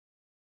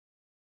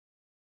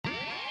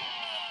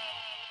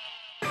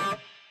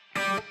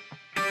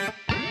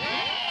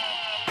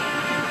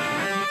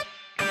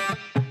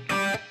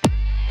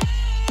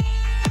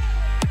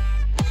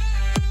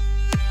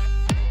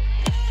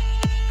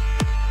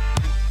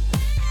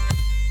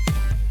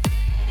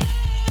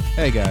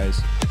Hey guys,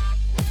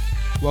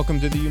 welcome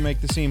to the You Make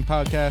the Scene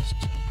podcast.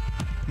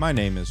 My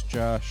name is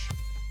Josh,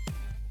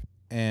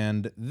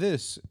 and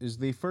this is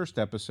the first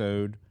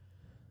episode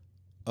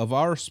of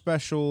our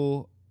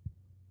special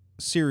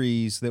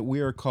series that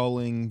we are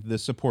calling the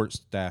Support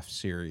Staff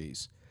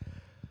Series.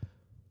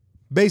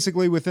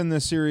 Basically, within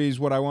this series,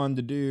 what I wanted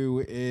to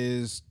do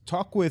is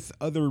talk with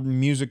other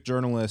music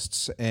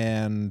journalists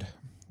and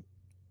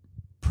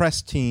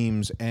press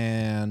teams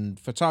and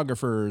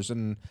photographers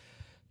and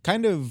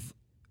kind of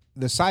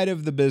the side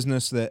of the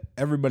business that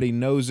everybody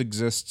knows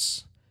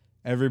exists.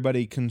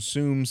 Everybody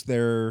consumes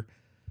their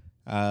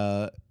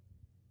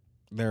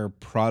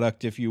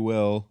product, if you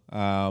will,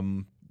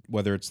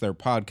 whether it's their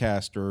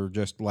podcast or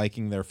just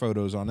liking their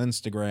photos on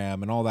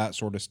Instagram and all that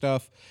sort of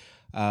stuff,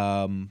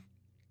 or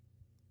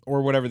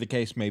whatever the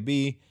case may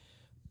be.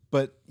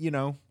 But,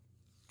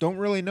 don't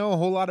really know a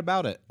whole lot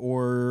about it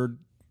or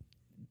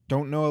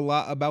don't know a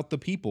lot about the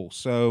people.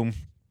 So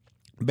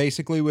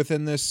basically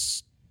within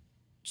this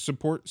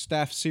support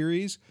staff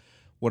series,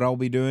 what I'll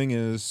be doing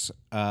is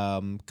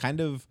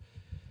kind of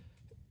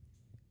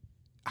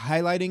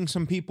highlighting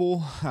some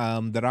people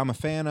that I'm a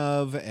fan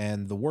of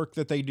and the work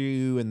that they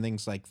do and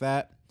things like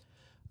that,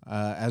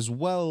 as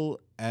well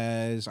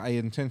as I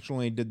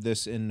intentionally did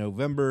this in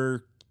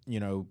November.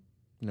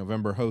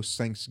 November hosts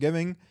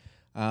Thanksgiving.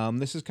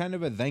 This is kind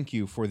of a thank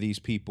you for these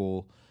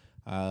people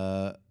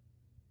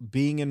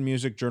being in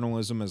music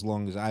journalism as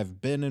long as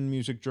I've been in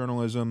music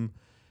journalism,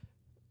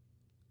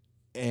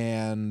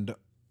 and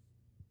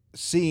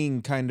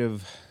seeing kind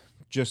of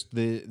just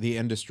the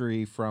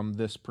industry from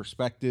this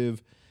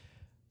perspective.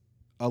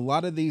 A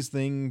lot of these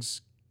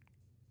things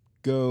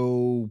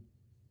go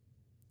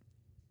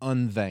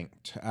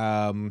unthanked,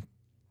 not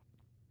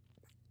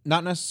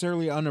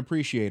necessarily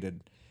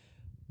unappreciated,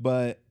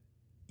 but,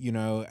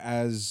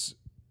 as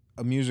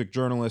a music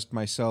journalist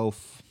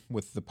myself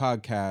with the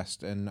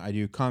podcast, and I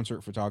do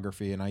concert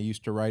photography, and I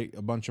used to write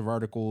a bunch of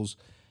articles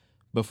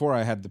before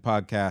I had the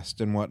podcast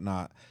and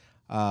whatnot.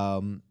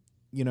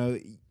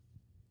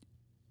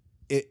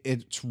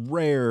 It's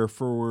rare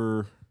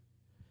for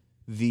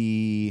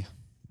the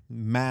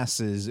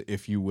masses,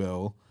 if you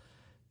will,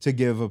 to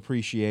give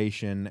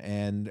appreciation.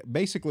 And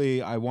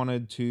basically, I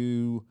wanted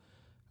to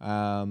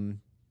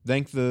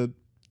thank the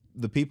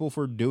people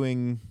for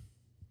doing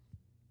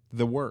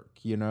the work,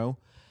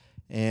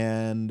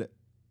 And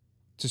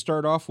to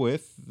start off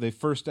with, the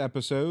first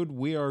episode,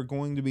 we are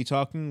going to be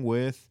talking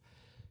with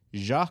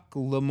Jacques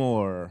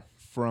LaMore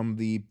from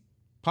the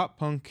Pop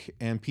Punk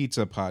and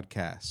Pizza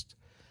podcast.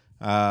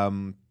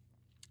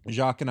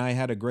 Jacques and I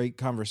had a great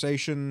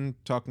conversation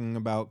talking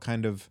about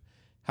kind of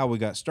how we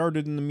got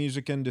started in the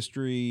music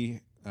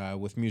industry,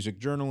 with music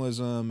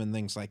journalism and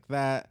things like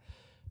that,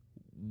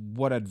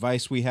 what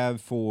advice we have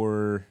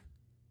for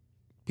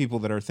people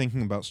that are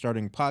thinking about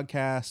starting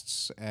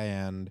podcasts,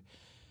 and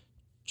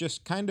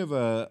just kind of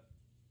a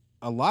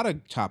lot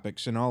of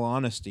topics, in all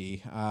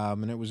honesty.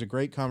 And it was a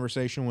great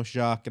conversation with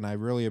Jacques, and I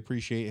really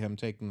appreciate him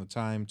taking the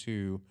time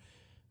to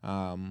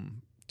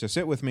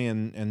sit with me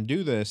and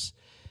do this.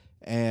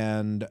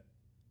 And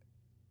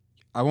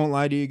I won't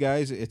lie to you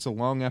guys, it's a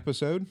long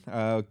episode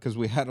because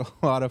we had a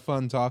lot of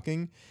fun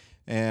talking,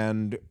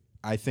 and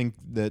I think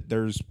that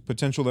there's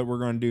potential that we're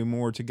going to do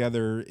more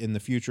together in the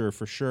future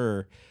for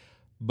sure.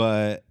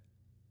 But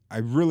I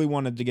really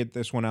wanted to get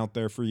this one out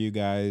there for you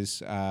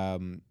guys.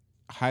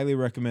 Highly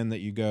recommend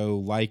that you go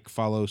like,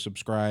 follow,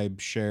 subscribe,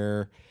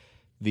 share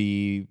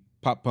the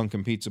Pop Punk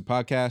and Pizza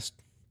podcast.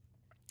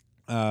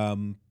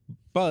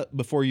 But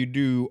before you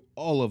do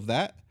all of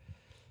that,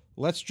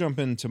 let's jump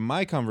into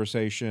my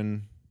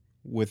conversation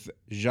with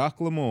Jacques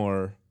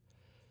LaMore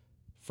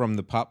from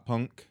the Pop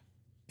Punk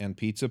and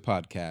Pizza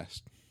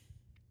podcast.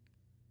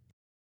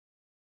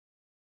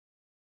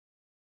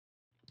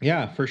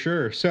 Yeah, for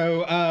sure.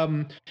 So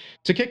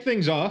to kick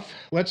things off,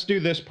 let's do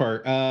this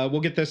part.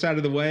 We'll get this out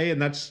of the way,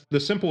 and that's the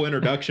simple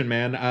introduction,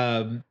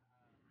 man.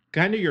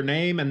 Kind of your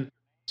name and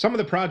some of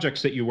the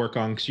projects that you work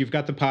on, because you've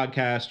got the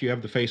podcast, you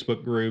have the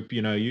Facebook group,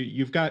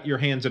 you've got your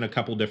hands in a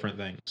couple different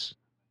things.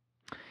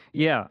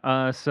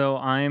 Yeah, so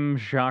I'm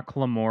Jacques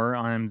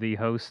LaMore. I'm the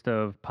host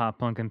of Pop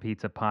Punk and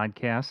Pizza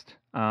podcast.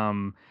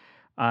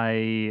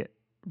 I've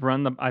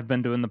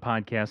been doing the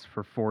podcast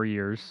for 4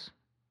 years,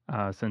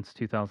 since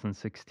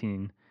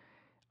 2016.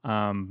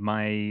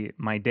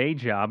 My day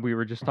job, we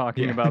were just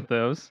talking about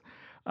those.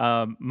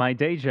 My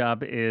day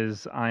job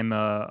is I'm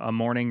a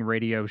morning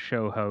radio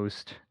show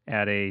host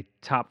at a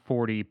top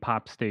 40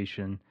 pop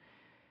station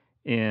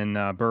in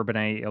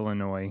Bourbonnais,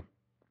 Illinois.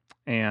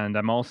 And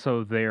I'm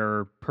also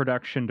their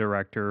production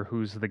director,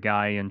 who's the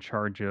guy in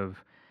charge of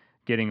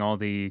getting all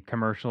the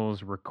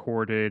commercials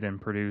recorded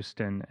and produced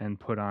and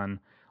put on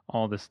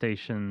all the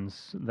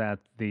stations that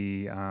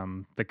the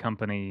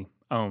company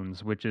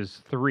owns, which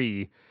is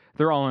 3.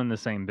 They're all in the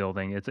same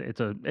building. It's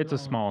a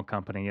small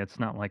company. It's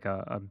not like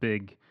a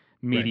big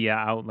media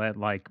outlet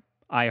like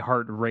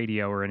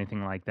iHeartRadio or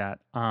anything like that.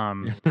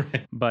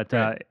 But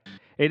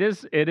it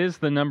is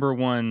the number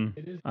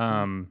one.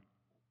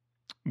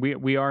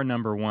 We are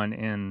number one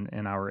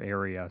in our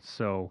area.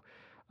 So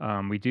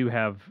we do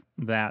have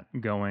that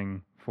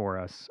going for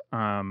us.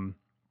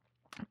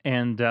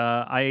 And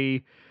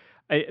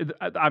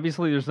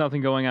obviously there's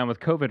nothing going on with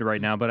COVID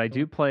right now, but I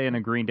do play in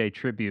a Green Day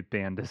tribute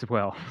band as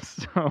well.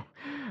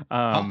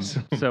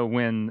 Awesome. So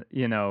when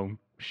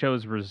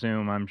shows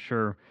resume, I'm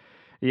sure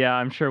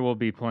we'll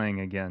be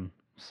playing again.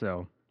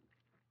 So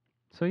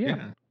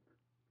yeah.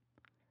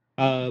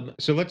 Yeah.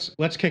 So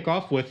let's kick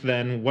off with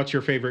then. What's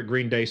your favorite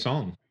Green Day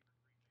song?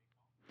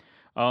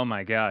 Oh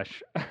my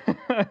gosh,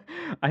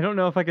 I don't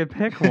know if I could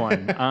pick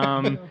one.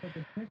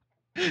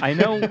 I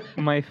know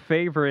my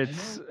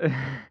favorites,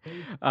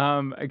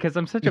 because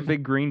I'm such a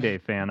big Green Day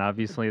fan.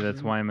 Obviously,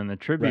 that's why I'm in the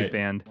tribute Right.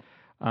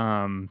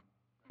 band.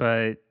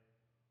 But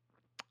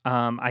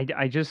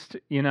I just,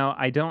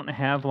 I don't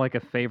have like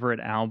a favorite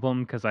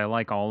album because I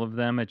like all of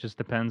them. It just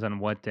depends on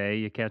what day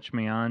you catch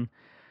me on.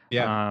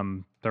 Yeah.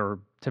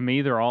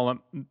 They're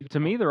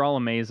all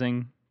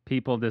amazing.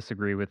 People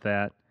disagree with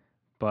that,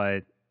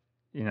 but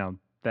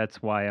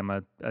that's why I'm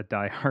a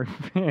diehard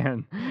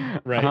fan.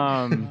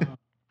 Right.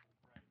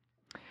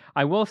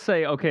 I will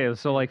say, okay,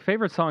 so like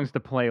favorite songs to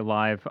play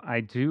live,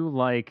 I do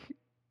like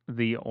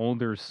the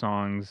older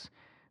songs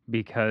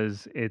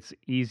because it's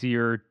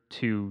easier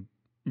to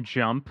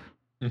jump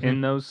in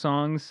Mhm. those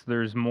songs.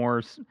 There's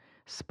more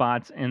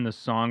spots in the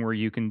song where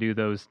you can do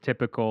those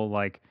typical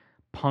like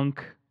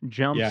punk Yeah.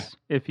 jumps,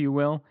 if you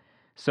will.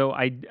 So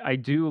I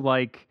do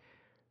like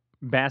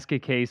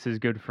Basket Case is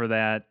good for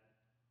that.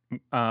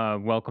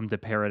 Welcome to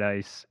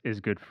Paradise is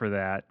good for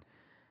that.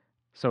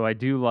 So I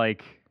do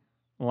like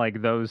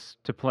those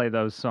to play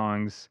those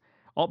songs.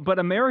 But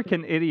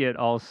American Idiot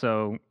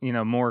also,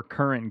 more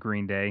current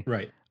Green Day.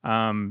 Right.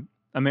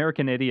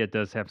 American Idiot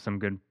does have some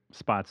good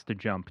spots to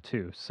jump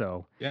too.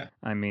 So Yeah.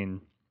 I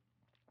mean,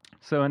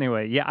 so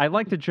anyway, yeah, I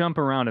like to jump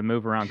around and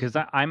move around because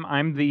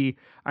I'm the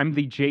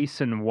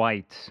Jason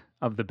White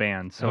of the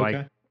band. So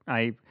Okay.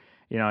 I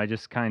I'm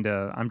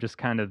just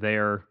kind of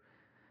there,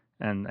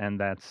 and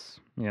that's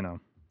Yeah.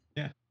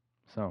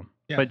 so.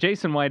 Yeah. But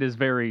Jason White is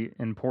very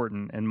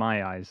important in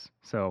my eyes.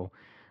 So,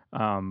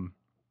 um,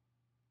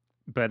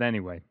 but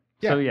anyway,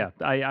 so Yeah.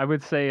 yeah, I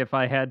would say if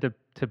I had to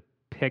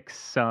pick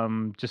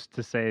some just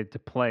to say to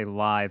play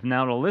live.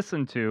 Now to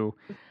listen to,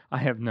 I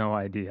have no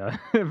idea.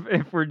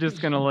 If we're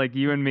just gonna like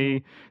you and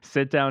me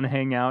sit down,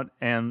 hang out,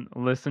 and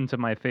listen to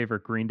my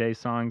favorite Green Day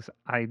songs,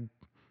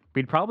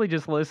 we'd probably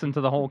just listen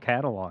to the whole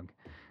catalog.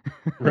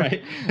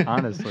 Right.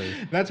 Honestly.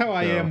 That's how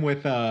I So am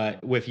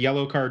with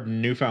Yellow Card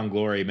and Newfound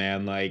Glory,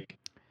 man. Like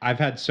I've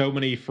had so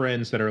many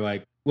friends that are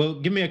like, "Well,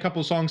 give me a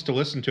couple songs to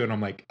listen to," and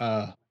I'm like,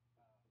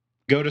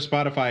 go to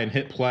Spotify and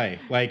hit play."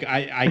 Like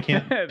I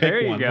can't there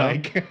pick you one. go.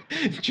 Like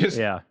just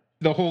Yeah.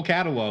 the whole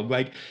catalog.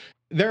 Like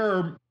there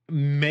are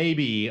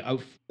maybe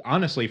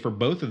honestly for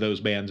both of those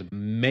bands,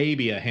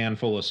 maybe a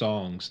handful of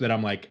songs that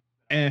I'm like,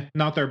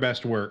 not their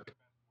best work.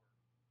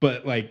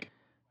 But like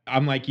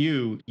I'm like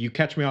you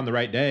catch me on the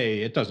right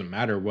day, it doesn't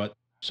matter what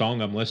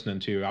song I'm listening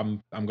to.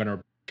 I'm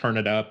gonna turn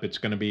it up. It's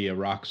gonna be a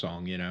rock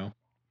song, you know?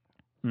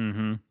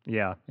 Mm-hmm.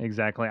 Yeah,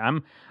 exactly.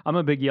 I'm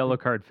a big Yellow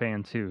Card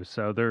fan too,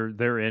 so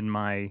they're in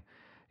my,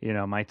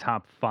 my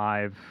top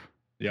 5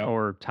 Yep.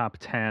 or top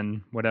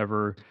 10,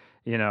 whatever.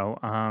 You know,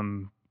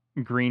 um,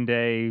 Green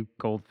Day,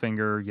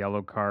 Goldfinger,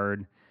 Yellow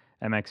Card,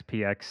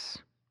 MXPX,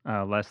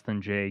 Less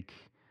Than Jake.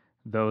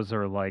 Those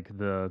are like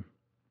the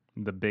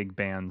big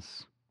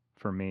bands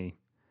for me.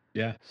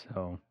 Yeah.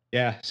 So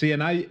Yeah. See,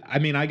 and I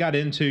mean I got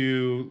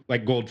into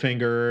like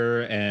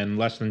Goldfinger and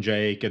Less Than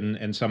Jake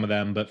and some of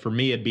them, but for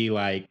me it'd be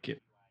like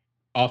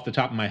off the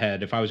top of my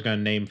head, if I was gonna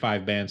name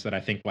 5 bands that I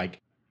think like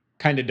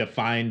kind of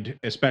defined,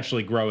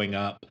 especially growing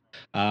up.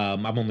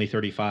 I'm only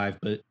 35,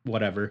 but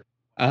whatever.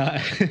 Uh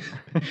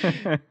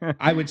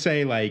I would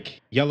say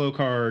like Yellow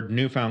Card,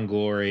 Newfound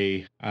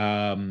Glory,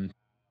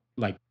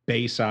 like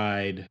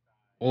Bayside,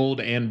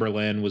 old Anne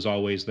Berlin was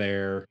always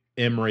there.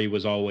 Emery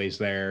was always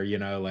there, you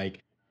know, like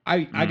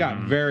I got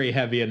mm-hmm. very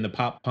heavy in the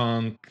pop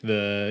punk,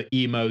 the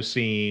emo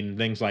scene,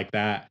 things like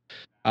that.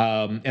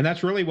 And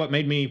that's really what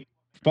made me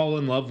fall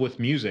in love with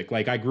music.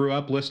 Like I grew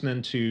up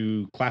listening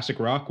to classic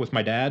rock with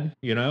my dad,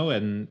 you know,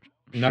 and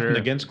nothing Sure.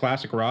 against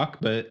classic rock,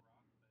 but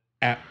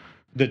at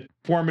the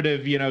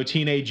formative, you know,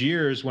 teenage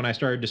years when I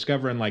started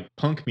discovering like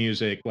punk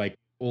music, like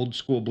old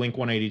school Blink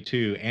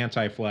 182,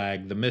 Anti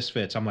Flag, The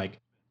Misfits, I'm like,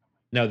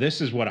 no,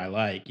 this is what I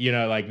like. You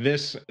know, like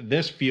this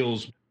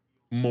feels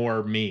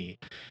more me.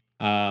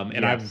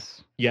 And I've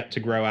Yes. yet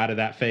to grow out of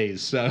that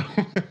phase. So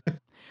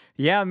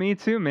Yeah, me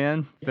too,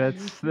 man.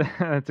 That's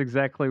that's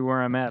exactly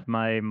where I'm at.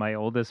 My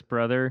oldest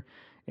brother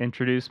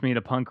introduced me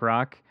to punk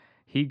rock.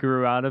 He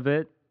grew out of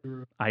it.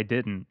 I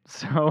didn't.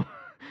 So,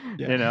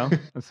 yeah.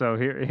 so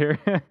here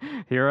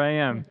I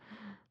am.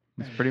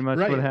 It's pretty much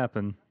what Right.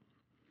 happened.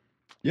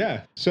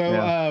 Yeah. So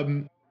Yeah,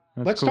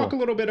 that's let's talk cool.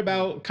 a little bit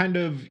about kind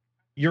of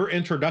your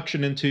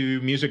introduction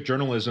into music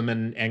journalism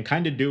and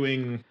kind of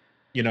doing,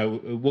 you know,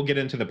 we'll get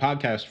into the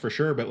podcast for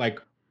sure, but like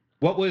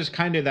what was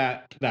kind of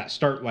that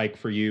start like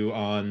for you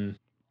on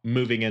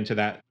moving into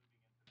that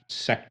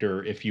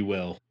sector, if you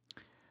will?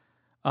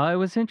 It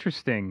was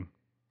interesting.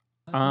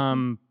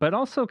 But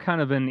also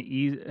kind of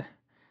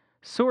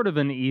sort of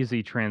an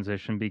easy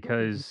transition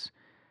because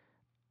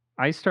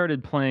I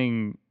started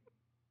playing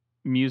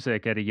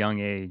music at a young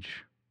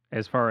age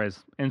as far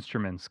as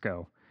instruments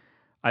go.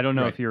 I don't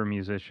know Right. if you're a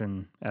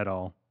musician at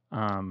all.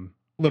 A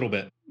little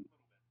bit.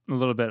 A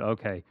little bit,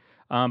 okay.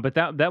 But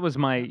that was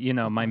my,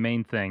 my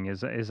main thing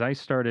is I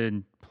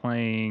started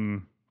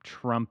playing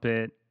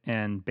trumpet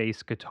and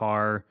bass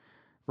guitar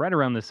right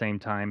around the same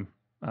time,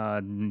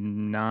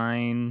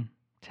 9,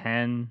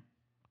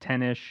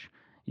 10-ish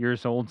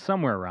years old,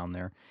 somewhere around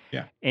there.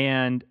 Yeah.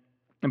 And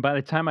by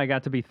the time I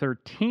got to be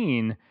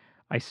 13,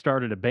 I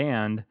started a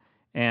band,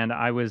 and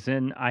I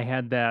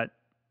had that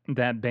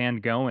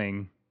band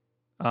going,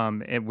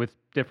 with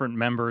different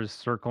members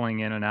circling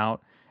in and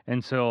out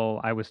until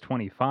I was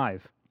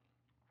 25.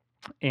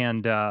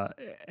 And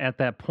at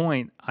that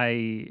point,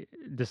 I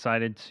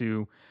decided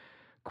to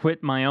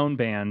quit my own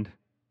band,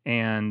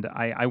 and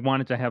I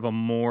wanted to have a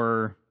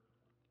more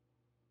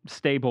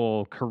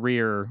stable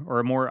career, or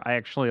a more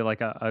actually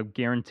like a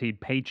guaranteed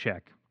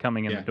paycheck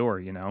coming in the Yeah.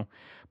 door.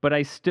 But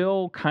I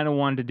still kind of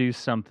wanted to do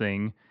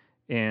something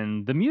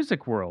in the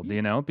music world,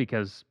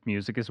 because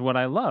music is what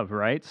I love,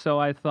 right? So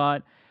I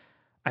thought,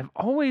 I've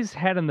always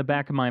had in the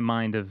back of my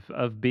mind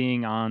of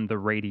being on the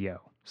radio.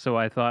 So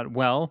I thought,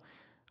 well,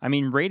 I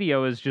mean,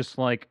 radio is just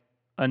like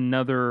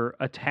another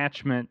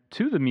attachment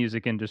to the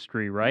music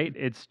industry, right?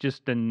 It's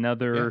just Yeah.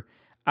 another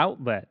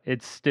outlet.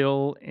 It's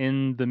still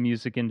in the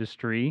music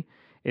industry.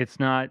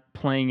 It's not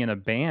playing in a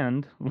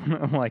band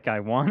like I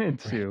wanted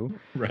to,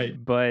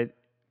 Right. but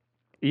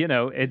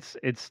it's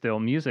still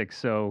music.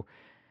 So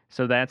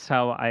that's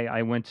how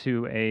I went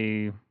to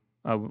a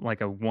like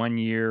a 1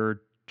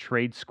 year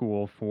trade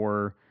school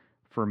for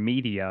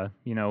media.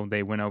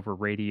 They went over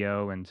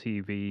radio and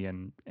TV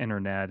and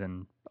internet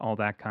and all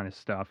that kind of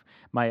stuff.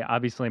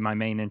 Obviously my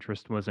main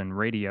interest was in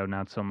radio,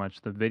 not so much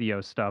the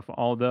video stuff,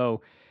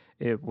 although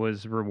it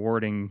was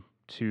rewarding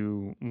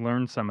to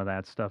learn some of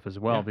that stuff as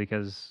well, Yeah.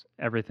 because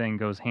everything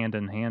goes hand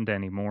in hand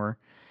anymore,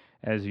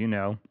 as you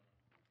know.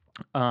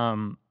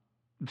 Um,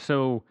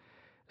 so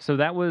so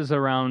that was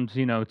around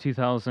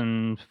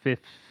 2015.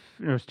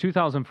 It was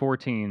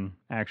 2014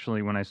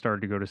 actually when I started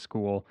to go to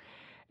school,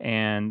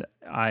 and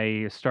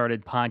I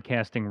started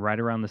podcasting right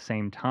around the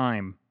same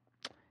time.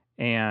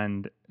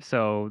 And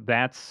so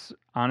that's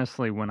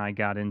honestly when I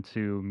got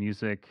into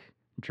music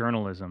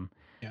journalism,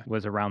 Yeah.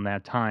 was around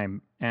that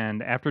time.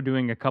 And after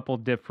doing a couple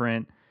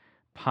different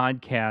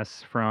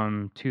podcasts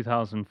from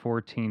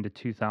 2014 to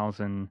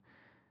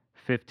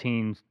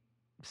 2015,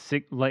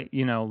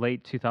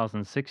 late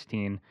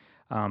 2016,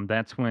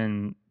 that's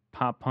when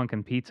Pop Punk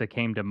and Pizza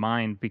came to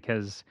mind,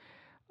 because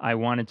I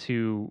wanted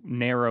to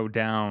narrow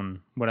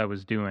down what I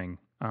was doing.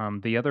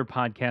 The other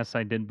podcasts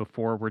I did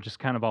before were just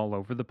kind of all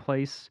over the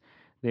place.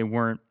 They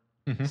weren't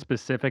Hmm.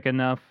 specific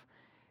enough,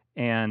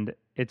 and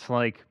it's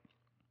like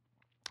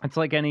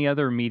any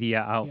other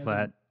media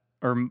outlet,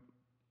 or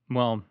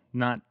well,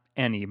 not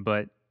any,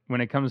 but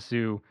when it comes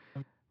to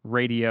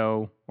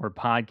radio or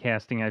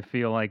podcasting, I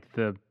feel like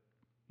the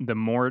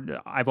more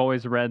I've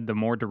always read, the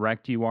more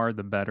direct you are,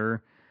 the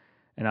better,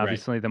 and Right.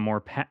 obviously the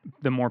more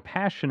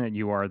passionate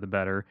you are, the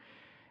better.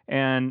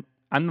 And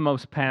I'm the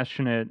most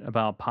passionate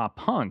about pop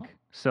punk,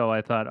 so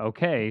I thought,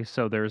 okay,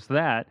 so there's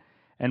that,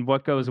 and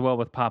what goes well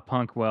with pop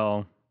punk?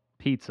 Well,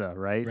 pizza,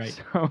 right?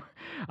 Right. So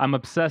I'm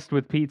obsessed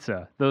with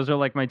pizza. Those are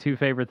like my two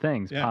favorite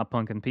things: Yeah. pop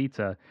punk and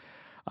pizza.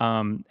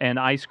 And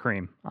ice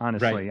cream.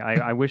 Honestly, Right.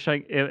 I wish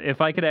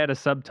if I could add a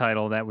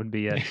subtitle, that would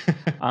be it.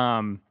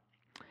 Um,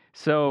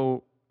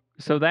 so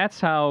so that's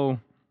how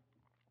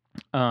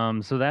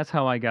that's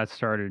how I got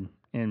started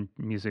in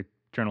music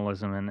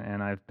journalism,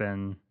 and I've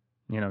been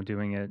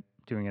doing it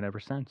ever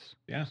since.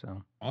 Yeah.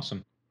 So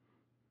Awesome.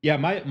 Yeah,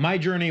 my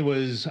journey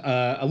was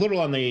a little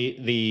on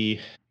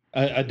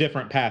a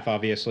different path.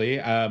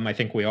 Obviously, I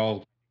think we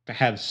all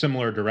have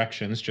similar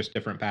directions, just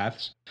different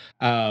paths.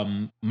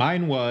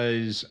 Mine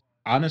was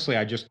honestly,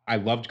 I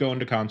loved going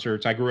to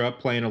concerts. I grew up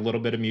playing a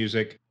little bit of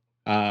music.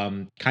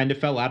 Kind of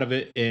fell out of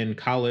it in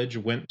college.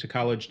 Went to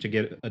college to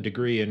get a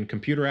degree in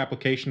computer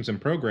applications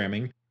and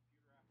programming,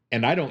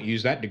 and I don't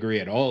use that degree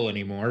at all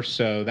anymore.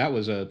 So that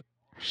was a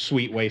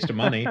sweet waste of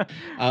money.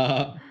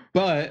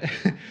 But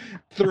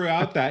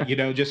throughout that,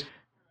 just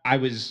I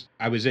was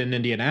in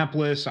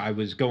Indianapolis. I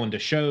was going to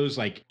shows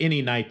like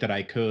any night that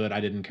I could. I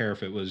didn't care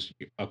if it was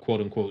a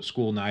quote unquote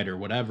school night or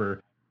whatever.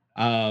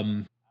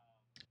 Um,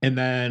 and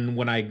then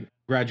when I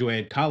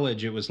graduated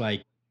college, it was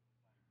like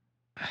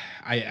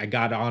I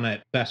got on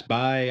at Best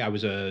Buy. I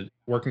was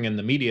working in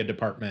the media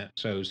department,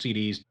 so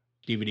CDs,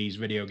 DVDs,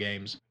 video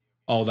games,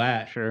 all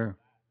that. sure.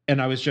 And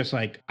I was just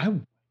like,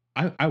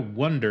 I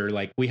wonder,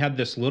 like we had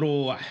this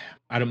little,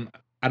 I don't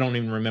I don't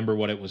even remember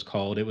what it was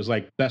called. It was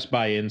like Best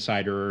Buy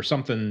Insider or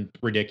something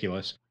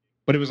ridiculous.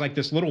 But it was like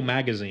this little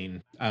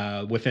magazine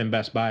within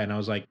Best Buy, and I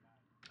was like,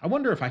 I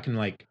wonder if I can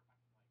like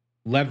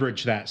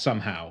leverage that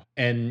somehow,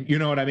 and you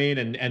know what I mean,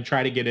 and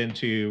try to get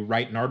into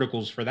writing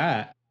articles for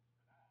that,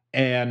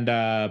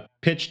 and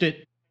pitched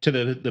it to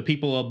the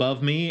people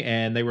above me,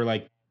 and they were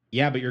like,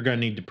 yeah, but you're going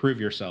to need to prove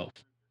yourself.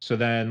 So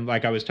then,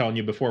 like I was telling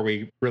you before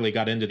we really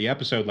got into the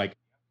episode, like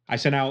I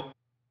sent out.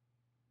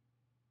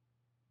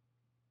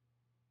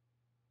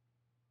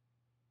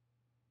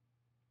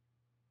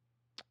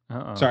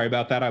 Uh-oh. Sorry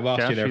about that. I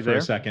lost you Josh, there you for a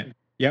there? second.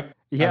 Yep.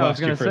 I Yeah, I was lost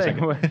you gonna for a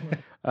say,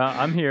 second.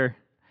 I'm here.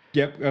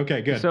 Yep.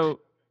 Okay, good. So,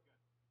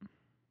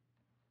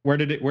 Where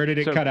did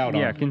it cut out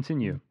yeah, on?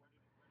 continue.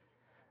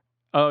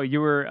 Oh, you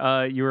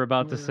were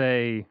about to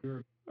say,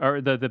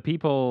 or the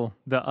people,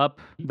 the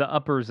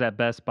uppers at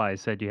Best Buy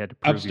said you had to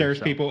prove Upstairs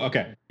yourself. people.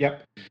 Okay.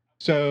 Yep.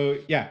 So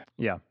yeah,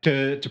 Yeah.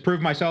 to prove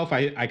myself,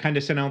 I kind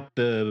of sent out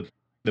the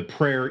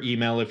prayer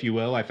email, if you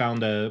will. I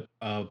found a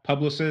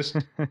publicist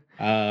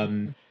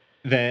um,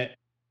 that,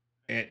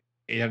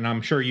 and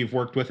I'm sure you've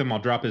worked with him. I'll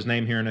drop his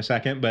name here in a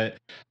second, but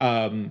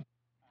um,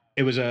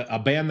 it was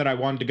a band that I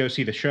wanted to go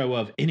see the show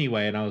of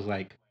anyway, and I was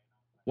like,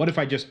 what if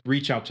I just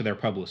reach out to their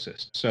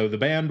publicist? So the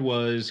band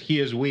was He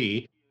Is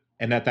We,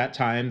 and at that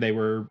time they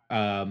were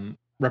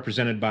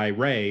represented by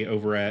Ray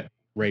over at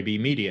Ray B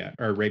Media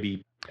or Ray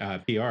B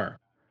PR.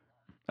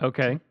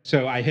 Okay.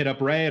 So I hit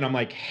up Ray and I'm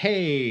like,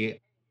 hey,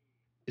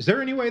 is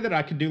there any way that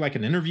I could do like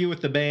an interview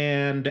with the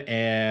band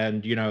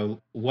and,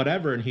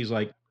 whatever? And he's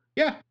like,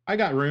 yeah, I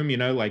got room,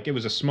 like it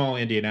was a small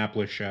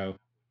Indianapolis show.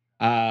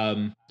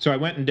 So I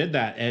went and did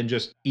that and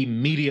just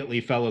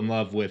immediately fell in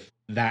love with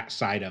that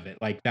side of it.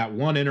 Like that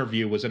one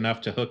interview was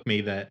enough to hook me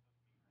that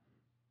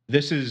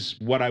this is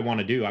what I want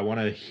to do. I want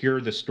to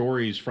hear the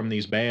stories from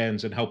these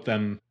bands and help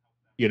them,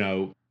 you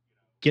know,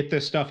 get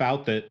this stuff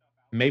out that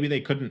maybe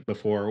they couldn't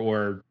before,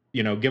 or,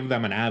 give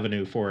them an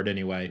avenue for it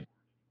anyway.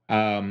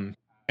 Um,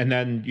 and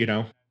then,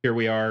 here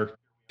we are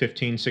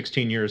 15,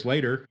 16 years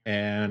later,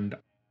 and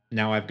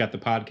now I've got the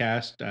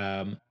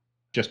podcast,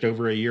 just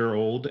over a year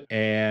old,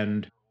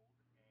 and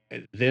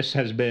this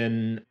has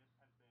been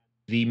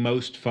the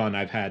most fun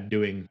I've had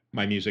doing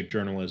my music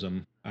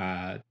journalism,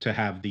 to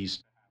have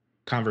these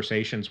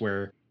conversations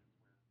where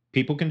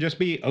people can just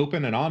be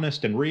open and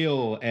honest and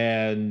real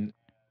and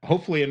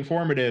hopefully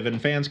informative, and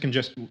fans can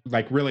just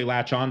like really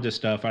latch on to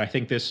stuff. And I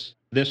think this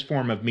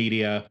form of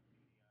media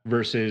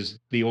versus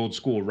the old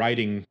school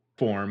writing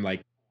form,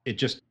 like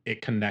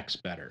it connects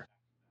better.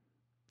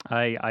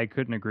 I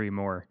couldn't agree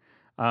more.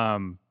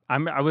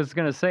 I was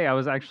gonna say I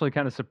was actually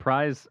kind of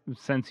surprised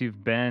since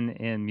you've been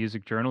in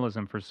music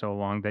journalism for so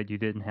long that you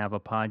didn't have a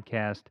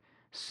podcast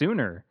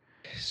sooner.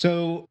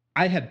 So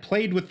I had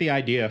played with the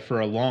idea for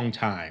a long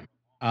time.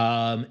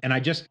 And I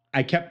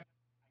kept,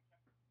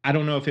 I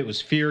don't know if it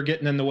was fear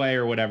getting in the way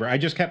or whatever. I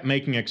just kept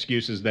making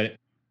excuses that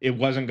it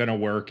wasn't going to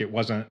work. It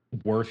wasn't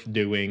worth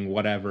doing,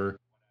 whatever.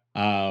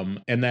 And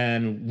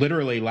then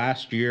literally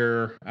last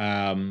year,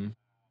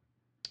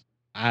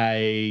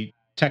 I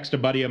texted a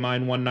buddy of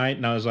mine one night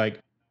and I was like,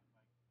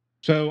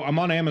 so I'm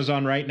on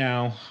Amazon right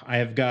now. I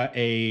have got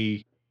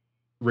a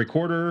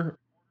recorder,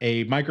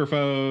 a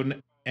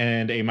microphone,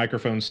 and a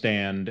microphone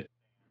stand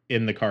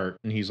in the cart.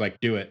 And he's like,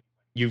 do it.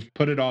 You've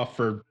put it off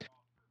for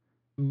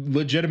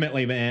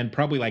legitimately, man,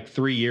 probably like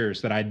 3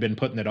 years that I'd been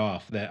putting it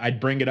off. That I'd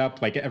bring it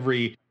up like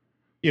every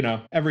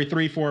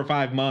 3, 4, or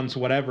 5 months,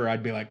 whatever.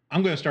 I'd be like,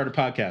 I'm going to start a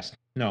podcast.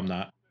 No, I'm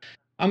not.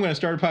 I'm going to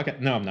start a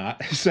podcast. No, I'm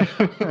not. So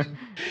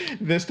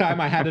this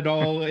time I had it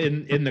all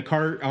in the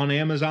cart on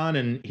Amazon,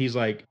 and he's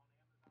like,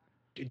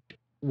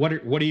 what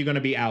are you going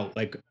to be out?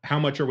 Like, how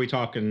much are we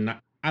talking?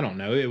 I don't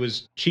know. It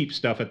was cheap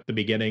stuff at the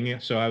beginning.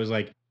 So I was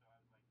like,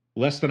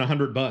 less than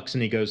 $100.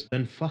 And he goes,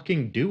 then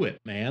fucking do it,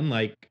 man.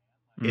 Like,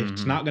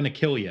 it's not going to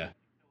kill you.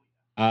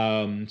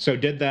 So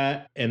did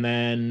that. And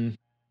then,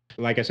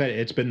 like I said,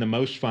 it's been the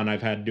most fun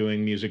I've had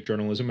doing music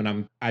journalism.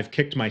 And I've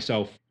kicked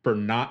myself for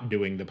not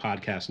doing the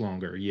podcast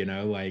longer,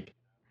 like,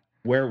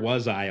 where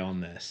was I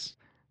on this?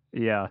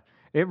 Yeah,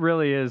 it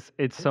really is.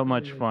 It's so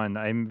much fun.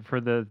 I'm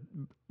for the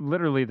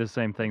literally the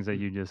same things that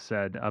you just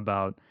said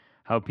about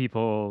how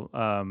people,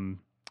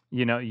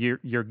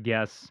 your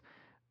guests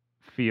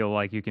feel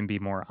like you can be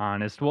more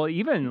honest. Well,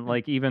 even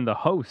the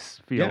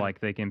hosts feel Yeah. like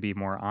they can be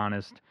more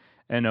honest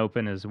and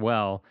open as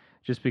well,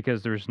 just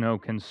because there's no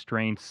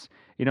constraints.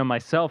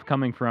 Myself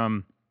coming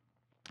from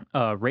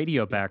a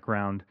radio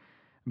background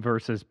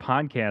versus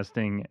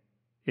podcasting,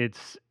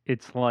 it's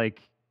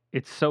like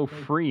it's so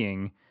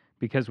freeing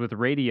because with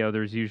radio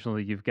there's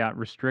usually you've got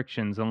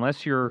restrictions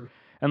unless you're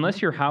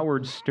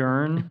Howard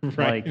Stern,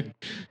 like Right.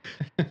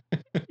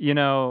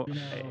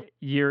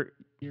 you're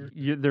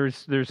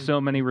there's so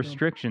many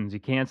restrictions. You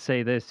can't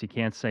say this, you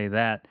can't say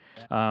that.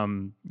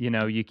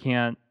 You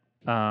can't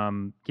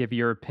give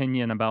your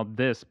opinion about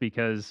this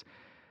because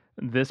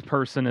this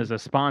person is a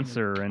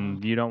sponsor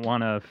and you don't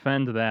want to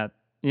offend that,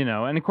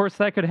 and of course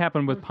that could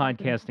happen with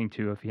podcasting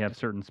too if you have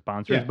certain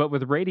sponsors. Yeah. But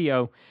with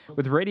radio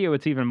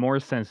it's even more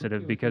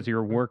sensitive because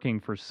you're working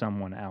for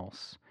someone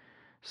else.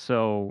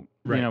 So,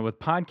 Right. with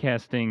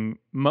podcasting,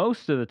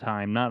 most of the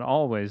time, not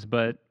always,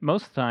 but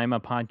most of the time, a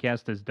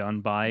podcast is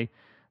done by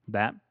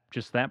that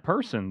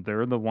person.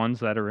 They're the ones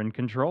that are in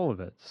control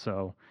of it.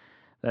 So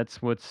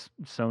that's what's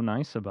so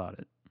nice about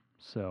it.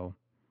 So,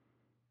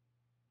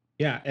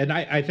 Yeah, and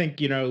I think,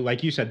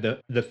 like you said,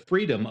 the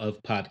freedom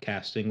of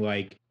podcasting,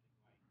 like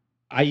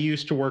I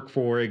used to work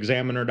for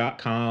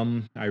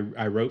examiner.com.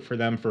 I wrote for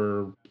them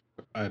for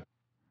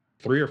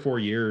 3 or 4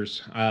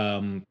 years.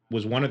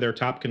 Was one of their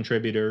top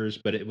contributors,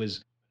 but I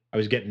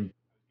was getting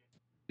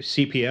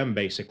CPM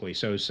basically,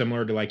 so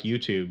similar to like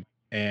YouTube,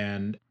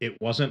 and it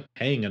wasn't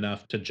paying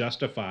enough to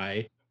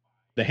justify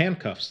the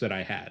handcuffs that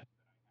I had.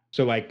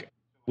 So like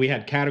we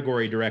had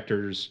category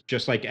directors,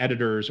 just like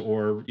editors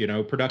or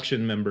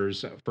production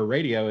members for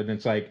radio, and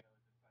it's like,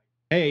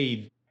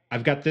 hey,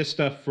 I've got this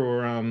stuff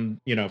for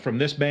from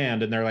this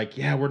band, and they're like,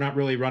 yeah, we're not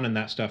really running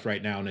that stuff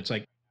right now, and it's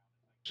like,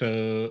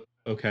 so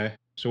okay,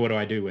 so what do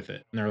I do with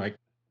it? And they're like,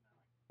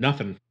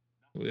 nothing.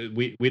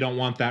 We don't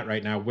want that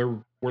right now. We're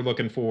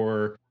looking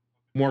for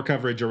more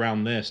coverage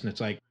around this, and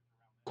it's like,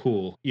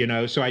 cool,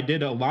 So I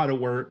did a lot of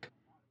work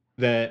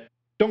that,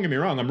 don't get me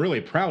wrong, I'm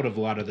really proud of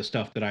a lot of the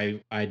stuff that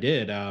I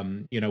did.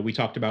 We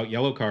talked about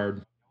Yellow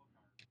Card.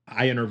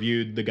 I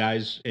interviewed the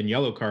guys in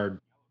Yellow Card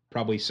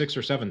probably 6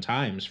 or 7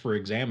 times for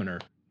Examiner,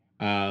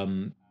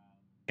 um,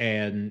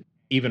 and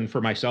even for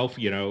myself,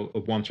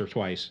 once or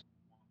twice.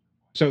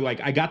 So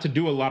like I got to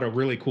do a lot of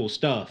really cool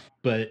stuff,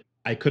 but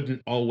I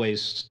couldn't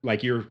always,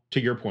 like to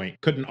your point,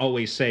 couldn't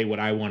always say what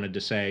I wanted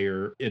to say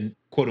or in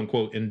quote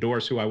unquote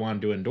endorse who I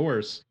wanted to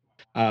endorse.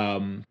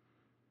 Um,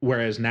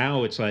 Whereas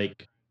now it's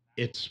like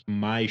it's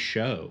my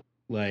show.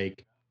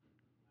 Like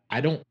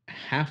I don't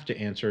have to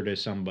answer to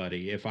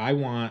somebody. If I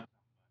want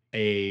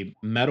a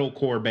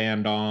metalcore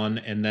band on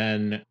and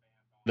then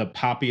the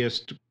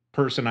poppiest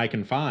person I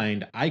can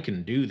find, I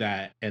can do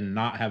that and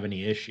not have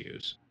any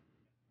issues.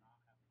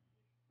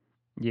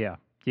 Yeah.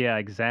 Yeah,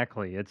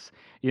 exactly. It's,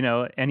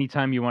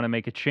 anytime you want to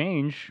make a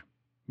change,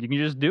 you can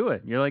just do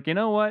it. You're like, you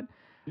know what?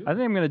 I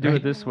think I'm going to do it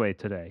Right? this way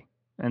today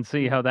and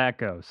see how that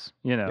goes.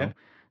 Yeah.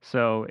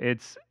 So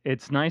it's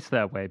nice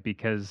that way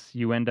because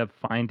you end up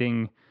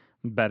finding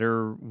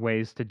better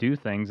ways to do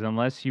things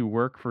unless you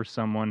work for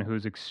someone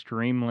who's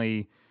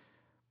extremely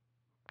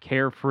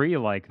carefree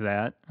like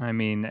that. I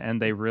mean,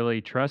 and they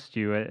really trust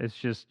you. It's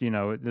just,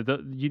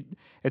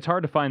 it's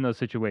hard to find those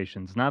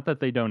situations. Not that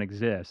they don't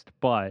exist,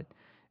 but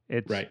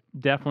it's Right.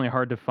 definitely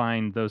hard to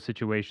find those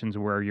situations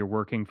where you're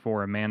working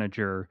for a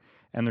manager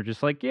and they're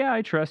just like, yeah,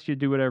 I trust you,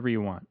 do whatever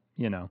you want.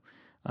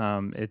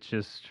 It's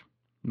just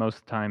most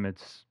of the time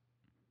it's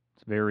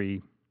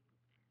very,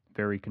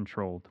 very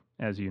controlled,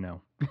 as you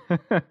know.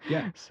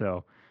 Yeah.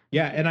 So,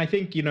 Yeah. And I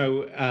think,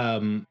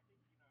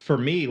 for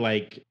me,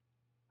 like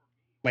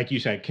you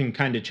said, can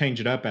kind of change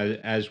it up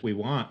as we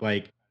want.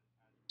 Like,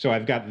 so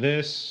I've got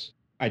this,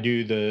 I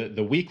do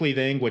the weekly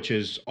thing, which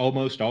is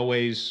almost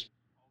always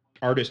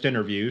artist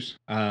interviews.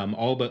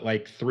 All but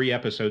like 3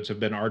 episodes have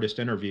been artist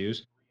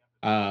interviews.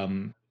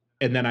 Um,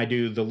 and then I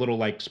do the little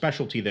like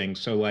specialty things.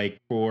 So like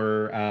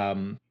for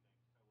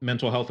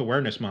Mental Health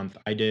Awareness Month,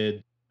 I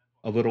did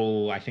a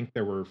little, I think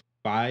there were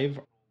 5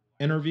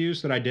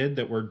 interviews that I did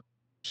that were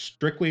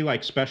strictly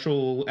like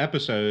special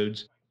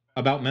episodes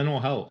about mental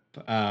health.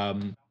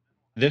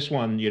 This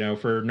one,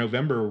 for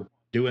November,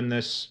 doing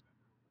this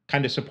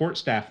kind of support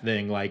staff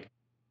thing, like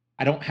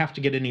I don't have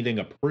to get anything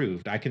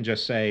approved. I can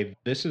just say,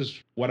 this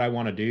is what I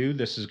want to do.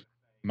 This is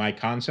my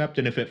concept.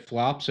 And if it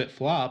flops, it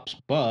flops,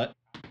 but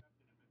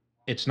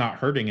it's not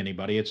hurting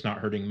anybody. It's not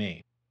hurting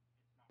me.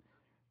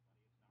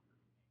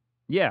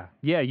 yeah,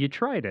 yeah, you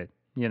tried it,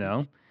 you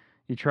know.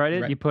 You tried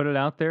it, Right. you put it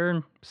out there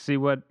and see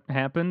what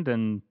happened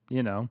and,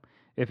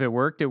 if it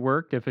worked, it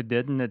worked. If it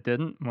didn't, it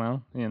didn't.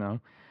 Well,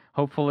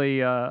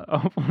 hopefully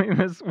hopefully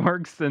this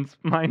works since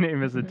my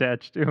name is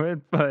attached to it,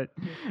 but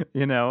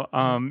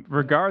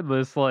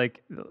regardless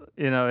like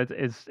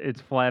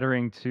it's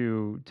flattering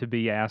to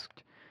be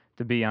asked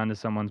to be onto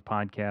someone's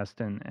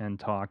podcast and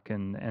talk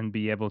and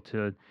be able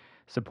to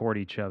support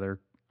each other.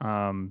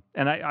 And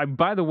I,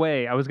 by the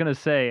way, I was going to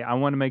say, I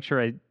want to make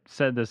sure I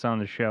said this on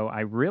the show.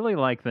 I really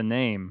like the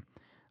name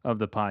of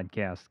the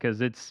podcast because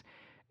it's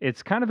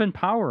kind of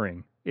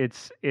empowering.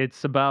 It's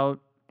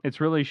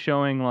really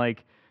showing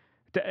like,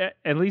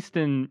 at least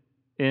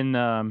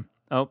oh,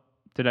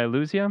 did I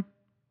lose you?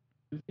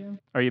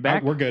 Are you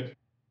back? We're good.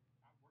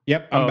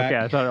 Yep, Oh, I'm okay. I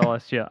back. thought I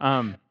lost you.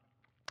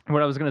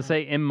 What I was going to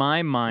say, in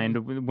my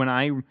mind, when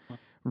I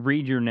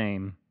read your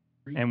name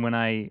and when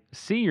I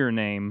see your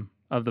name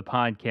of the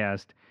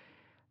podcast,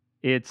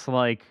 it's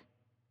like,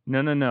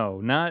 no,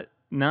 not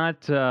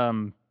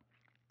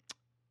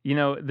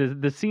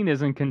the scene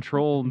isn't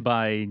controlled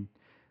by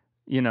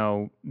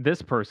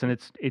this person.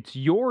 It's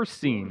your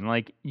scene.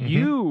 Like Hmm.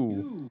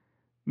 you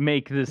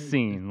make this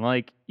scene.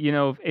 Like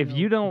if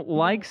you don't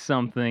like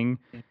something,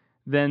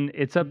 then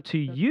it's up to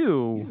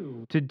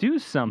you to do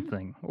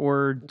something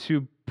or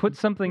to put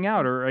something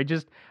out. Or I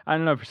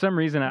don't know, for some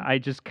reason I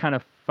just kind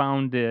of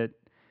found it.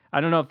 I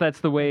don't know if that's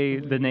the way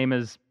the name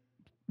is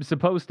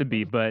supposed to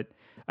be, but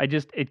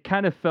it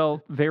kind of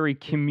felt very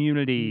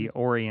community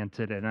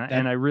oriented, and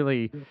That I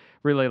really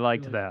really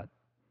liked that.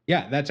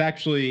 Yeah, that's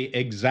actually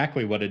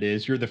exactly what it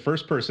is. You're the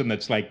first person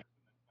that's like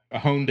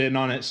honed in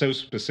on it so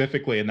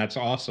specifically, and that's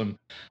awesome.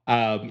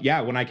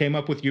 Yeah, when I came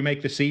up with "You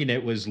Make the Scene,"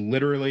 it was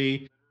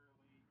literally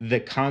the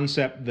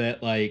concept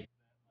that like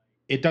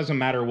it doesn't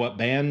matter what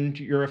band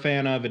you're a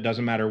fan of. It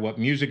doesn't matter what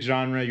music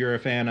genre you're a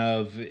fan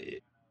of.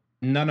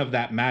 None of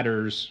that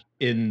matters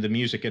in the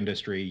music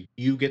industry.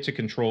 You get to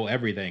control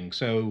everything.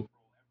 So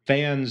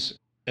fans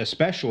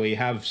especially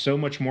have so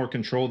much more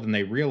control than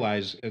they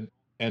realize.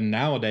 And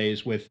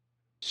nowadays with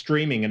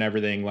streaming and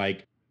everything,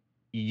 like,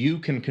 you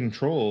can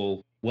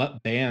control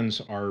what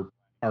bands are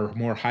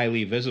more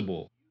highly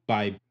visible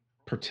by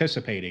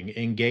participating,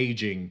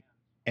 engaging,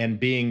 and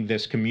being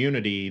this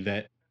community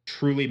that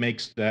truly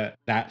makes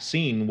that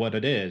scene what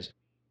it is.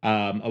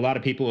 A lot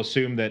of people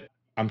assume that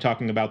I'm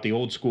talking about the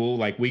old school,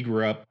 like we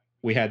grew up,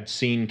 we had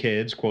scene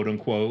kids, quote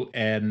unquote,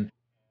 and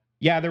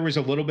yeah, there was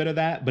a little bit of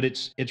that, but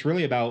it's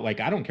really about, like,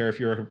 I don't care if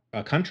you're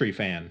a country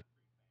fan,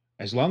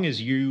 as long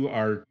as you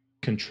are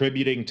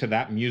contributing to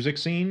that music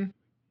scene,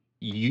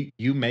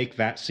 you make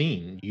that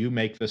scene. You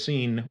make the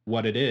scene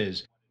what it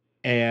is.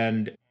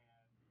 And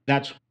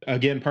that's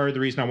again part of the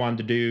reason I wanted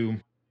to do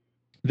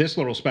this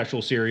little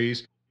special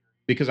series,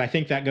 because I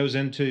think that goes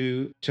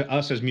into to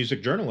us as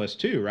music journalists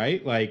too,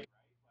 right? Like,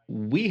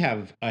 we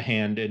have a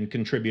hand in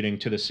contributing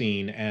to the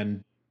scene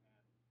and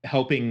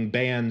helping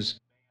bands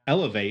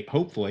elevate,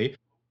 hopefully.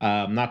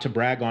 Not to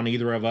brag on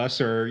either of us,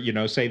 or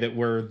say that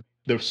we're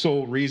the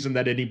sole reason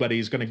that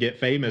anybody's going to get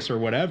famous or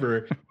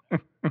whatever,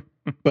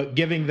 but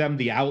giving them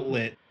the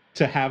outlet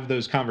to have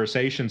those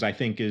conversations, I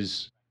think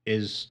is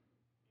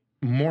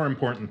more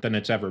important than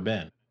it's ever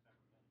been.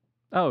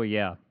 Oh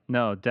yeah.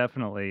 No,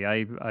 definitely.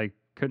 I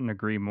couldn't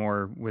agree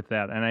more with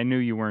that. And I knew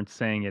you weren't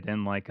saying it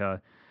in like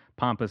a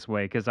pompous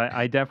way, because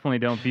I definitely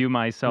don't view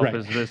myself Right.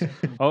 as this,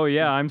 oh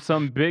yeah, I'm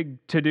some big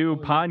to-do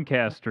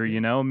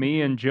podcaster,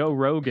 me and Joe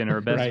Rogan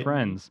are best Right.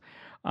 friends.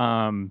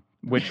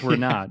 Which we're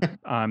not.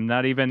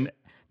 Not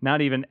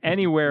even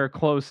anywhere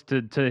close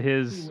to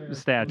his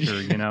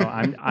stature,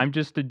 I'm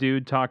just a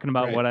dude talking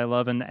about Right. what I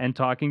love and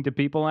talking to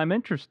people I'm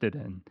interested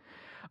in.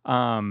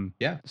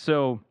 Yeah.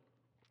 So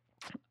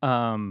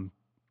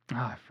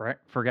I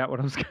forgot what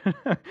I was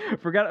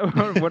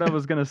forgot what I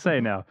was gonna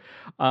say now.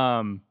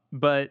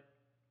 But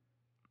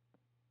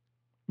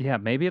yeah,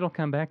 maybe it'll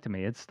come back to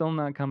me. It's still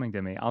not coming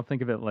to me. I'll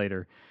think of it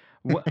later.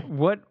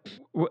 What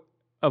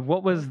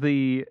was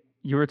the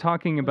you were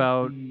talking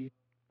about? Did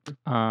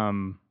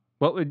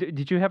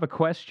you have a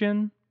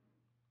question,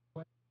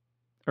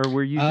 or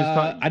were you just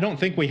talking? I don't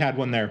think we had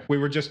one there. We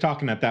were just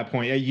talking at that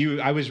point.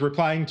 I was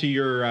replying to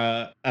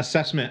your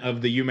assessment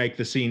of the "You Make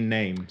the Scene"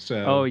 name.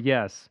 So. Oh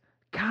yes.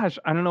 Gosh,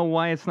 I don't know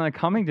why it's not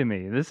coming to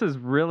me. This is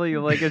really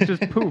like it's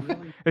just poof.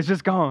 It's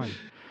just gone.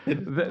 It's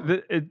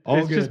good,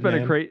 just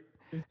been man.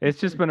 it's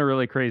just been a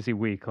really crazy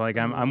week. Like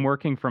I'm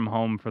working from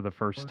home for the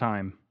first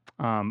time.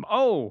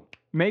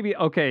 Maybe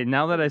okay,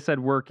 now that I said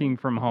working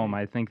from home,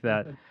 I think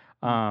that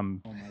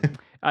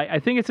I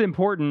think it's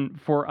important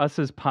for us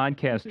as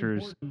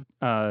podcasters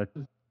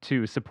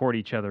to support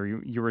each other.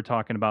 You were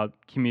talking about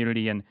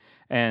community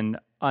and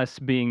us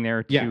being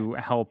there to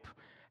help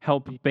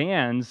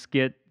bands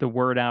get the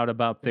word out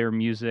about their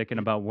music and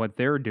about what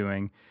they're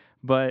doing.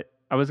 But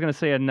I was going to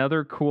say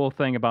another cool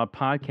thing about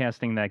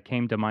podcasting that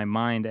came to my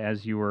mind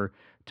as you were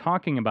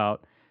talking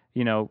about,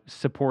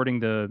 supporting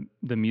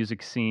the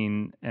music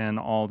scene and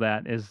all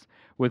that is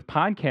with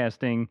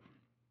podcasting,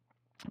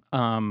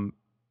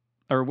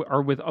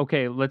 or with,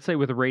 okay, let's say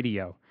with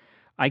radio.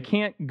 I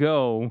can't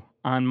go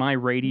on my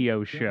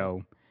radio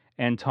show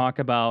and talk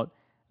about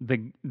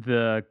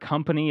the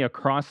company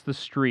across the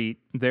street,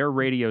 their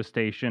radio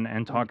station,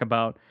 and talk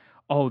about,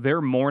 oh,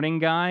 their morning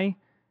guy,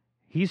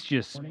 he's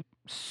just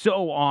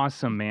so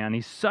awesome, man.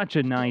 He's such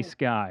a nice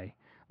guy.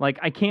 Like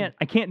I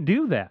can't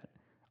do that.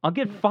 I'll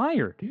get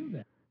fired.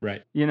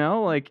 Right.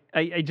 Like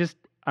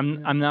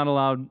I'm not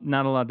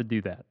allowed to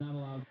do that.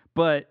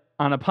 But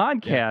on a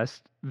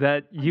podcast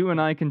that you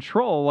and I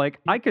control, like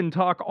I can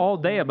talk all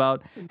day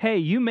about, hey,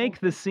 You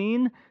Make the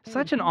Scene,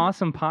 such an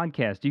awesome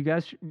podcast. You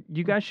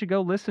guys should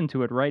go listen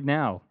to it right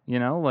now.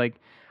 Like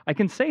I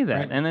can say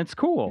that, and it's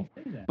cool.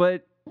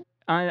 But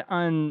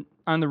on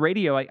the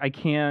radio, I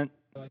can't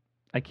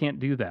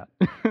do that.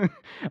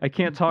 I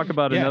can't talk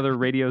about another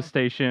radio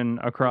station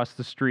across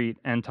the street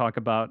and talk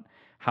about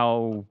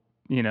how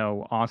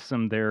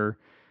awesome their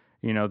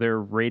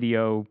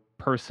radio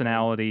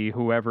personality,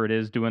 whoever it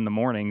is, doing the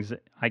mornings.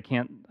 I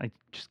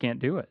just can't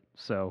do it.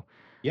 So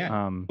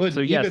Well,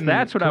 so yes,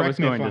 that's what I was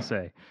going to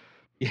say.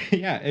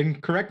 Yeah,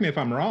 and correct me if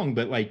I'm wrong,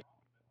 but like,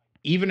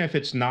 even if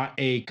it's not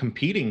a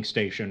competing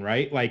station,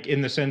 right? Like,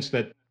 in the sense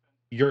that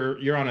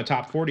you're on a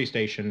top 40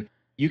 station,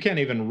 you can't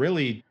even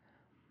really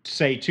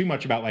say too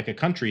much about like a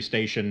country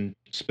station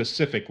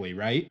specifically,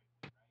 right?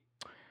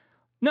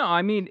 No,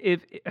 I mean,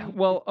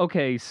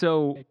 okay,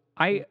 so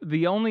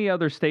the only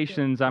other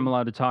stations I'm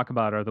allowed to talk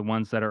about are the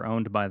ones that are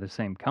owned by the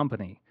same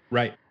company.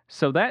 Right.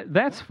 So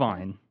that's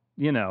fine,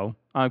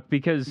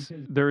 because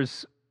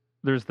there's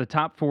the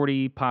top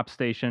 40 pop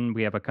station,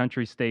 we have a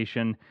country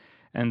station,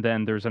 and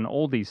then there's an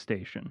oldies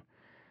station.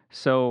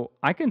 So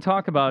I can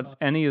talk about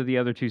any of the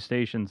other two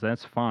stations,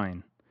 that's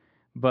fine.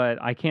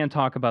 But I can't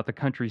talk about the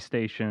country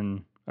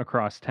station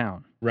across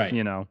town. Right.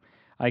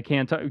 I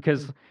can't talk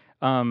because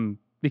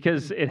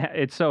because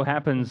it so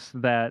happens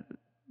that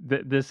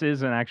this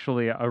isn't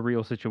actually a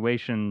real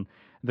situation.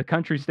 The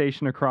country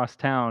station across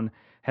town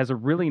has a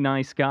really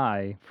nice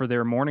guy for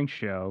their morning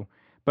show,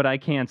 but I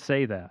can't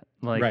say that.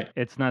 Like, Right.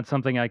 it's not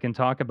something I can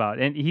talk about.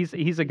 And he's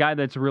a guy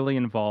that's really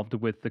involved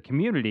with the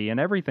community and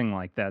everything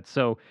like that.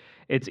 So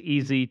it's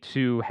easy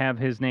to have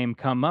his name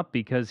come up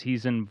because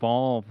he's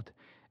involved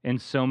in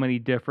so many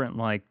different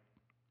like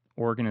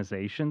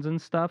organizations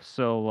and stuff.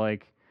 So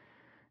like,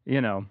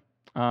 you know,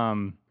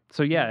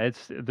 so yeah,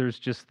 there's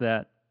just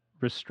that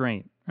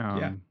restraint.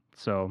 Yeah.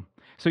 So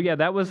yeah,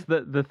 that was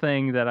the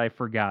thing that I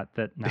forgot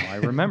that now I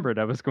remembered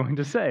I was going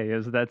to say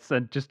is that's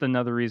just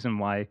another reason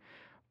why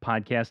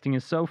podcasting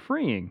is so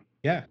freeing.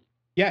 Yeah.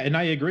 Yeah, and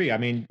I agree. I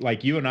mean,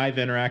 like you and I've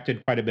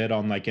interacted quite a bit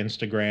on like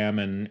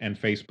Instagram and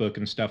Facebook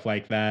and stuff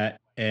like that.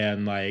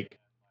 And like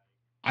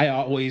I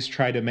always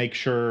try to make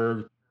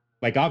sure,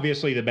 like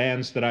obviously the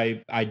bands that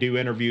I do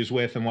interviews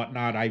with and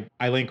whatnot,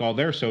 I link all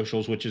their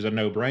socials, which is a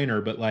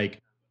no-brainer. But like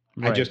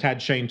I Right. just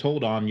had Shane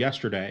Told on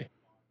yesterday.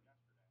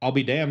 I'll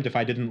be damned if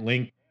I didn't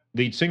link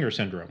Lead Singer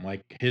Syndrome.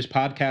 Like his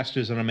podcast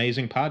is an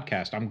amazing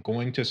podcast. I'm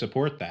going to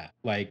support that.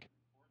 Like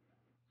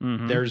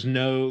Mm-hmm. there's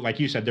no, like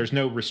you said, there's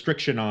no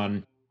restriction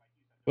on,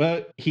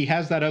 well, he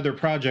has that other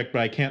project,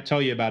 but I can't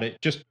tell you about it.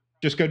 Just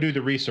go do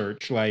the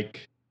research.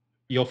 Like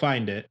you'll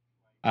find it.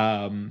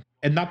 And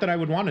not that I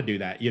would want to do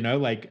that, you know,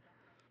 like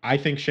I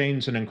think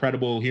Shane's an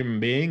incredible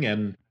human being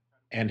and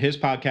his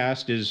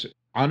podcast is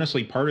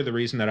honestly part of the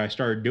reason that I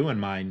started doing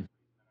mine.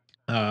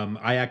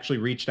 I actually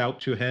reached out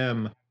to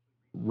him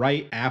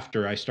right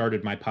after I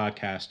started my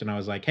podcast and I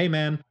was like, "Hey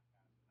man,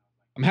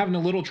 I'm having a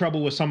little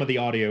trouble with some of the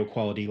audio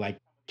quality. Like,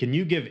 can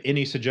you give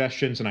any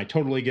suggestions? And I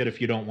totally get if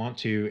you don't want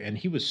to." And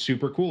he was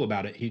super cool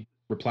about it. He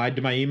replied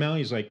to my email.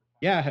 He's like,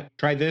 "Yeah,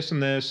 try this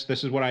and this.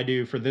 This is what I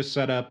do for this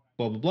setup,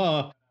 blah, blah,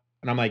 blah."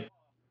 And I'm like,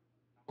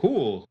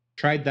 "Cool."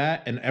 Tried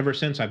that. And ever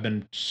since I've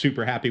been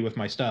super happy with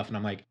my stuff. And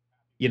I'm like,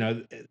 you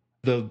know,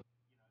 the,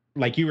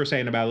 like you were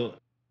saying about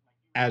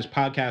as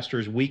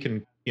podcasters, we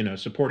can, you know,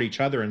 support each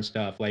other and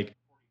stuff. Like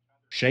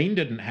Shane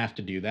didn't have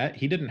to do that.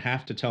 He didn't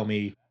have to tell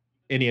me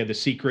any of the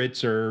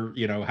secrets or,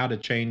 you know, how to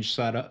change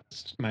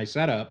my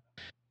setup.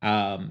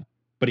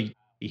 But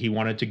he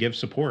wanted to give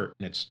support,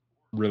 and it's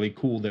really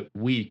cool that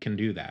we can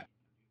do that.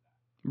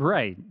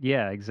 Right.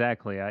 Yeah,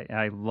 exactly.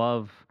 I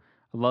love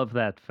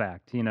that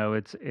fact. You know,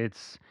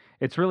 it's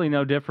really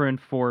no different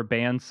for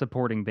bands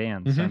supporting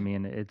bands. I Mhm.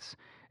 mean, it's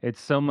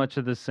so much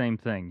of the same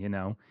thing, you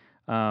know.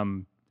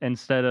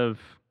 Instead of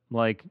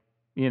like,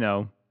 you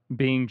know,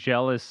 being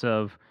jealous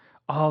of,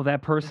 oh,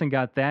 that person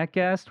got that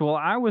guest. Well,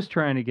 I was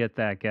trying to get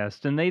that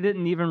guest and they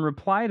didn't even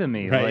reply to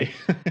me. Right.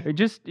 Like, it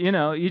just, you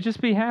know, you just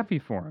be happy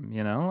for them,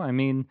 you know? I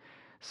mean,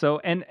 so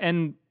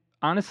and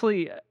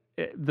honestly,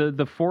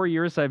 the 4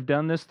 years I've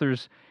done this,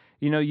 there's,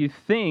 you know, you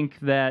think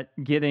that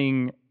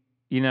getting,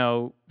 you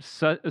know,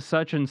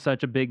 such and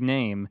such a big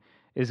name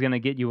is going to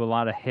get you a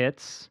lot of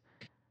hits.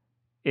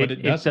 But It it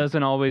it doesn't.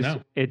 doesn't always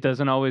No. it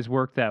doesn't always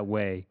work that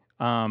way.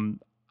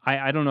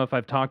 I don't know if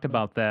I've talked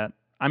about that.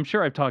 I'm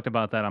sure I've talked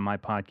about that on my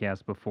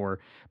podcast before,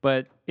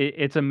 but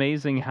it's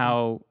amazing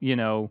how, you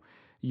know,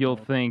 you'll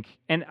think,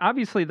 and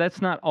obviously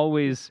that's not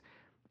always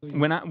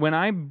when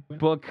I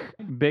book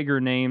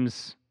bigger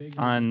names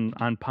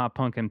on Pop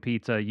Punk and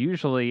Pizza,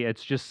 usually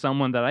it's just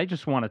someone that I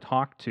just want to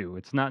talk to.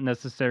 It's not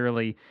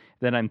necessarily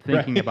that I'm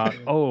thinking about,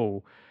 Right.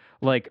 oh,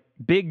 like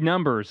big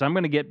numbers. I'm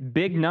going to get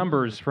big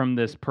numbers from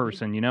this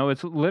person. You know,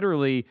 it's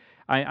literally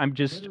I'm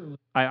just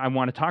I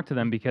want to talk to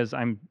them because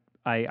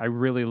I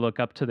really look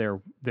up to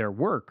their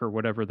work or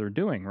whatever they're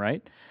doing,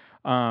 right?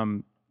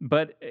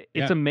 But it's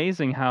Yeah.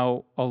 amazing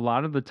how a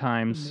lot of the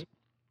times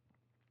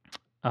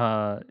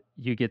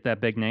you get that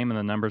big name and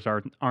the numbers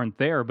aren't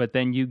there, but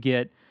then you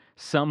get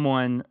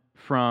someone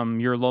from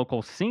your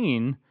local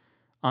scene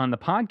on the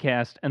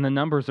podcast and the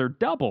numbers are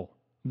double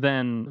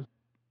than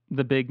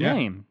the big Yeah.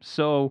 name.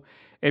 So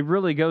it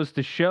really goes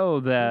to show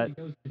that,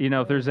 you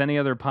know, if there's any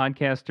other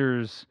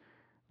podcasters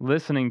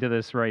listening to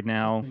this right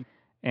now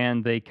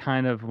and they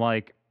kind of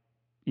like,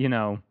 you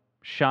know,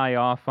 shy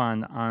off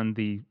on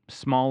the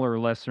smaller,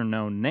 lesser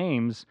known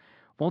names,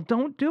 well,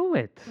 don't do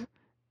it.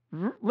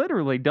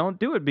 Literally don't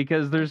do it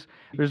because there's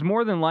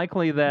more than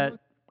likely that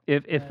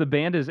if the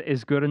band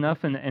is good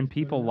enough and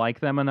people like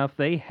them enough,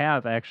 they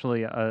have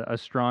actually a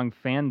strong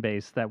fan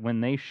base that when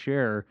they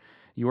share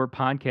your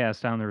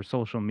podcast on their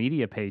social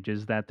media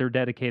pages, that their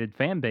dedicated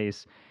fan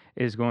base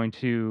is going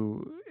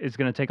to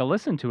take a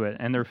listen to it,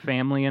 and their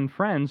family and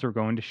friends are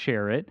going to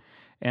share it,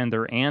 and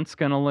their aunt's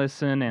going to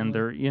listen, and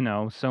their, you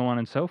know, so on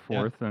and so Yeah.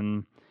 forth,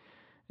 and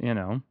you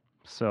know,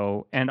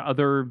 so, and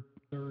other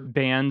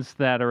bands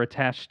that are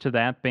attached to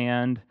that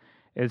band,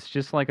 it's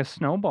just like a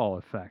snowball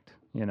effect,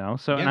 you know.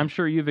 So, and Yeah. I'm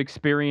sure you've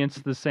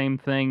experienced the same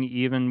thing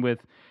even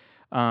with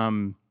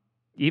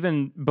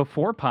even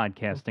before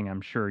podcasting.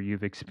 I'm sure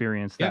you've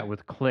experienced Yeah. that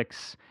with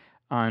clicks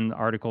on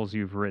articles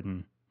you've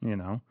written, you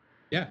know.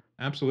 Yeah,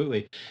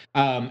 absolutely.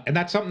 And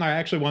that's something I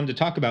actually wanted to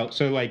talk about.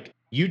 So like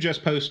you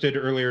just posted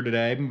earlier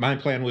today. My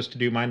plan was to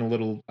do mine a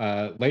little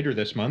later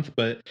this month,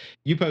 but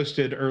you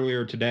posted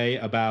earlier today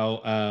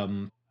about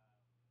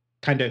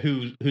kind of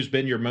who's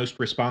been your most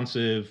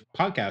responsive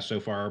podcast so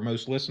far, or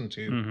most listened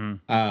to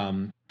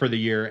Mm-hmm. for the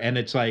year. And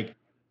it's like,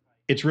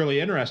 it's really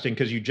interesting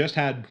because you just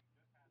had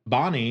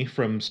Bonnie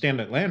from Stand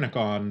Atlantic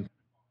on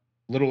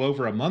a little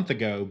over a month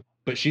ago,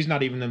 but she's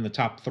not even in the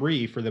top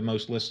 3 for the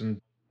most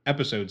listened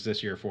episodes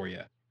this year for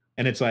you.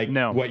 And it's like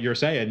No. what you're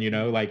saying,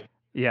 like,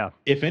 Yeah.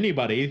 if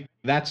anybody,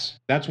 that's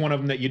one of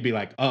them that you'd be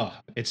like, oh,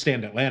 it's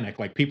Stand Atlantic.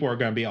 Like, people are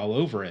going to be all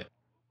over it,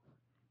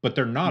 but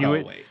they're not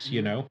always,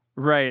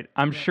 Right.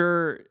 I'm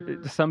sure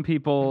some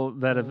people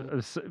that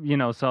have,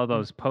 saw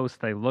those posts,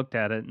 they looked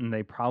at it and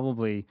they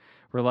probably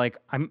were like,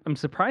 I'm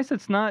surprised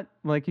it's not,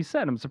 like you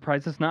said, I'm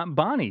surprised it's not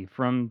Bonnie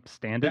from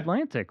Stand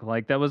Atlantic.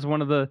 Like, that was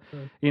one of the,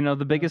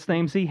 the biggest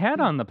names he had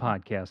on the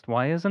podcast.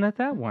 Why isn't it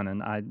that one?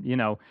 And I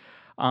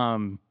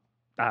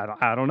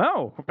don't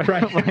know.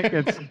 Right. Like,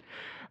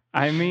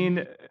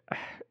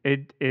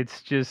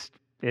 it's just,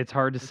 it's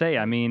hard to say.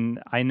 I mean,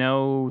 I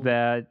know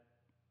that,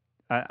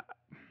 I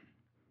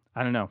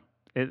don't know.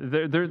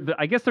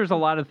 I guess there's a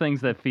lot of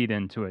things that feed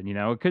into it.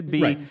 It could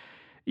be, Right.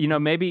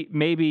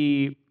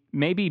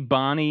 maybe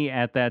Bonnie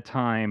at that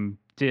time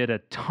did a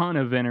ton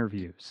of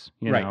interviews,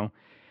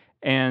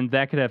 and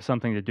that could have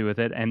something to do with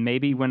it. And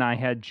maybe when I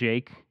had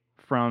Jake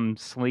from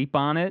Sleep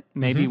on it,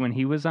 maybe when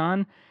he was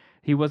on,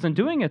 he wasn't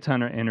doing a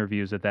ton of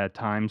interviews at that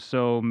time.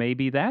 So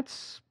maybe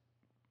that's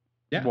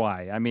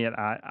why. I mean,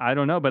 I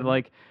don't know, but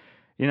like,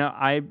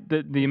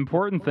 the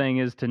important thing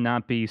is to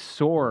not be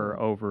sore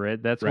over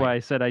it. That's why I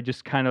said I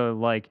just kind of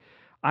like,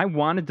 I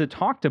wanted to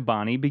talk to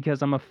Bonnie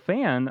because I'm a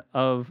fan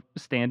of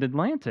Stand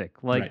Atlantic.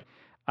 Like,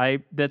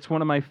 that's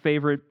one of my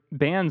favorite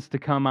bands to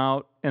come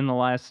out in the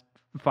last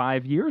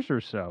 5 years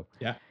or so.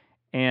 Yeah.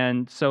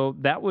 And so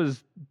that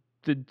was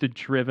the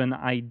driven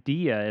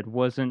idea. It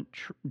wasn't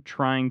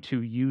trying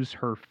to use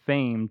her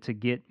fame to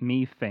get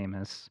me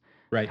famous,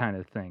 kind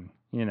of thing.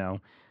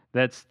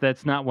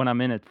 That's not what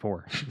I'm in it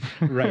for.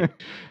 Right.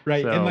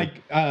 So, and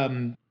like,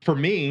 for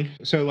me,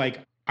 so like,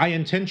 I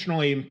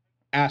intentionally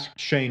asked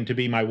Shane to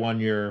be my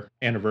 1-year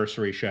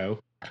anniversary show,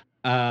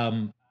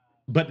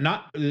 but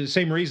not the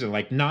same reason,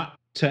 like, not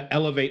to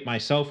elevate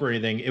myself or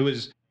anything. It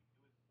was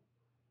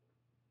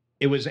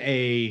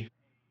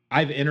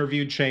I've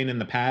interviewed Shane in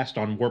the past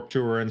on Warped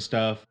Tour and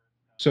stuff,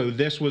 so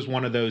this was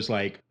one of those,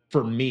 like,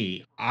 for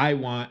me, I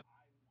want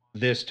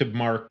this to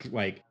mark,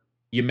 like,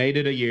 you made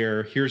it a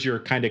year. Here's your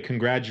kind of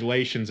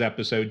congratulations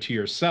episode to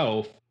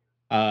yourself,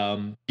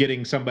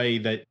 getting somebody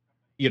that,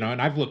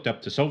 and I've looked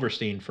up to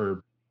Silverstein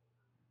for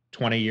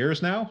 20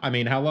 years now. I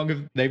mean, how long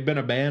have they've been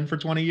a band for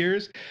 20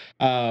 years?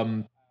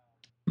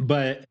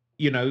 But,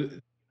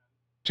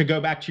 to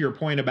go back to your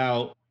point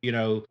about,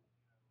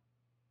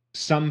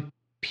 some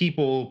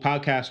people,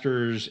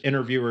 podcasters,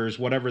 interviewers,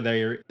 whatever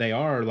they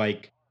are,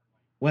 like,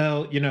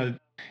 well,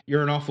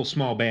 you're an awful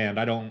small band.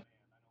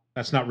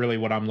 That's not really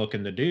what I'm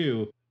looking to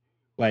do.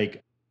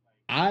 Like,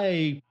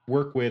 I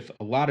work with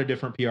a lot of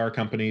different PR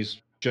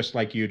companies, just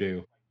like you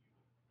do.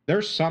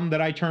 There's some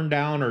that I turn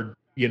down, or,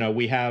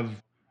 we have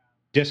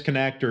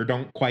disconnect or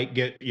don't quite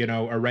get,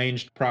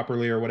 arranged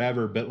properly or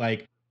whatever. But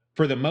like,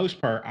 for the most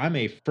part, I'm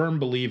a firm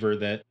believer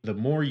that the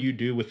more you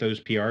do with those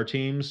PR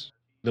teams,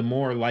 the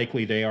more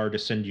likely they are to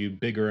send you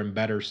bigger and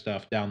better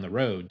stuff down the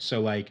road. So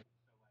like,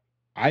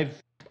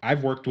 I've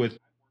worked with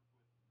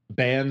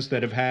bands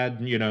that have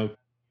had,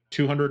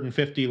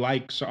 250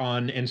 likes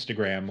on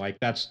Instagram. Like,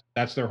 that's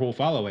their whole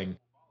following.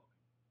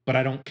 But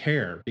I don't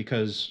care,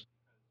 because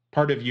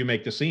part of You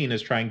Make the Scene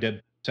is trying to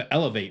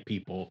elevate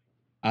people.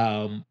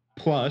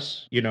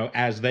 Plus,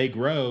 as they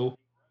grow,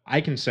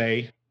 I can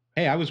say,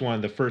 hey, I was one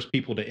of the first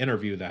people to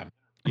interview them,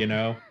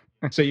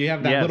 So you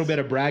have that little bit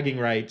of bragging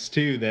rights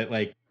too, that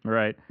like,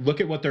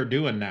 look at what they're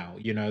doing now.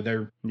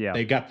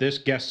 They got this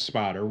guest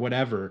spot or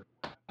whatever.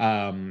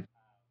 MTV's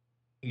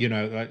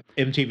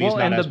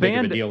not as big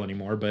of a deal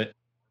anymore, but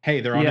hey,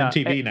 they're on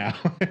MTV now.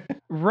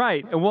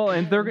 Right. Well,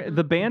 and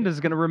the band is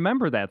going to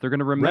remember that. They're going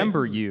to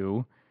remember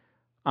you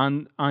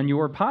on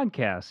your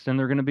podcast, and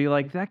they're going to be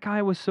like, that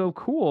guy was so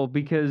cool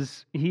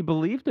because he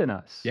believed in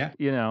us.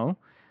 Yeah.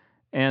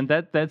 And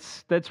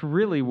that's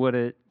really what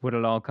it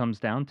all comes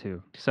down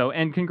to. So,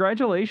 and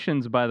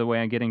congratulations, by the way,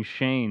 on getting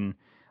Shane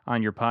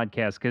on your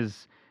podcast,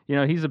 because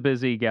he's a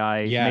busy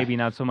guy. Yeah. Maybe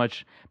not so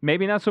much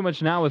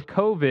now with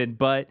COVID,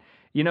 but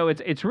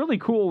it's really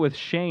cool with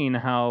Shane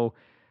how,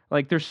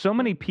 like, there's so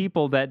many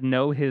people that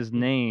know his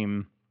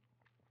name,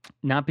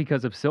 not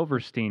because of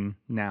Silverstein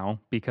now,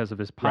 because of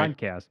his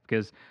podcast,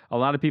 because a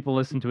lot of people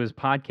listen to his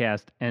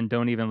podcast and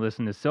don't even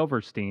listen to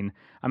Silverstein.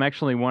 I'm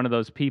actually one of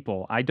those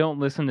people. I don't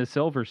listen to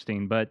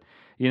Silverstein, but,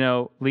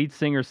 Lead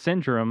Singer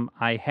Syndrome,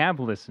 I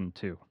have listened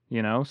to,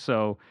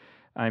 so,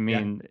 I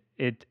mean,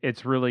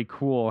 it's really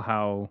cool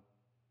how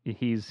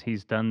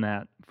he's done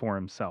that for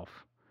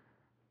himself.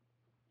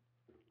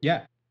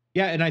 Yeah.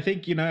 Yeah. And I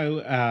think,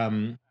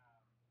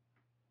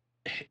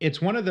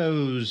 it's one of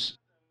those,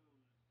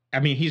 I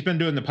mean, he's been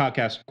doing the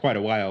podcast quite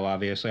a while,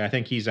 obviously. I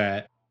think he's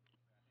at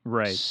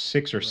Right.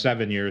 6 or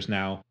 7 years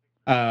now.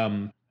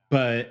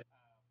 But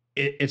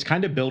it's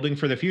kind of building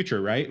for the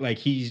future, right? Like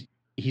he's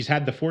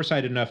had the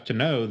foresight enough to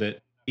know that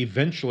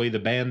eventually the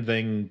band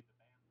thing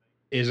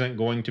isn't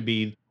going to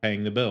be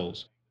paying the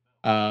bills.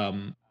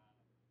 Um,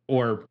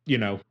 or,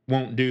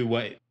 won't do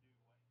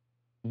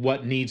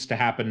what needs to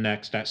happen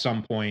next at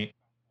some point,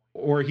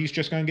 or he's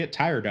just going to get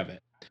tired of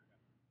it.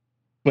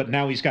 But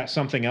now he's got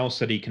something else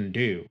that he can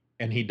do,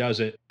 and he does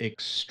it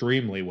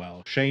extremely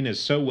well. Shane is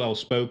so well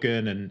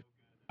spoken,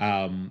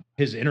 and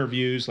his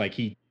interviews, like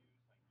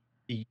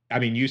I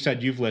mean, you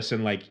said you've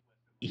listened, like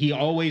he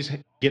always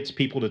gets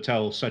people to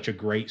tell such a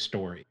great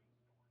story.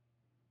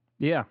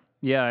 Yeah.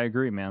 Yeah, I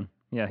agree, man.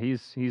 Yeah,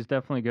 he's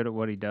definitely good at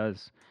what he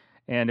does.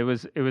 And it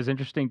was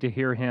interesting to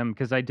hear him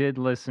because I did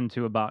listen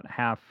to about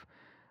half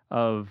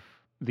of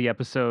the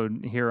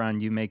episode here on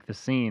You Make the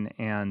Scene,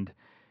 and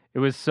it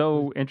was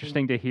so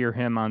interesting to hear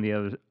him on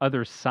the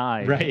other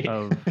side Right.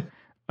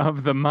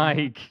 of the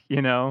mic,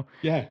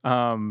 Yeah.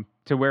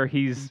 to where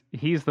he's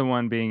the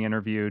one being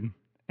interviewed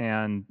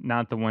and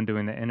not the one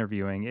doing the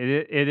interviewing.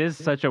 It is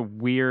such a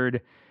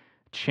weird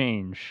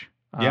change.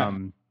 Yeah.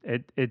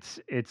 It's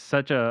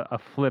such a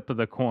flip of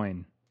the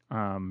coin,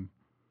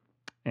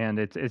 and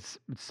it's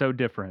so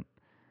different.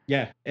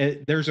 Yeah,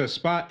 there's a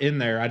spot in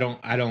there. I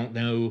don't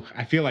know.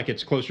 I feel like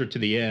it's closer to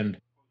the end,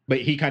 but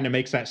he kind of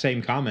makes that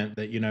same comment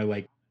that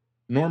like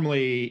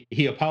normally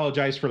he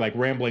apologized for like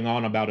rambling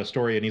on about a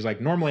story, and he's like,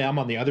 normally I'm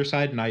on the other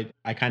side and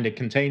I kind of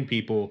contain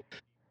people,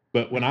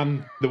 but when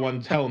I'm the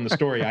one telling the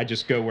story, I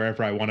just go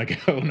wherever I want to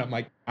go, and I'm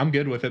like, I'm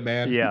good with it,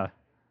 man. Yeah.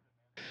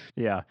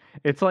 Yeah.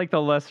 It's like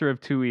the lesser of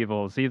two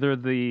evils. Either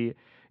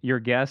your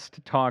guest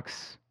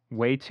talks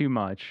way too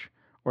much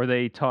or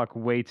they talk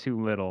way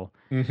too little.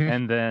 Hmm.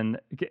 And then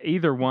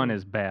either one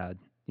is bad,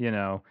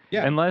 Yeah.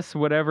 Unless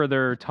whatever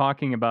they're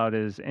talking about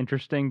is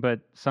interesting, but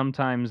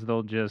sometimes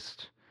they'll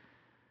just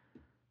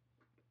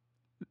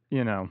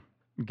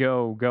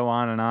go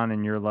on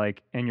and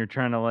you're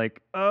trying to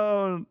like,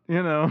 oh,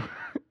 you know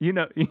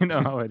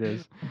how it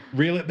is.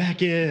 Reel it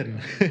back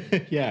in.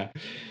 Yeah.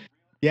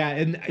 Yeah,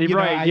 and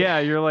Right, yeah,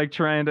 you're like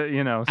trying to,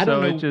 I so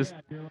don't it know. just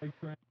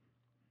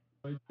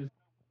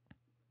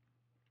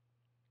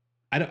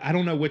I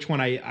don't know which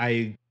one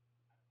I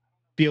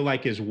feel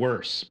like is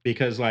worse,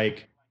 because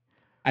like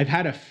I've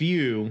had a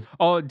few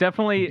Oh,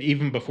 definitely.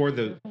 even before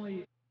the.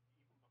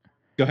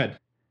 Go ahead.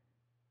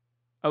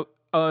 Oh,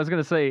 I was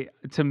gonna say,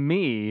 to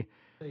me,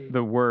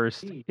 the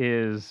worst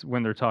is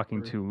when they're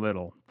talking too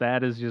little.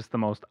 That is just the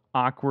most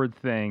awkward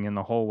thing in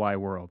the whole wide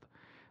world.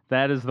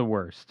 That is the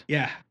worst.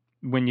 Yeah.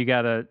 When you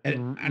gotta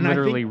And I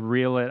literally think,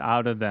 reel it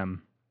out of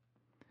them.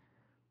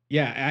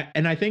 yeah,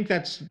 and I think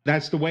that's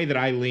the way that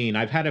I lean.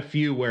 I've had a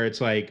few where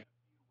it's like,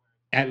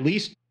 at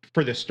least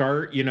for the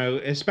start,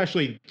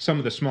 especially some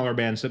of the smaller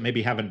bands that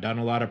maybe haven't done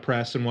a lot of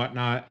press and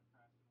whatnot.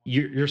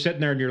 You're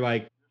sitting there and you're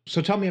like, so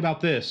tell me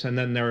about this, and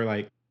then they're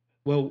like,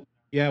 well,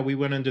 yeah, we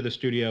went into the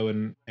studio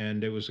and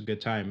it was a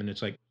good time, and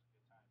it's like,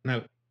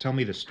 no, tell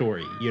me the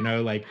story,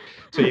 like,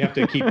 so you have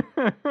to keep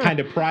kind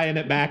of prying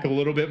it back a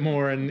little bit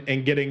more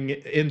and getting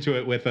into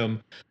it with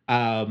them.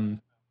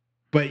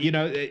 But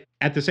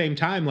at the same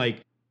time,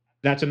 like,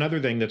 that's another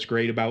thing that's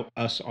great about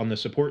us on the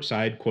support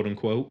side, quote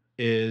unquote,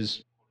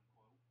 is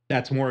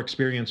that's more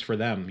experience for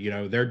them.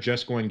 They're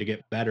just going to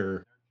get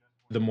better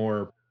the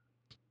more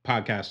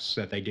podcasts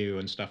that they do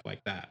and stuff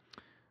like that.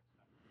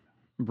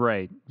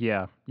 Right.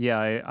 Yeah.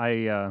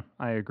 Yeah.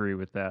 I agree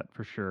with that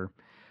for sure.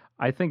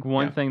 I think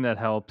one thing that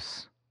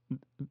helps.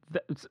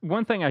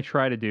 One thing I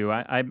try to do.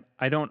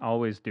 I don't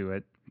always do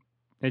it.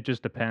 It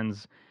just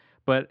depends.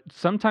 But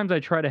sometimes I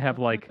try to have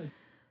like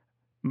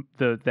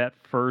that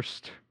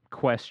first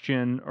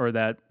question or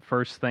that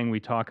first thing we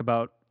talk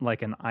about,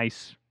 like an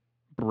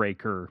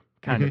icebreaker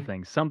kind of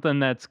thing, something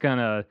that's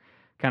gonna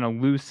kind of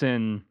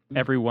loosen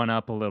everyone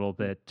up a little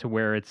bit to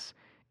where it's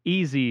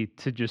easy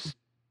to just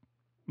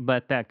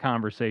let that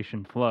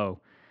conversation flow.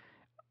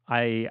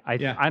 I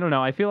don't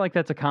know. I feel like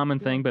that's a common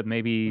thing, but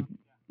maybe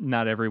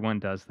not everyone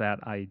does that.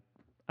 I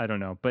don't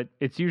know, but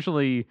it's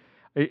usually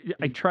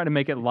I try to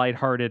make it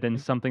lighthearted and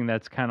something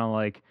that's kind of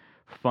like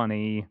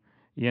funny,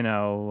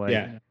 like.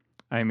 Yeah.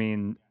 I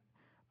mean,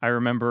 I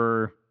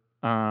remember,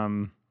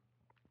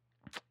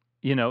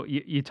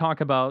 you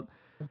talk about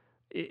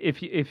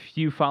if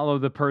you follow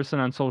the person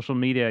on social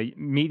media,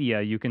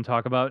 you can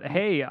talk about,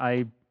 hey,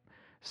 I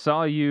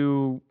saw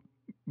you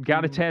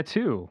got a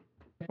tattoo,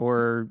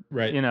 or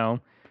Right.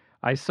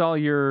 I saw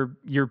your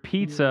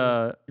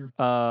pizza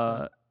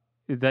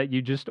that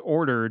you just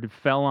ordered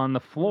fell on the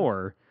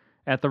floor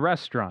at the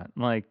restaurant,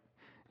 like,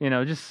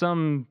 just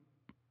some.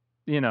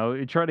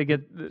 You try to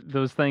get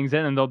those things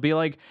in, and they'll be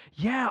like,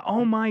 "Yeah,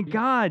 oh my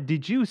God,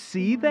 did you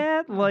see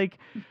that? Like,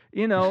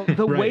 the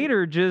Right.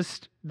 waiter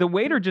just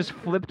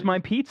flipped my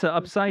pizza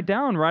upside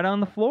down right on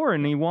the floor,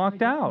 and he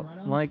walked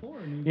out. Like,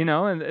 and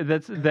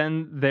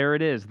then there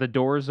it is, the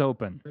door's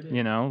open.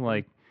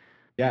 Like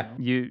Yeah.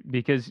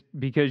 because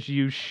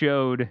you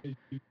showed,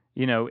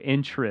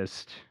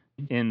 interest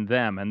in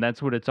them, and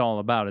that's what it's all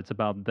about. It's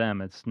about them.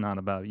 It's not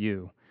about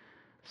you.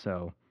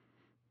 So."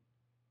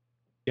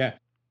 Yeah.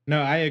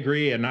 No, I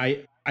agree. And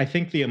I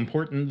think the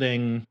important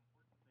thing,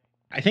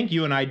 I think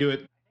you and I do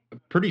it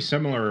pretty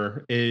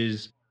similar,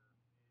 is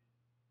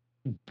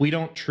we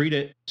don't treat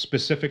it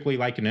specifically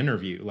like an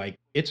interview. Like,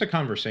 it's a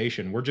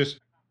conversation. We're just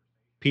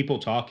people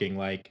talking.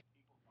 Like,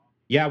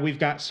 yeah, we've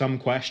got some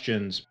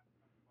questions,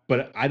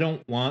 but I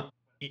don't want,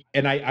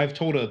 and I've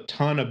told a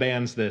ton of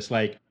bands this,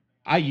 like,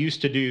 I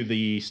used to do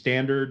the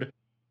standard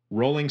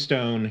Rolling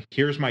Stone,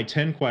 here's my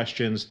 10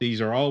 questions. These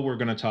are all we're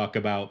going to talk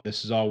about.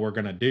 This is all we're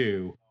going to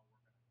do.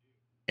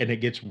 And it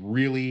gets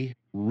really,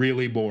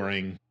 really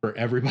boring for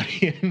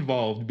everybody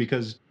involved,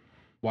 because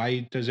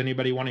why does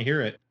anybody want to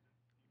hear it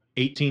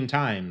 18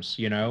 times,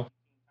 you know?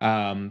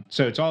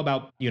 So it's all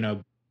about,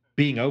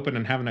 being open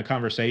and having a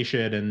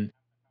conversation. And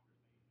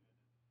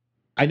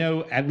I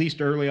know, at least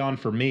early on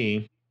for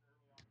me,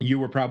 you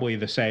were probably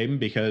the same,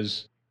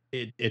 because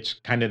it's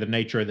kind of the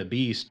nature of the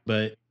beast,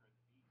 but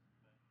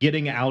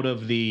getting out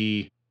of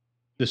the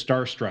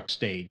starstruck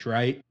stage,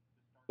 right?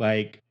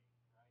 Like,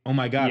 oh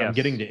my God, I'm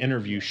getting Yes. to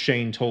interview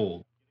Shane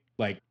Told.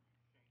 Like,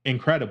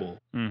 incredible.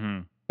 Mm-hmm.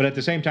 But at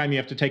the same time, you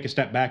have to take a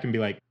step back and be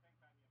like,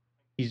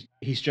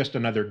 he's just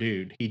another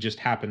dude. He just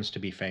happens to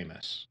be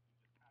famous.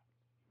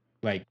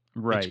 Like, it's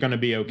Right. gonna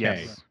be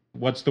okay. Yes.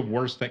 What's the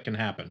worst that can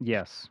happen?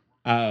 Yes.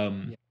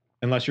 Um,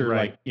 unless you're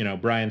Right.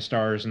 like, Brian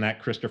Stars in that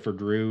Christopher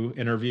Drew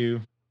interview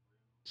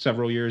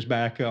several years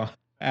back,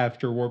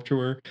 after Warped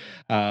Tour,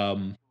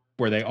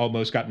 where they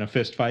almost got in a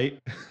fist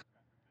fight.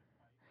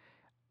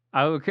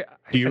 Okay.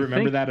 Do you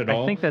remember that at I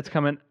all? think that's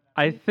coming.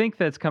 I think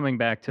that's coming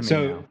back to me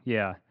So now.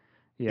 Yeah.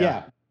 Yeah.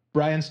 yeah,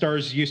 Brian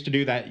Stars used to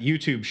do that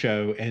YouTube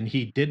show, and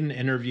he did an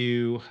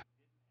interview,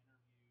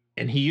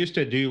 and he used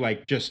to do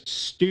like just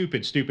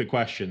stupid, stupid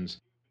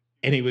questions.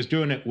 And he was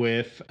doing it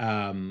with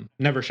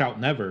Never Shout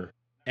Never.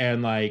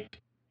 And like,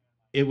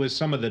 it was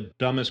some of the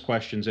dumbest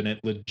questions, and it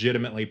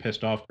legitimately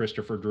pissed off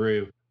Christopher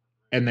Drew.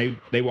 And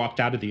they walked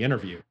out of the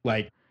interview,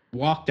 like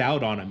walked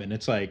out on him. And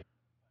it's like,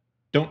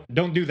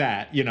 don't do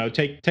that.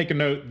 Take a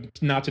note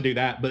not to do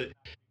that. But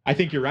I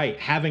think you're right.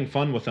 Having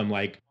fun with them.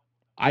 Like,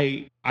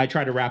 I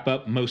try to wrap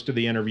up most of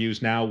the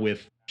interviews now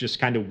with just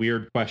kind of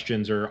weird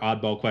questions or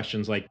oddball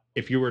questions. Like,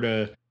 if you were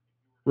to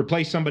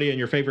replace somebody in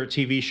your favorite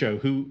TV show,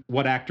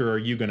 what actor are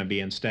you going to be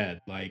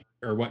instead? Like,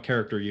 or what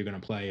character are you going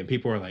to play? And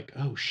people are like,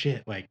 oh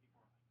shit, like,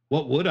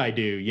 what would I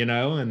do?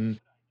 And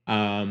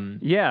um,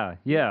 Yeah.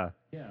 Yeah.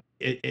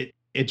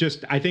 it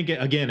just, I think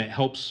again, it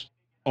helps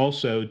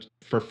also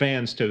for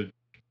fans to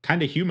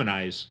kind of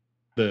humanize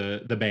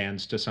the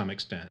bands to some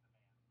extent.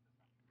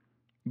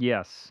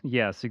 Yes.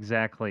 Yes.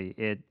 Exactly.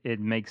 It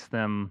makes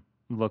them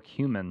look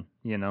human.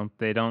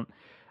 They don't.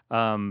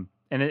 And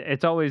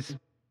it's always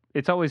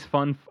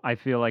fun. I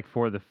feel like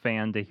for the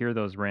fan to hear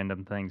those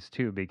random things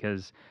too,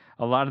 because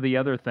a lot of the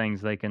other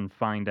things they can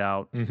find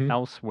out Hmm.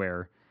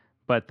 elsewhere,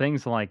 but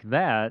things like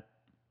that,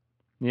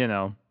 you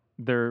know,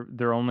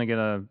 they're only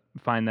gonna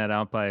find that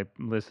out by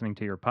listening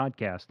to your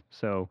podcast.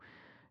 So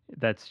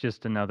that's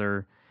just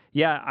another.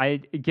 Yeah, I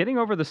getting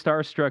over the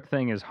starstruck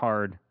thing is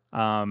hard.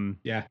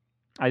 Yeah.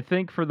 I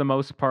think for the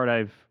most part,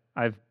 I've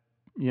I've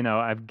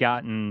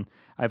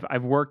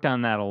worked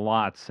on that a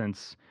lot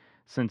since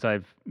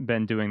I've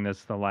been doing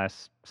this the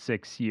last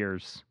 6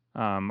 years,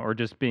 or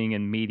just being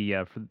in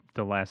media for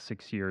the last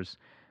 6 years.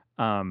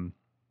 Um,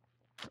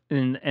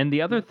 and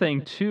the other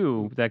thing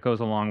too that goes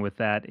along with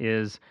that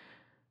is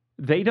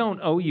they don't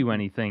owe you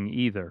anything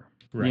either.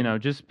 Right.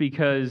 Just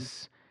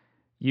because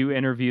you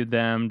interviewed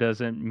them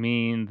doesn't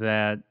mean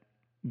that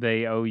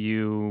they owe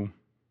you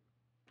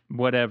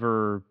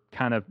whatever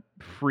kind of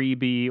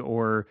freebie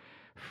or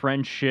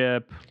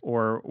friendship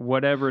or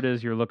whatever it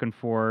is you're looking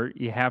for.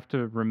 You have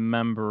to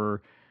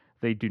remember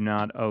they do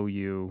not owe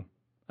you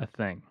a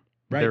thing.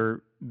 Right.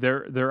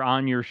 They're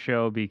on your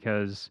show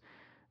because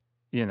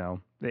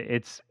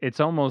it's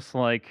almost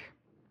like,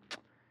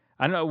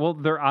 I don't know. Well,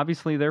 they're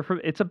obviously there for,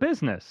 it's a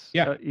business.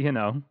 Yeah.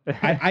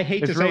 I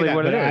hate It's to say really that,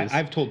 what but it is.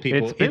 I've told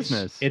people It's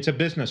business. it's a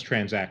business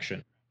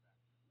transaction.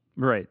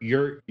 Right.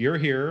 You're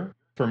here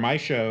for my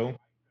show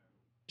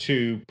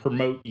to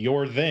promote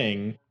your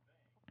thing.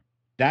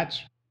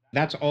 That's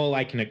all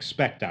I can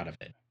expect out of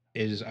it,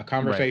 is a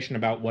conversation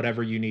about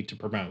whatever you need to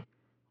promote.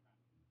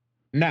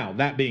 Now,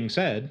 that being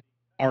said,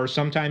 are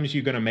sometimes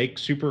you going to make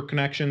super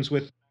connections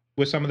with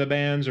some of the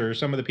bands or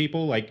some of the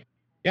people? Like,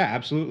 yeah,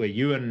 absolutely.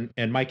 You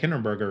and Mike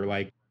Hindenburger,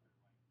 like,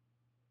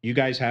 you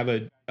guys have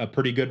a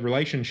pretty good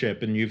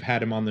relationship, and you've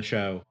had him on the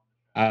show.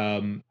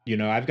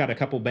 I've got a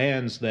couple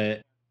bands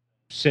that,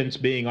 since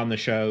being on the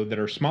show, that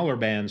are smaller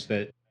bands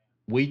that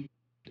we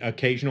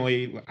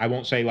occasionally, I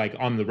won't say like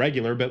on the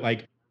regular, but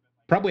like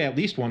probably at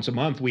least once a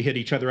month, we hit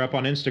each other up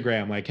on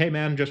Instagram. Like, hey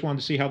man, just wanted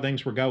to see how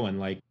things were going.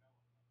 Like,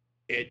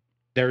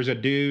 there's a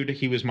dude,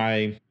 he was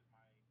my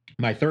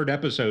third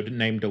episode,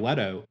 named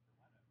Diletto.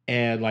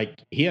 And like,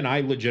 he and I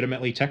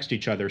legitimately text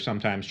each other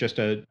sometimes, just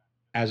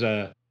as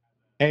a,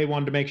 hey,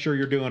 wanted to make sure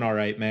you're doing all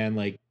right, man.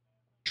 Like,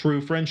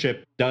 true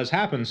friendship does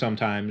happen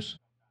sometimes.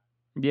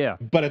 Yeah.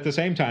 But at the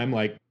same time,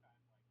 like,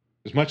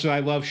 as much as I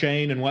love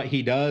Shane and what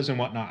he does and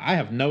whatnot, I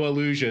have no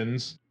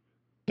illusions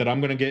that I'm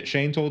going to get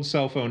Shane Told's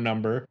cell phone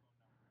number,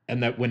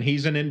 and that when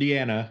he's in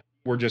Indiana,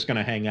 we're just going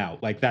to hang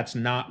out. Like, that's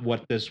not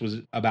what this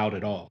was about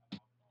at all.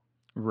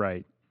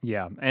 Right.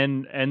 Yeah.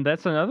 And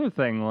that's another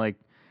thing. Like,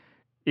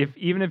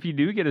 even if you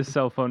do get his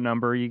cell phone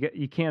number,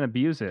 you can't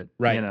abuse it.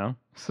 Right. You know.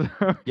 So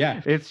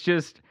Yeah. it's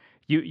just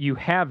you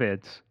have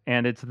it,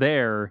 and it's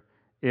there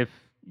if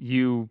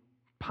you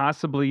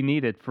possibly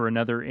need it for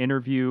another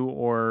interview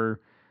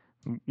or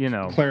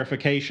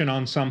clarification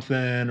on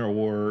something,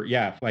 or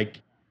yeah,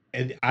 like,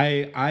 and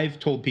I've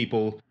told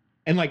people,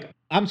 and like,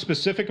 I'm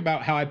specific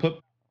about how I put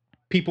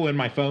people in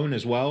my phone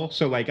as well.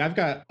 So like, I've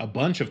got a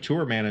bunch of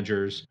tour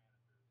managers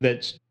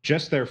that's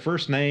just their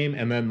first name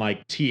and then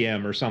like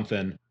TM or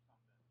something.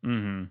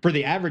 Mm-hmm. For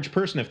the average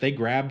person, if they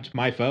grabbed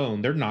my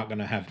phone, they're not going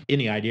to have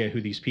any idea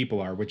who these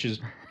people are, which is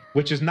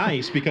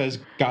nice, because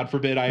God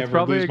forbid I ever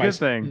probably lose a good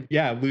thing.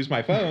 lose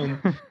my phone.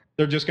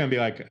 They're just going to be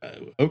like,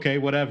 okay,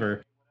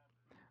 whatever.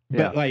 But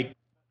Yeah. like,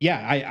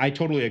 yeah, I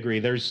totally agree.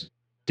 There's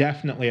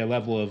definitely a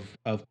level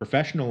of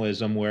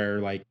professionalism where,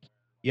 like,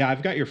 yeah,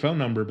 I've got your phone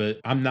number, but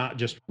I'm not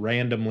just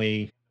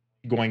randomly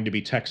going to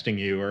be texting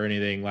you or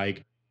anything,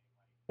 like,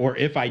 or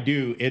if I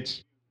do,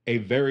 it's a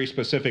very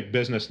specific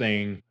business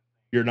thing.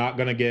 You're not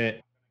going to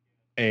get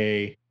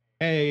a,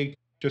 hey,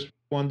 just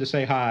wanted to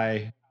say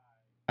hi.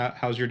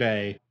 How's your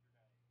day?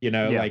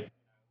 Yeah. Like,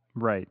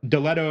 Right.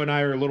 Deletto and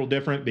I are a little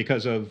different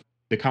because of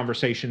the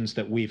conversations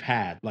that we've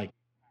had. Like,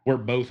 we're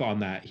both on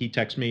that. He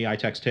texts me, I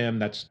text him.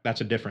 That's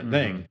a different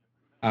thing.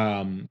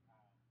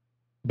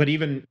 But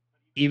even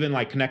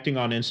like connecting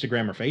on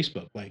Instagram or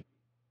Facebook, like,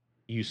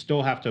 you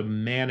still have to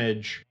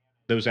manage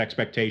those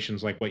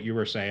expectations, like what you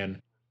were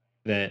saying,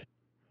 that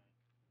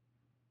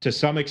to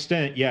some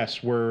extent,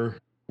 yes, we're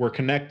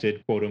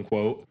connected, quote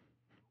unquote,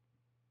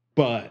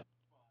 but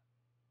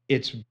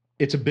it's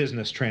a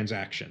business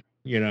transaction,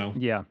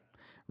 Yeah.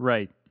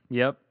 Right.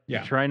 Yep.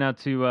 Yeah. You try not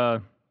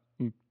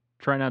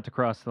to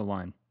cross the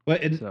line.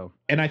 But So,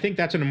 and I think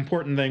that's an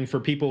important thing for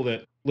people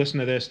that listen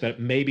to this that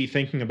may be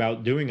thinking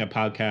about doing a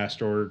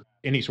podcast or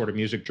any sort of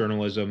music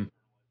journalism.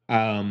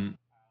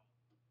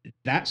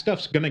 That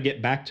stuff's going to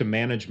get back to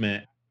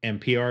management and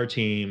PR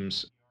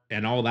teams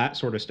and all that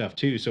sort of stuff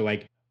too. So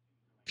like,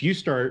 if you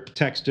start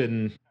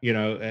texting,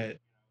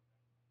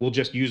 we'll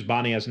just use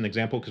Bonnie as an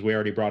example because we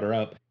already brought her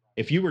up.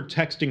 If you were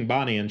texting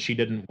Bonnie and she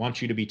didn't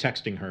want you to be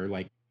texting her,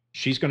 like,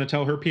 she's going to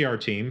tell her PR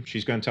team,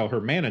 she's going to tell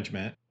her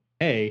management,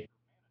 hey,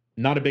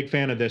 not a big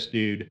fan of this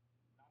dude.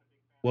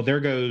 Well, there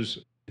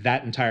goes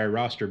that entire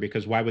roster,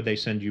 because why would they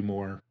send you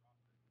more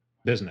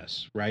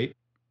business, right?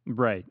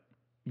 right.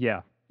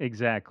 Yeah,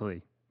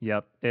 exactly.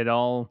 Yep. It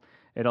all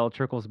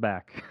trickles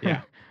back.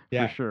 Yeah.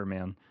 Yeah. For sure,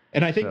 man.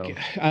 And I think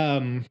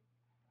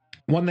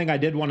one thing I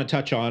did want to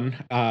touch on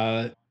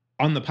the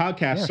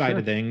podcast side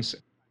of things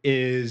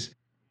is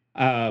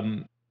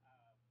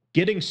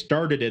getting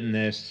started in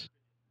this.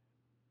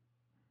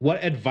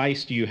 What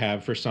advice do you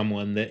have for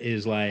someone that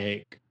is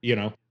like,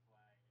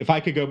 if I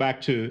could go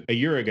back to a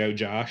year ago,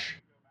 Josh,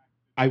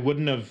 I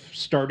wouldn't have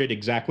started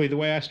exactly the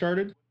way I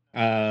started.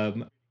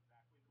 But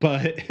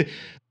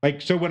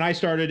like, so when I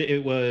started,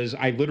 it was,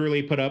 I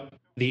literally put up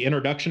the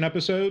introduction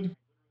episode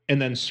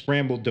and then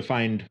scrambled to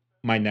find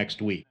my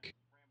next week.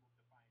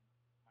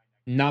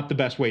 Not the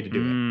best way to do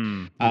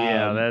it.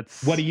 Yeah,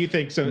 that's. What do you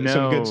think some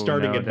good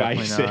starting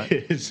advice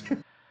is?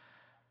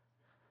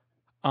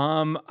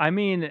 I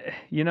mean,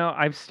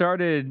 I've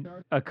started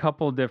a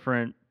couple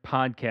different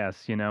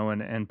podcasts,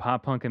 and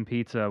Pop Punk and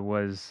Pizza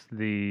was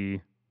the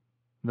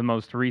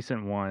most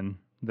recent one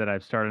that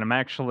I've started. I'm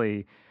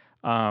actually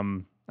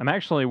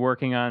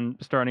working on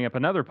starting up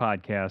another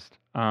podcast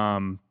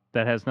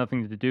that has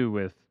nothing to do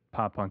with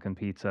Pop Punk and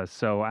Pizza.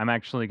 So I'm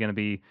actually going to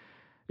be,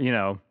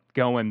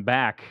 going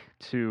back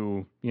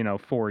to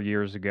 4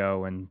 years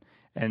ago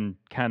and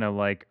kind of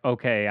like,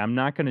 okay, I'm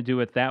not going to do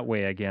it that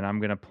way again. I'm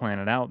going to plan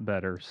it out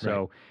better.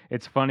 So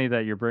It's funny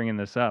that you're bringing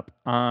this up.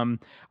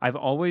 I've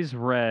always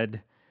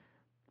read,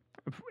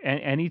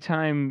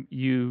 anytime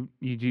you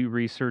do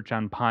research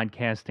on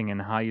podcasting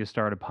and how you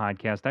start a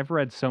podcast, I've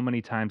read so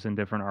many times in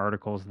different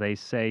articles, they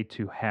say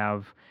to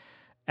have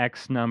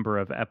X number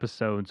of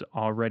episodes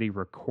already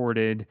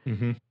recorded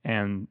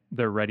and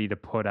they're ready to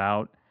put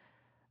out.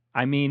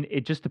 I mean,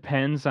 it just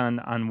depends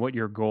on what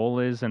your goal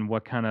is and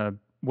what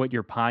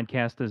your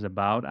podcast is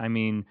about. I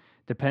mean,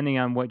 depending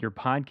on what your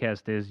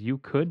podcast is, you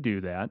could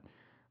do that,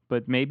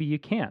 but maybe you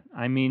can't.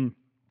 I mean,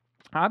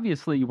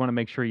 obviously you want to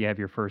make sure you have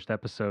your first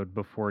episode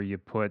before you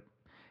put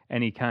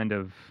any kind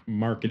of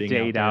marketing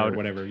date out or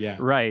whatever. Yeah.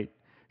 Right.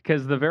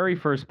 Because the very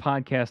first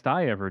podcast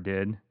I ever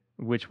did,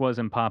 which was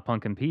in Pop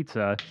Punk and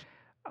Pizza,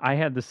 I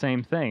had the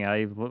same thing.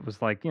 I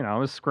was like, I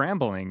was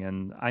scrambling.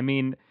 And I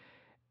mean,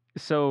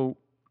 so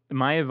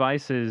my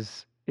advice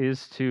is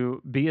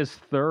to be as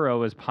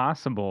thorough as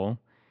possible.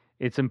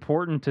 It's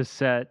important to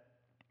set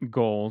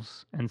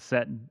goals and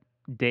set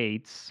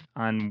dates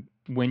on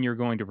when you're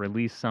going to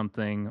release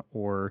something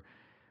or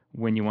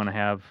when you want to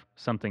have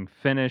something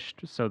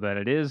finished so that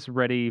it is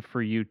ready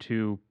for you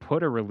to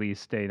put a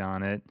release date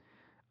on it.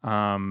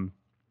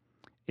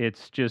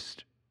 It's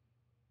just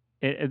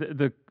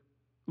the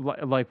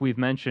like we've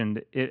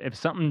mentioned, if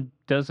something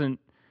doesn't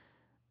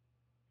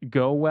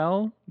go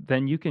well,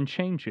 then you can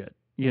change it.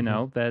 You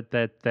know,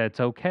 that's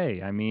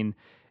okay. I mean,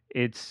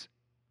 it's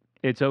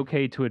it's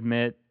okay to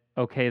admit,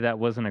 okay, that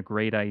wasn't a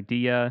great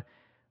idea.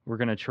 We're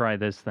going to try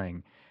this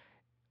thing.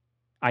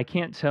 I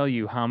can't tell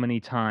you how many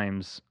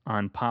times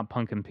on Pop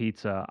Punk and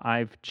Pizza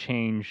I've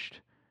changed,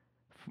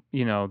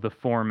 the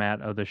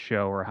format of the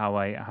show or how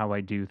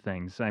I do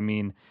things. I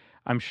mean,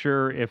 I'm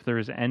sure if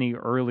there's any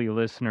early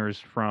listeners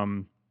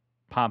from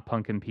Pop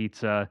Punk and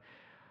Pizza,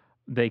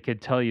 they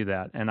could tell you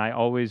that. And I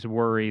always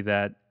worry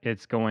that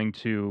it's going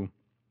to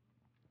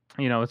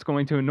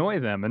annoy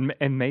them,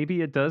 and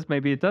maybe it does,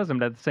 maybe it doesn't.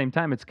 But at the same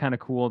time, it's kind of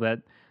cool that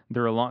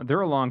they're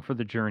along for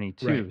the journey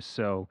too. Right.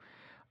 So,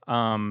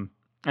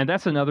 and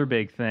that's another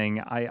big thing.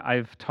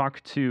 I've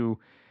talked to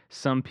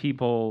some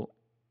people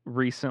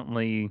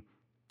recently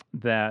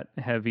that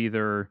have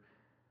either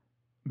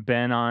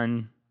been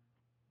on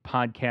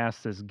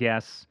podcasts as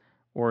guests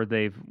or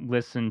they've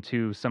listened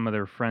to some of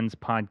their friends'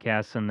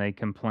 podcasts and they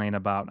complain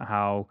about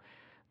how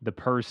the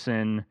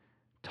person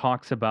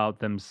talks about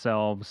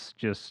themselves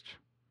just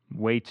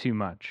way too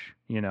much.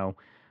 Yeah.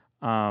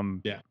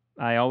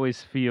 I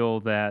always feel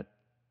that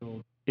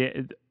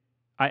it.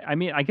 I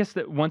mean, I guess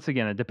that once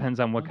again, it depends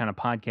on what kind of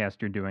podcast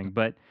you're doing,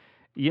 but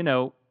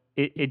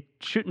it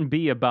shouldn't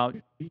be about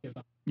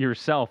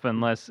yourself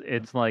unless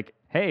it's like,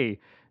 hey,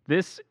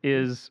 this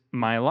is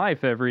my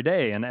life every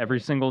day, and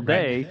every single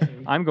day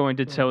I'm going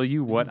to tell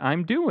you what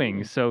I'm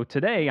doing. So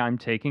today I'm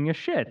taking a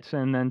shit,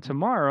 and then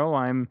tomorrow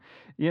I'm,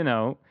 you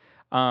know,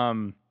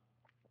 um,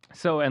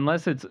 so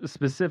unless it's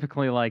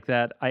specifically like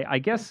that, I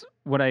guess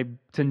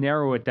to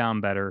narrow it down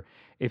better,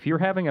 if you're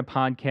having a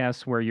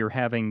podcast where you're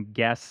having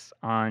guests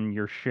on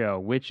your show,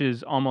 which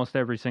is almost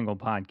every single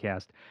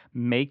podcast,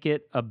 make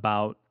it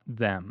about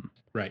them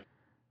Right.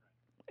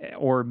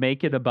 or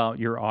make it about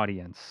your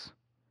audience.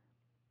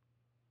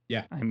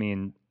 Yeah. I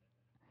mean,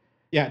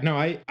 Yeah, no,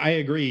 I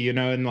agree,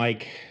 and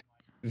like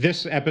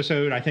this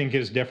episode I think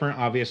is different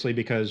obviously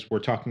because we're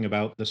talking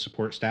about the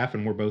support staff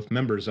and we're both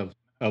members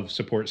of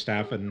support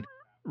staff, and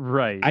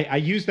right. I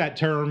use that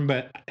term,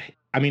 but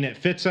I mean it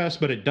fits us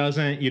but it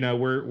doesn't,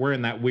 we're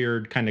in that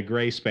weird kind of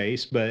gray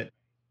space, but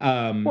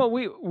Well,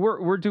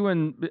 we're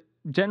doing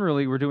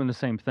generally we're doing the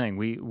same thing.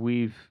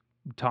 We've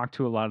talked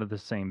to a lot of the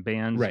same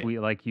bands. Right. We,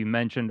 like you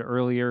mentioned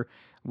earlier,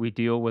 we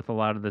deal with a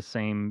lot of the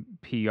same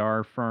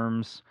PR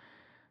firms.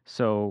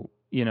 So,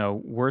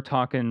 we're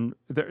talking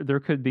there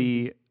could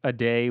be a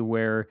day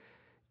where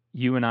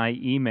you and I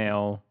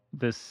email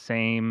the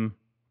same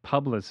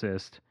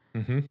publicist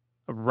mhm.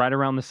 right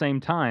around the same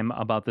time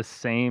about the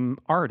same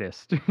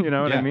artist. You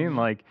know what I Yeah. mean?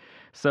 Like,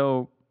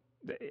 so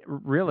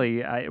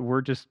really,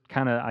 we're just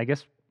kind of, I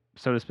guess,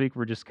 so to speak,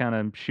 we're just kind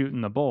of shooting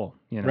the bull,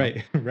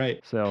 Right, right.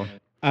 So,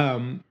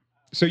 Um,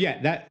 so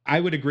yeah, that I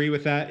would agree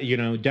with that.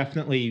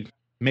 Definitely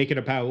make it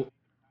about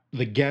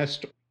the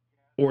guest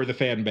or the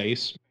fan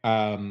base.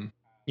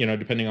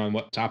 Depending on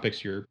what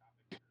topics you're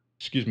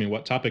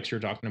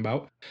talking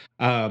about.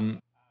 Um,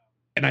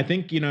 and I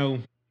think,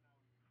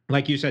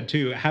 like you said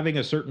too, having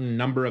a certain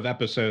number of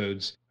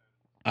episodes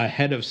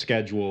ahead of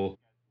schedule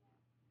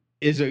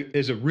is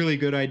a really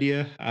good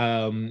idea.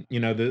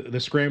 The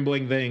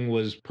scrambling thing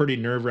was pretty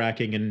nerve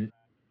wracking, and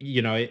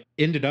it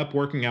ended up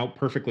working out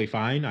perfectly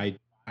fine. I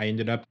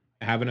ended up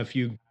having a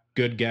few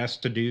good guests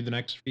to do the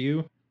next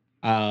few,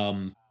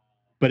 um,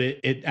 but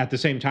it at the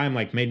same time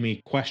like made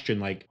me question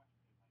like,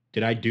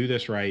 did I do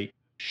this right?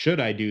 Should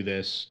I do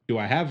this? Do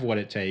I have what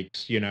it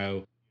takes?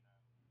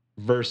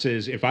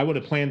 Versus if I would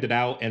have planned it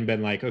out and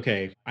been like,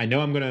 okay, I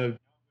know I'm gonna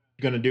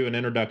do an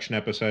introduction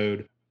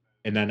episode,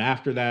 and then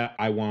after that,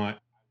 I want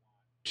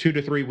 2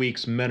 to 3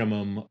 weeks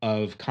minimum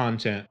of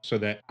content so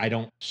that I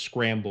don't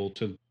scramble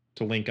to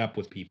link up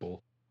with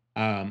people.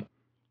 Um,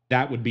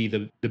 that would be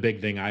the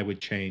big thing I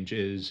would change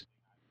is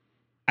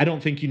I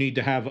don't think you need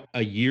to have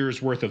a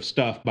year's worth of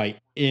stuff by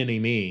any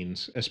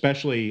means,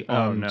 especially oh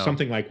on no,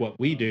 something like what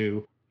we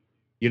do.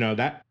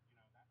 That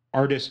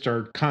artists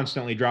are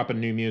constantly dropping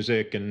new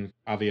music, and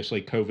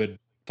obviously COVID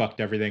fucked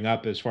everything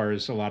up as far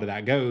as a lot of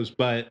that goes.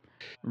 But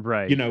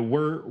right.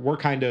 we're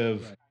kind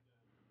of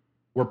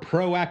we're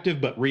proactive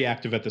but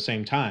reactive at the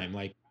same time.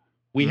 Like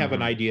we have an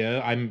Hmm.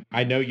 idea.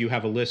 I know you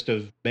have a list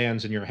of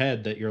bands in your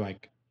head that you're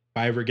like, if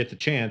I ever get the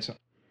chance,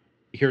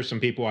 here's some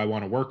people I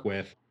want to work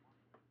with.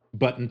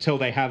 But until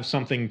they have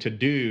something to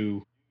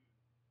do,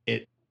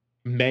 it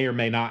may or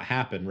may not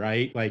happen,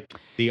 right? Like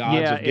the odds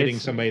Yeah, of getting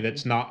it's somebody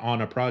that's not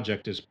on a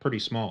project is pretty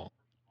small.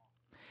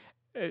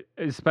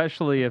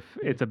 especially if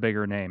it's a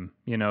bigger name.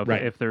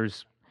 Right. If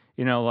there's,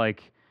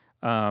 like,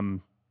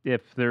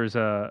 if there's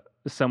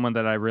someone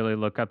that I really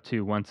look up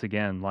to, once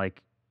again,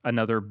 like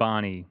another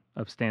Bonnie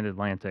of Stand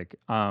Atlantic.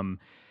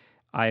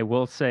 I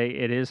will say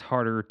it is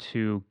harder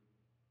to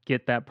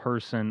get that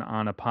person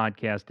on a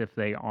podcast if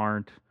they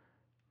aren't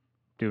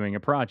doing a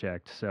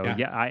project. So Yeah.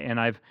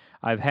 yeah,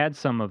 I've had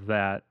some of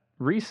that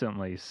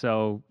recently.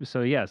 So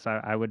yes,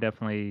 I've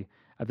definitely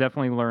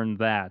learned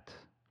that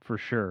for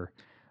sure.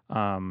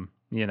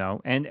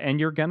 and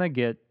you're gonna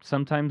get,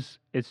 sometimes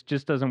it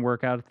just doesn't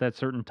work out at that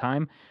certain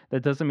time.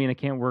 That doesn't mean it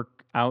can't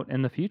work out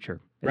in the future.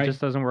 It Right.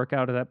 just doesn't work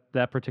out at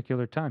that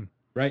particular time.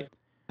 Right.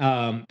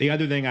 The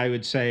other thing I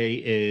would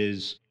say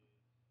is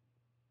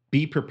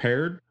be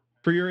prepared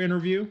for your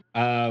interview,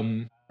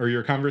 or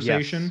your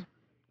conversation. Yes.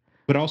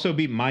 But also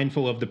be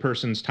mindful of the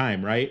person's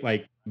time, right?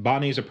 Like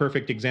Bonnie's a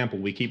perfect example.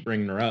 We keep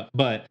bringing her up,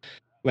 but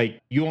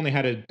like you only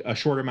had a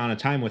short amount of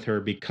time with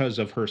her because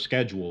of her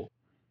schedule.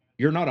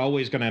 You're not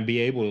always going to be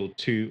able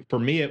to. For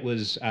me, it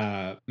was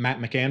Matt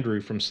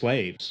McAndrew from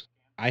Slaves.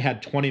 I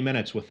had 20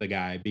 minutes with the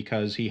guy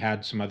because he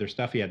had some other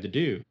stuff he had to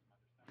do.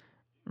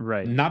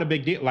 Right. Not a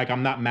big deal. Like,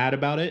 I'm not mad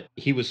about it.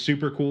 He was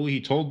super cool. He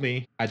told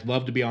me I'd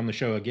love to be on the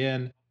show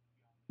again,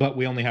 but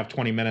we only have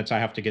 20 minutes. I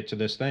have to get to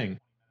this thing.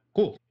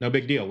 Cool. No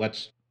big deal.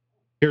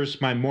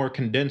 Here's my more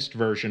condensed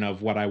version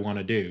of what I want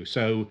to do.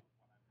 So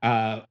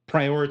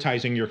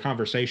prioritizing your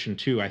conversation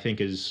too, I think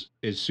is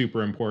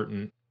super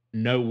important.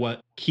 Know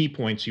what key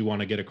points you want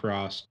to get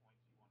across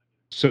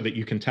so that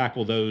you can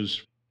tackle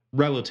those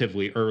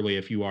relatively early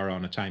if you are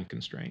on a time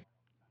constraint.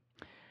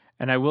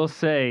 And I will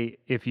say,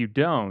 if you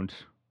don't,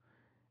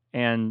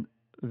 and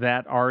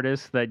that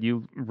artist that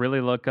you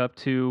really look up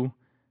to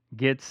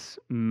gets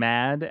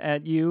mad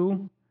at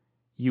you,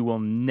 you will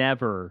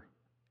never,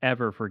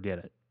 ever forget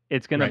it.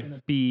 It's going Right.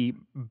 to be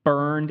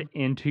burned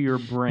into your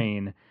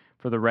brain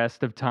for the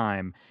rest of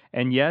time.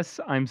 And yes,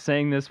 I'm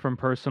saying this from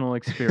personal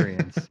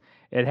experience.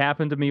 It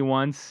happened to me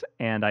once,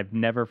 and I've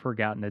never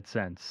forgotten it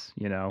since,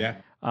 Yeah.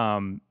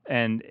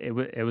 And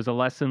it was a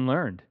lesson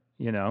learned,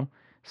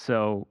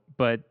 So,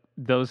 but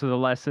those are the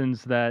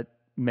lessons that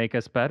make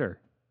us better.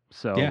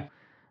 So, Yeah.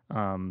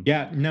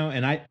 Yeah, no,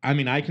 and I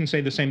mean, I can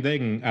say the same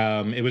thing.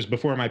 It was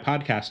before my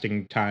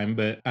podcasting time,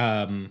 but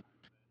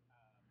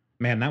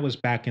man, that was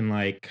back in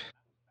like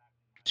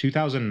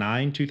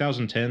 2009,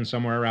 2010,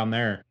 somewhere around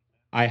there.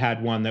 I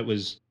had one that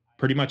was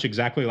pretty much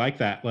exactly like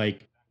that.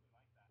 Like,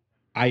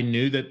 I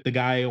knew that the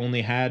guy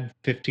only had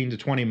 15 to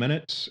 20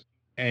 minutes.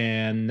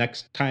 And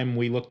next time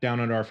we looked down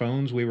at our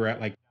phones, we were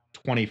at like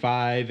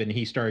 25, and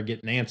he started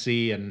getting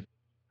antsy, and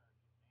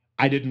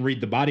I didn't read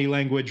the body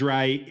language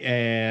right.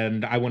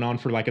 And I went on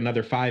for like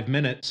another 5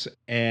 minutes.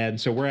 And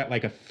so we're at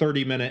like a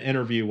 30-minute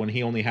interview when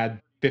he only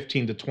had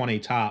 15 to 20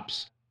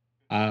 tops.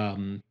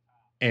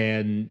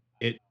 And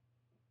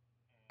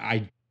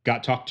I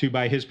got talked to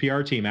by his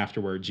PR team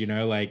afterwards,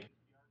 like,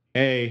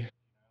 hey,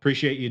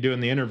 appreciate you doing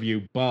the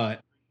interview,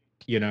 but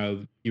you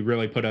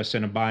really put us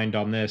in a bind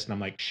on this. And I'm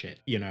like, shit,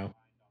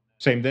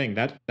 same thing.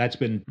 That's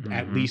been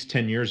at least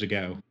 10 years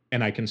ago.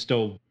 And I can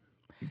still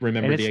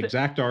remember the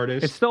exact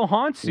artist. It still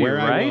haunts you, where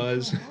right? I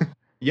was.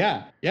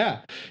 Yeah.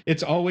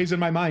 It's always in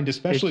my mind,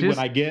 especially when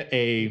I get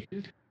hey,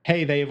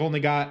 they've only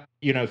got,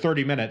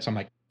 30 minutes. I'm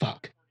like,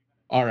 fuck.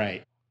 All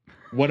right.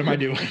 What am I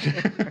doing?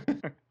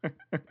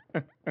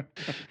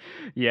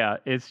 Yeah,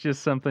 it's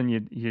just something you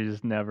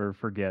just never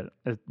forget,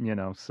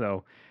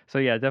 So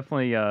yeah,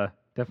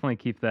 definitely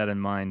keep that in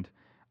mind.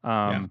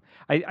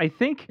 I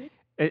think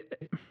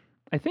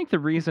the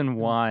reason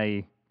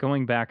why,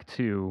 going back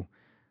to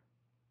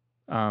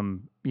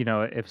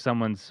if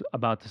someone's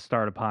about to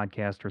start a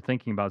podcast or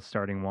thinking about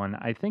starting one,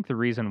 I think the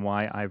reason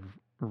why I've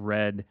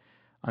read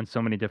on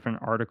so many different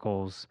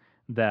articles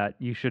that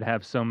you should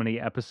have so many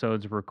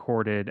episodes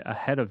recorded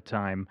ahead of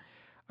time,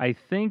 I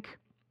think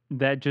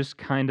that just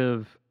kind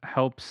of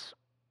helps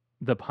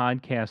the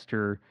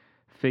podcaster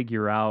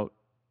figure out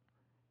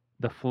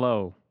the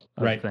flow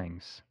of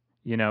things,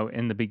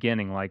 in the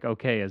beginning. Like,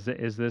 okay, is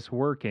this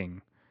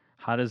working?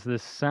 How does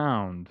this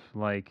sound?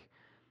 Like,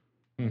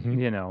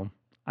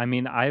 I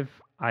mean, I've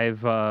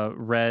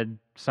read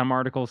some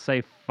articles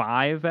say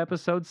 5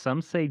 episodes,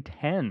 some say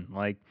 10.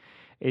 Like,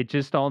 it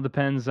just all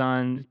depends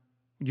on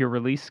your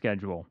release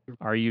schedule.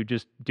 Are you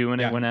just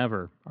doing it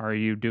whenever? Are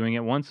you doing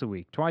it once a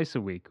week, twice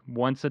a week,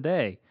 once a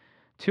day,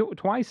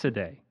 twice a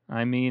day?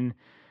 I mean,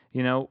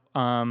 it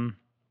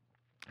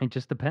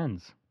just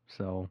depends.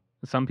 So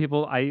some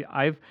people,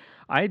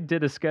 I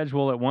did a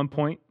schedule at one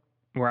point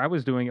where I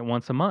was doing it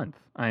once a month.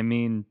 I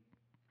mean,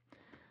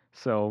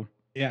 so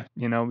yeah,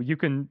 you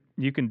can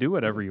do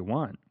whatever you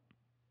want.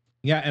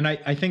 Yeah, and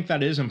I think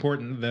that is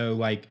important though.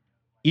 Like,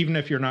 even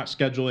if you're not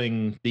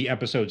scheduling the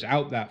episodes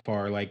out that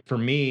far, like for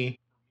me,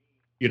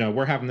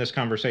 we're having this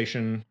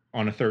conversation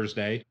on a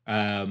Thursday.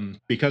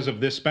 Because of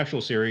this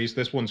special series,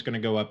 this one's going to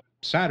go up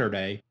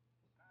Saturday.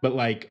 But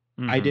like,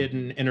 I did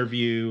an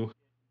interview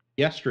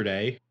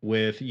yesterday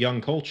with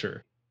Young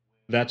Culture.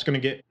 That's going to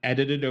get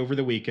edited over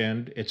the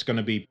weekend. It's going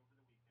to be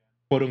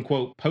quote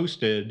unquote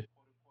posted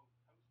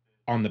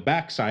on the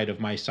backside of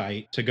my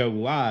site to go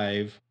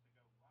live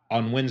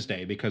on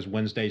Wednesday, because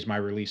Wednesday's my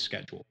release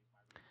schedule.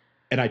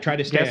 And I try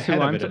to stay ahead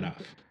of it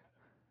enough.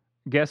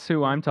 Guess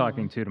who I'm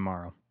talking to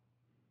tomorrow?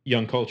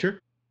 Young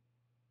Culture?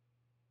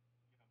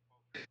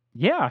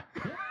 Yeah.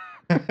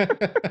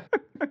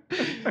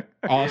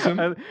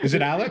 Awesome. Is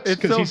it Alex?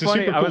 It's so he's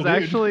funny. A super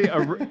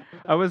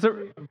cool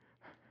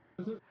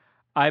dude.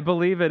 I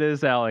believe it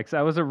is Alex.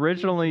 I was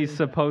originally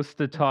supposed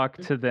to talk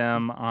to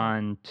them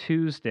on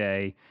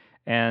Tuesday,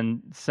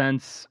 and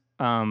since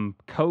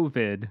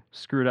COVID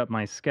screwed up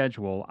my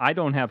schedule. I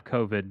don't have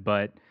COVID,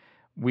 but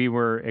we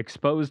were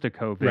exposed to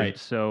COVID, Right.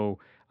 so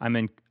I'm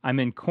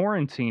in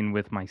quarantine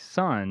with my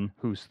son,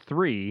 who's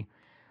 3.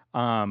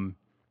 Um,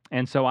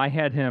 and so I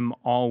had him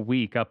all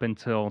week up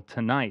until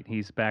tonight.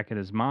 He's back at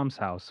his mom's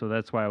house, so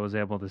that's why I was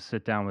able to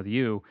sit down with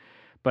you.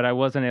 But I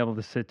wasn't able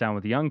to sit down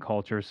with Young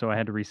Culture, so I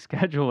had to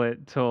reschedule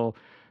it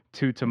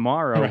to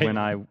tomorrow when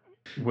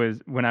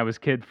Right. I was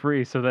kid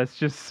free. So that's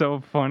just so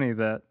funny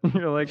that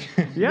you're like,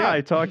 yeah, Yeah.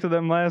 I talked to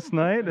them last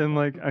night, and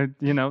like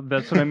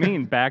that's what I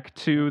mean. Back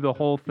to the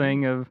whole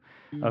thing of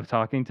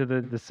talking to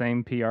the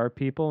same PR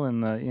people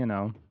and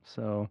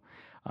so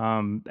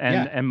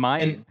Yeah. and my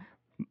And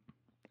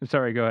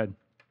sorry, go ahead.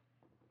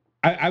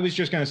 I was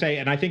just going to say,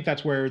 and I think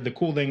that's where the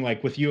cool thing,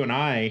 like with you and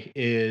I,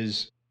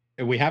 is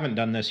we haven't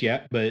done this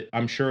yet, but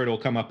I'm sure it'll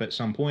come up at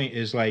some point,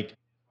 is like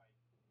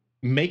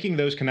making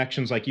those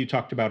connections, like you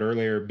talked about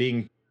earlier,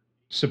 being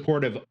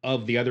supportive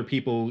of the other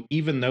people,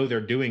 even though they're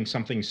doing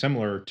something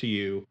similar to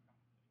you.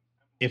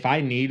 If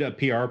I need a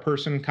PR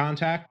person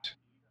contact,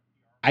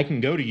 I can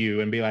go to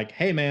you and be like,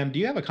 "Hey, man, do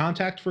you have a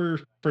contact for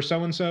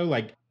so and so?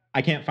 Like,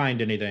 I can't find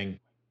anything."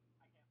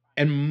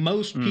 And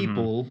most Mm-hmm.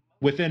 people,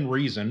 within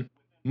reason,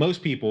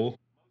 most people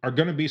are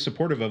going to be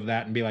supportive of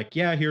that and be like,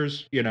 "Yeah,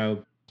 here's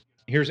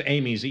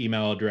Amy's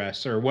email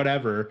address or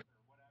whatever,"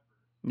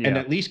 and Yeah.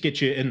 at least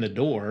get you in the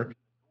door.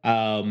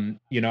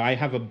 I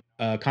have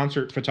a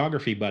concert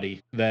photography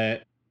buddy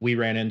that we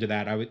ran into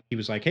that. He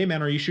was like, "Hey,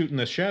 man, are you shooting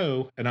this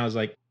show?" And I was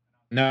like,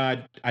 "No,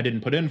 I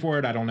didn't put in for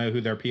it. I don't know who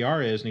their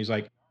PR is." And he's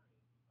like,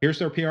 "Here's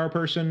their PR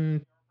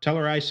person. Tell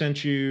her I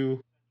sent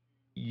you.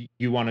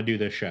 You want to do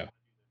this show?"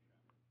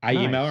 I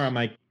email her. Nice. I'm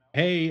like,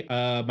 "Hey,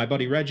 my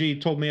buddy Reggie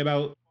told me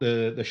about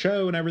the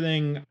show and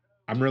everything.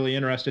 I'm really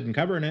interested in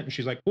covering it." And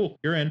she's like, "Cool,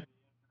 you're in."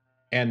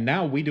 And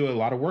now we do a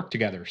lot of work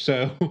together.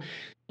 So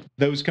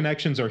those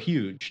connections are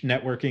huge.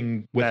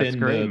 Networking That's within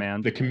great, the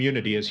man. the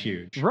community is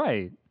huge.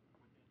 Right.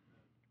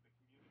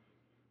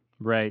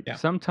 Right. Yeah.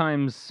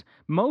 Sometimes,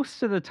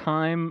 most of the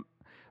time,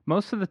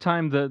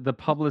 the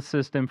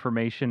publicist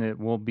information, it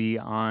will be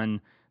on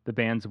the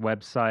band's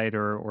website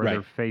or their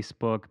Right.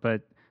 Facebook,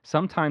 but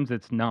sometimes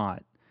it's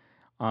not.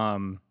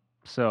 Um,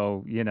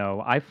 so,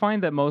 I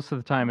find that most of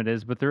the time it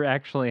is, but there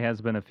actually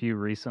has been a few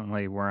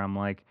recently where I'm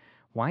like,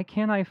 why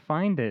can't I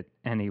find it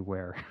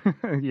anywhere?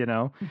 You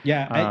know?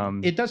 Yeah.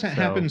 It doesn't So,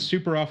 happen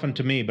super often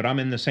to me, but I'm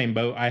in the same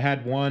boat. I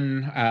had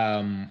one.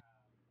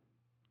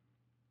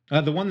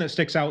 The one that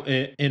sticks out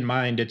in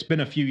mind. It's been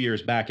a few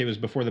years back. It was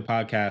before the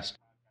podcast,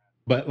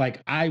 but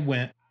like I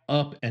went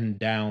up and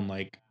down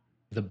like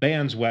the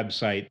band's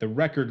website, the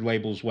record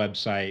label's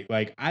website.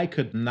 Like I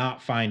could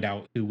not find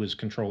out who was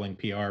controlling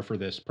PR for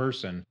this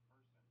person,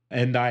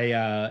 and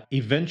I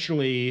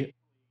eventually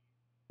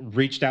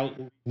reached out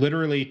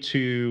literally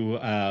to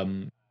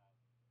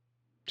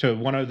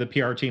one of the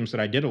PR teams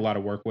that I did a lot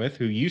of work with,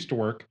 who used to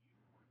work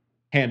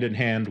hand in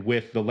hand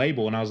with the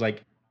label, and I was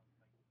like,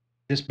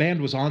 "This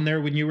band was on there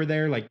when you were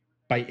there, like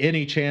by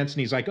any chance?" And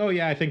he's like, "Oh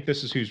yeah, I think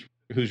this is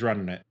who's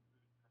running it."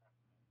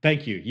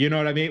 Thank you. You know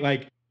what I mean?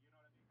 Like,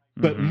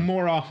 but mhm.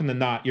 more often than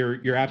not,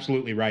 you're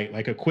absolutely right.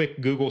 Like a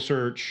quick Google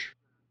search,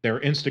 their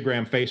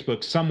Instagram,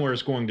 Facebook, somewhere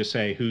is going to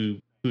say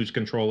who's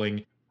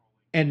controlling.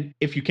 And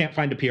if you can't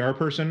find a PR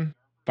person,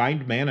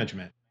 find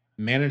management.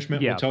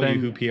 Management will Yeah, tell you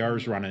who then PR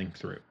is running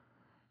through.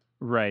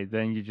 right,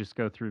 then you just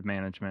go through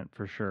management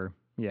for sure.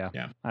 Yeah.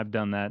 Yeah. I've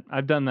done that.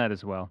 I've done that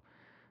as well.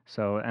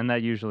 So, and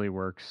that usually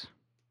works.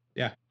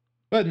 Yeah.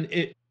 But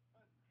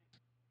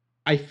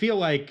I feel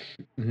like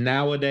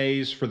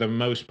nowadays, for the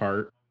most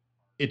part,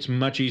 it's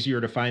much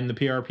easier to find the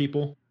PR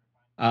people.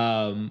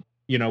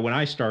 When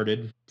I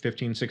started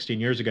 15, 16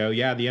 years ago,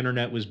 yeah, the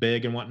internet was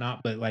big and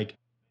whatnot, but like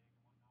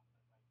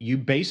you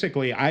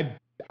basically, I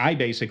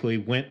basically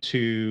went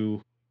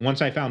to,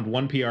 once I found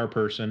one PR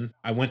person,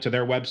 I went to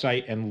their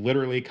website and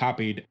literally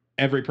copied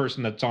every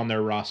person that's on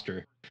their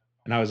roster.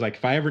 And I was like,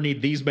 if I ever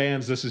need these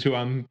bands, this is who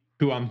I'm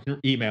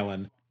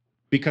emailing,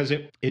 because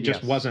it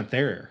just Yes. wasn't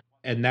there.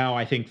 And now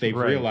I think they've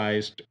Right.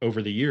 realized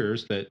over the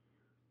years that,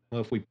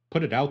 well, if we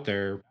put it out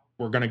there,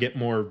 we're going to get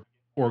more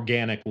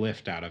organic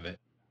lift out of it.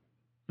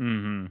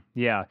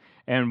 Yeah.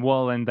 And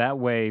well, in that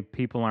way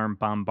people aren't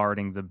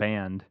bombarding the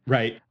band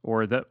Right.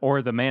 or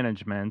the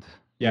management,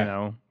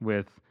 Yeah.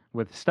 with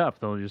stuff.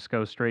 They'll just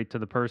go straight to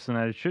the person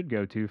that it should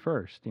go to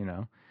first.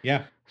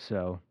 Yeah.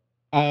 So,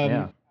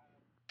 yeah. Um,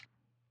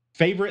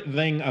 Favorite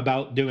thing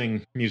about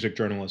doing music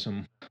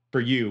journalism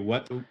for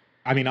you?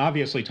 I mean,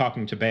 obviously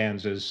talking to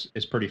bands is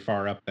pretty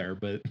far up there,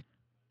 but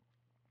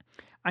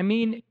I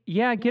mean,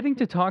 yeah, getting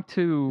to talk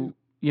to,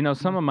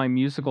 some of my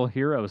musical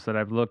heroes that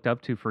I've looked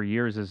up to for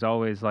years is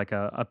always like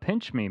a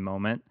pinch me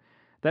moment.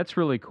 That's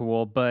really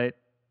cool. But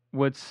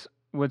what's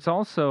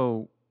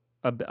also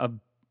a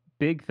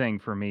big thing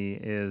for me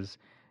is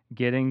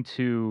getting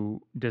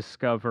to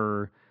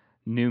discover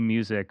new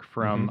music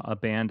from Mhm. a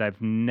band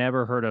I've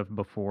never heard of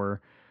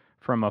before,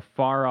 from a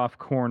far off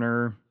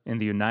corner in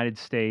the United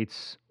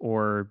States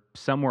or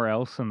somewhere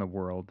else in the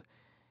world.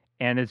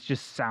 And it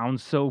just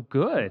sounds so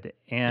good.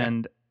 Yeah.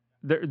 And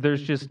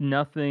there's just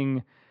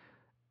nothing.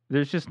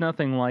 There's just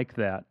nothing like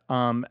that.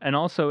 And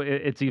also,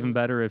 it's even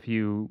better if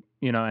you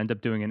know end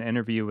up doing an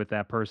interview with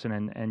that person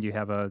and you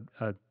have a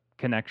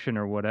connection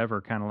or whatever,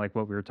 kind of like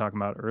what we were talking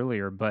about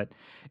earlier. But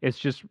it's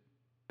just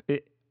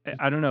it.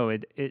 I don't know.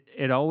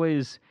 It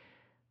always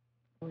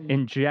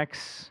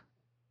injects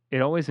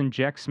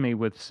me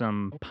with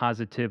some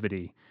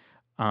positivity.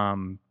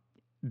 Um,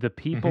 the Hmm.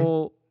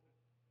 people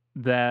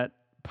that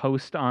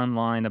post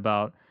online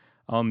about,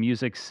 oh,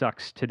 music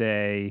sucks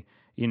today,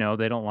 you know,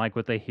 they don't like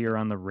what they hear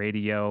on the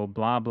radio,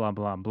 blah blah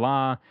blah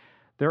blah,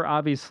 they're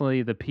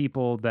obviously the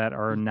people that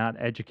are not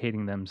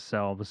educating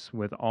themselves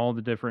with all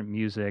the different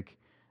music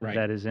Right.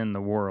 that is in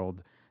the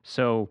world.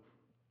 So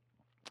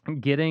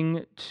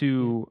getting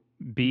to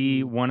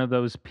be one of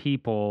those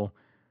people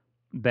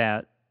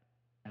that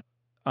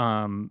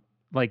um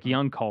like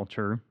Young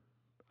Culture,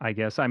 I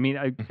guess. I mean,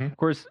 Hmm. of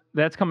course,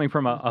 that's coming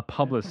from a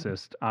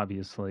publicist,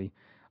 obviously.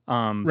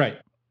 Um,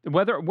 Right.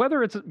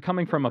 whether it's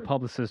coming from a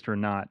publicist or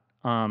not,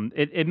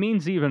 it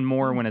means even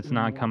more when it's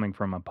not coming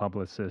from a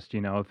publicist.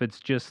 You know, if it's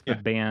just the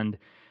Yeah. band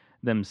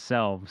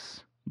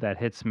themselves that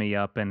hits me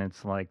up, and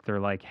it's like they're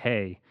like,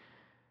 "Hey,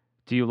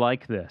 do you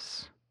like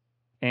this?"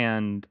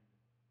 And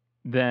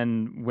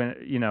then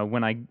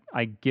when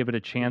I give it a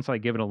chance, I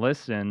give it a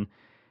listen,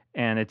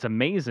 and it's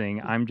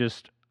amazing. I'm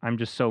just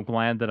so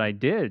glad that I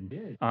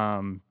did.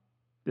 Um,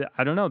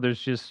 I don't know.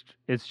 It's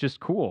just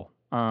cool.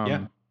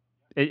 Yeah.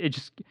 It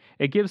just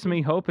it gives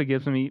me hope. It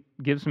gives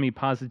me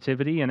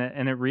positivity, and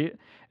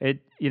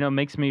it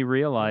makes me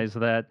realize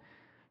that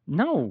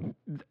no,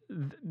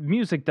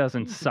 music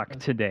doesn't suck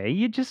today.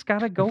 You just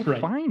gotta go Right.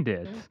 find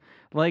it.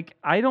 Like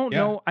I don't Yeah.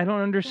 know. I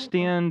don't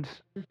understand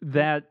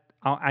that.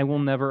 I will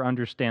never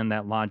understand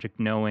that logic,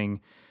 knowing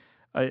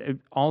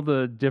all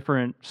the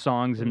different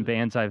songs and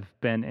bands I've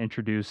been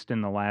introduced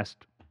in the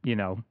last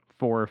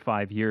 4 or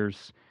 5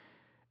 years.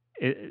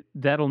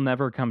 That'll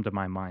never come to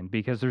my mind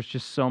because there's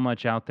just so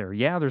much out there.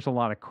 Yeah, there's a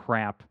lot of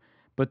crap,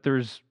 but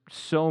there's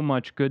so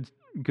much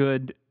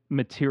good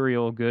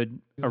material,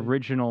 good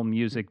original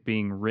music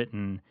being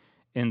written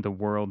in the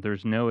world.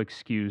 There's no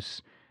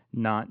excuse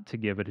not to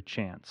give it a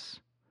chance.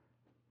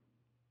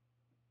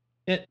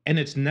 And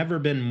it's never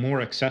been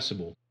more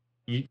accessible.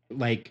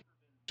 Like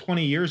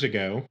 20 years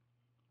ago,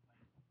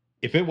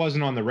 if it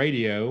wasn't on the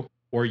radio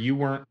or you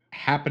weren't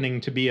happening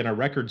to be in a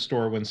record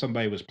store when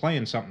somebody was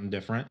playing something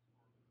different,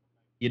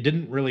 you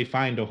didn't really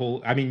find a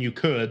whole, I mean, you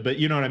could, but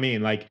you know what I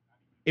mean? Like,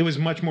 it was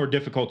much more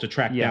difficult to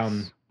track down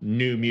Yes.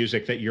 new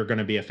music that you're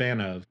gonna be a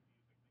fan of.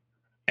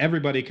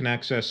 Everybody can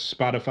access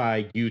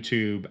Spotify,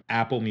 YouTube,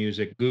 Apple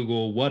Music,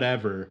 Google,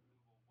 whatever.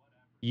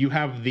 You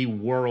have the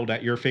world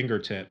at your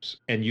fingertips,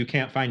 and you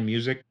can't find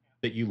music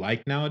that you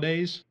like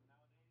nowadays?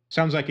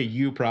 Sounds like a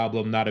you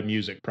problem, not a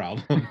music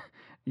problem.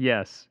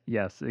 Yes,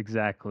 yes,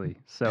 exactly.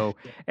 So,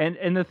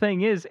 and the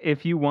thing is,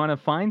 if you want to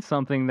find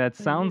something that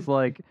sounds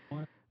like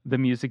the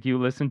music you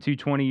listened to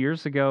 20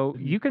 years ago,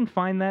 you can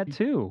find that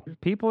too.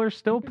 People are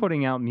still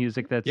putting out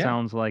music that Yeah,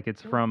 sounds like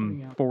it's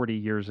from 40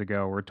 years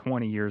ago or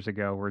 20 years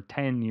ago or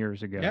 10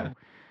 years yeah. ago,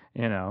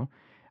 you know.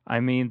 I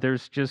mean,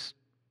 there's just,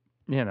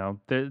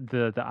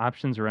 the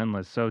options are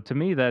endless. So to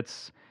me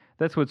that's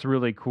what's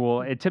really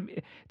cool. To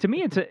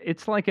me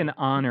it's like an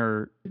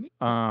honor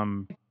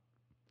um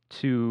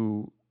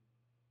to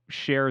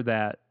share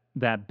that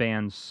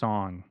band's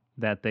song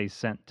that they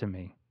sent to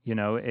me. You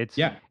know,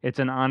 Yeah. it's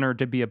an honor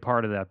to be a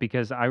part of that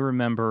because I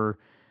remember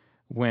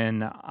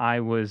when I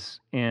was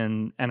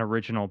in an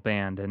original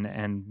band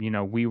and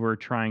we were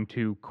trying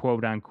to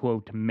quote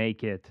unquote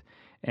make it,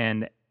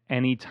 and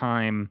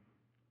anytime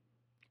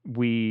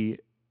we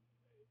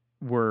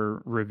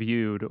were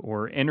reviewed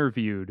or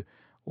interviewed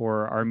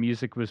or our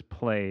music was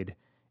played,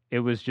 it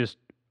was just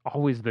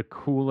always the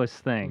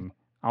coolest thing.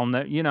 I'll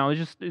know,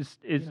 it's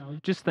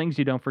just things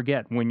you don't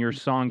forget when your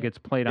song gets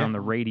played Yeah. on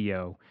the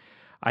radio.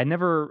 I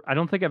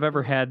don't think I've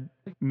ever had,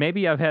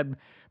 maybe I've had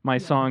my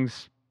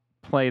songs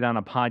played on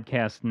a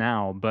podcast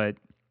now, but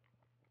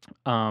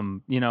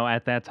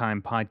at that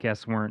time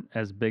podcasts weren't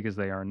as big as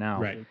they are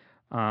now.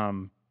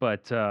 Right.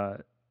 But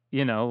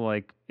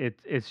like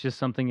it's just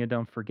something you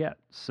don't forget.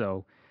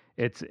 So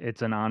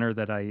it's an honor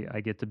that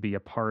I get to be a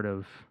part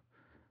of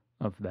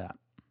that.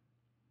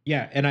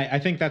 Yeah, and I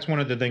think that's one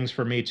of the things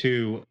for me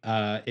too,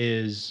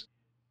 is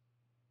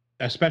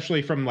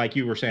especially from, like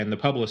you were saying, the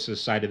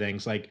publicist side of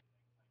things, like,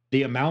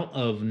 the amount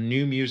of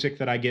new music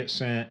that I get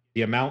sent,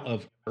 the amount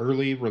of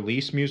early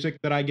release music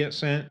that I get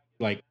sent,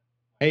 like,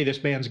 "Hey, this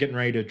band's getting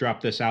ready to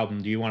drop this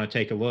album. Do you wanna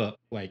take a look?"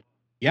 Like,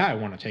 "Yeah, I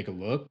wanna take a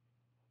look."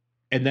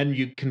 And then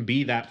you can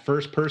be that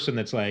first person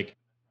that's like,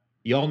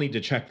 "Y'all need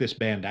to check this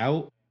band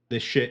out.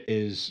 This shit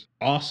is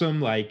awesome."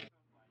 Like,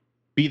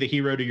 be the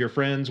hero to your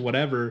friends,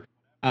 whatever.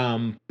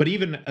 But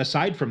even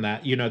aside from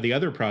that, the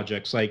other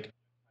projects, like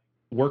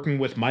working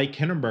with Mike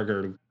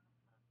Hindenburger,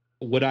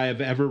 would I have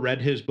ever read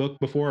his book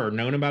before or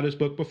known about his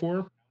book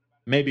before?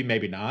 Maybe,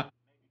 maybe not.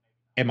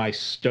 Am I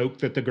stoked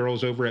that the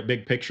girls over at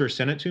Big Picture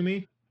sent it to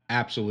me?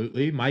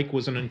 Absolutely. Mike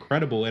was an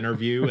incredible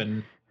interview,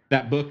 and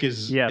that book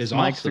is Yes, Mike's a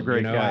awesome. You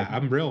great know, guy.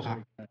 I'm real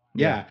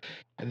Yeah.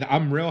 yeah,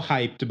 I'm real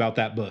hyped about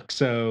that book.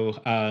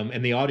 So,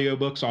 and the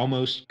audiobook's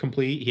almost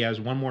complete. He has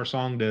one more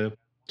song to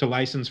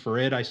license for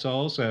it, I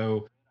saw.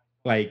 So,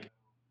 like,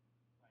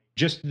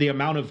 just the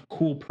amount of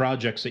cool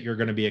projects that you're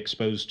going to be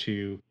exposed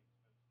to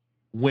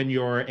when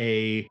you're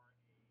a,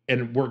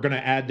 and we're going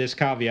to add this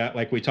caveat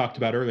like we talked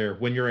about earlier,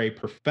 when you're a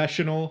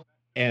professional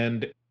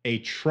and a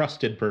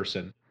trusted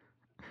person.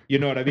 You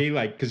know what I mean?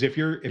 Like, because if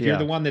you're the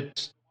Yeah. one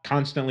that's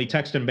constantly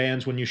texting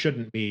bands when you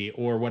shouldn't be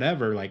or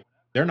whatever, like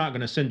they're not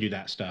going to send you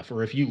that stuff.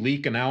 Or if you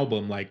leak an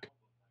album, like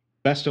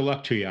best of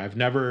luck to you. I've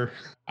never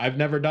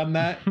done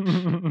that,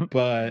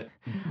 but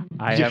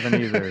I haven't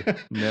either.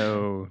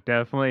 No,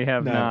 definitely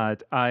have no.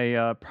 not.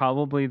 I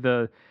probably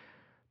the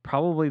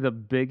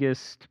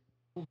biggest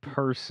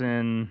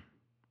person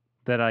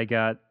that I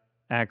got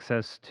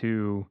access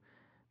to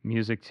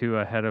music to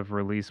ahead of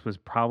release was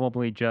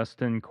probably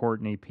Justin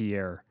Courtney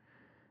Pierre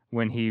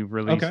when he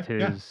released Okay,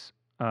 yeah, his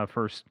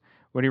first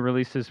when he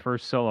released his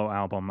first solo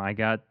album.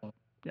 yeah,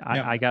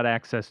 I got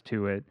access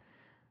to it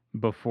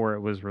before it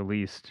was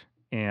released,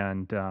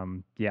 and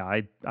yeah,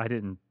 I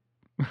didn't.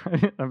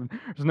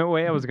 There's no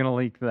way I was gonna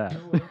leak that,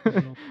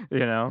 you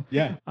know.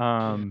 yeah,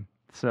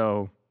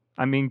 So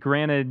I mean,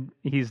 granted,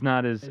 he's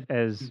not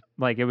as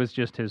like it was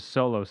just his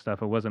solo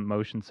stuff. It wasn't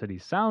Motion City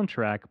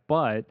soundtrack,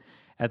 but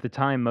at the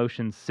time,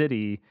 Motion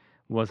City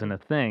wasn't a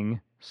thing.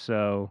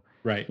 So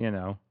right, you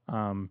know,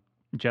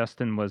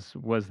 Justin was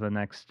the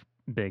next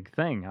big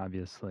thing,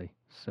 obviously.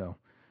 So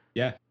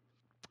yeah.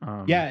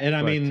 Yeah, and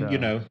I but mean, you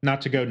know, not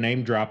to go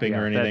name dropping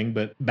or yeah, that anything,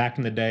 but back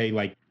in the day,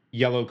 like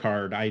Yellow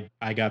Card,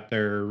 I got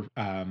their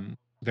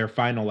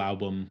final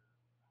album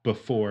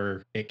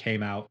before it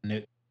came out,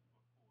 and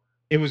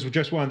it was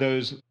just one of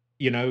those,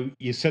 you know,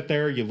 you sit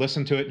there, you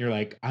listen to it, and you're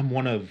like, I'm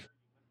one of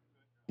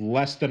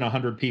less than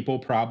 100 people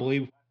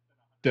probably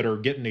that are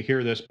getting to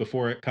hear this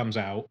before it comes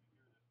out.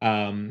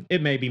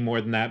 It may be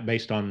more than that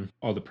based on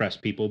all the press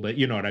people, but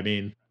you know what I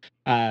mean.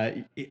 Uh,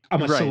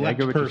 I'm a right. I get select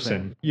what you're person,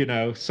 saying. you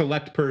know,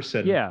 select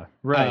person. Yeah,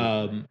 right.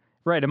 Um,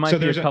 Right, it so might be a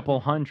there's a couple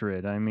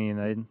hundred. I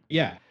mean,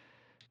 yeah,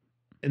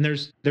 and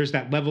there's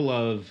that level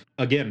of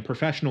again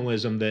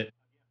professionalism that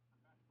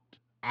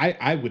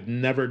I would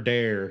never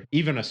dare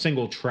even a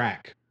single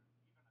track,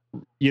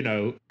 you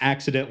know,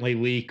 accidentally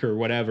leak or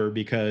whatever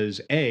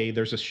because a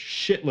there's a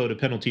shitload of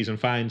penalties and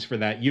fines for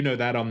that. You know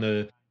that on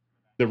the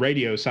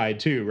radio side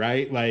too,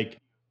 right? Like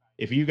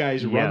if you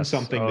guys run yes.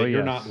 something Oh, that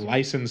you're not yes.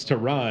 licensed to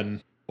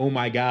run, oh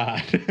my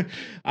god.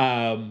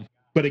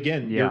 But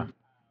again, Yeah.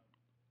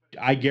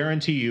 I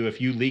guarantee you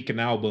if you leak an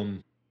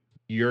album,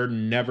 you're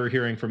never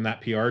hearing from that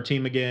PR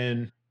team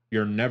again.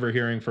 You're never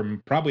hearing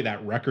from probably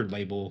that record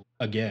label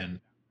again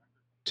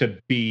to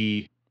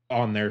be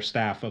on their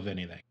staff of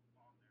anything.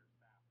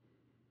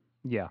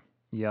 Yeah.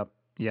 Yep.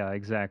 Yeah,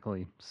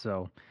 exactly.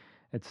 So,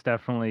 it's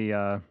definitely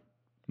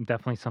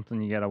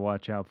something you got to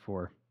watch out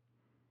for.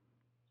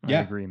 I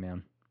Yeah. agree,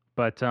 man.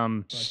 But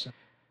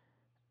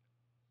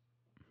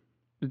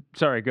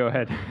sorry, go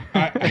ahead.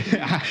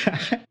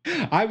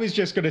 I was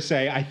just going to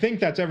say, I think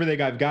that's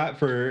everything I've got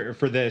for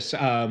this.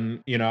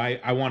 You know,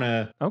 I want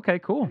to Okay,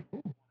 cool.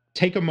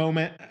 take a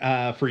moment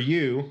for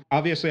you.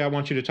 Obviously, I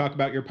want you to talk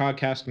about your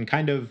podcast and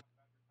kind of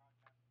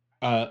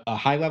a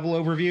high level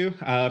overview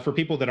for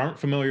people that aren't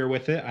familiar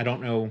with it. I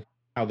don't know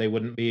how they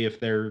wouldn't be if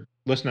they're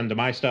listening to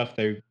my stuff.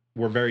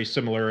 We're very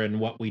similar in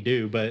what we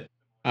do, but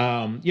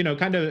you know,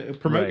 kind of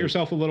promote Right.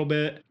 yourself a little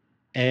bit.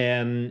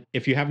 And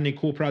if you have any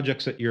cool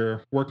projects that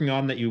you're working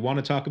on that you want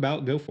to talk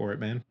about, go for it,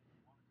 man.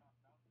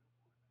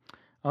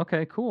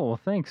 Okay, cool. Well,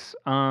 thanks.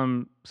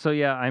 So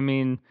yeah, I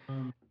mean,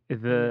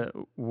 the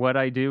what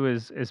I do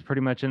is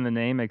pretty much in the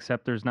name,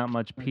 except there's not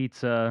much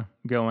pizza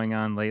going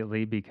on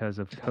lately because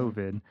of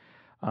COVID.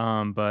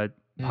 But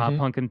Pop Mm-hmm.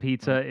 Punk and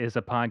Pizza is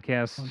a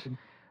podcast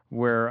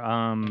where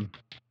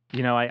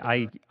you know,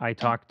 I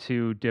talk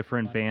to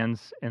different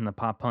bands in the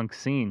pop punk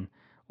scene,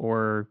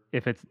 or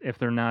if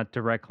they're not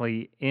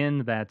directly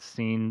in that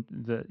scene,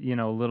 the you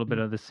know a little bit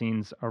of the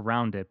scenes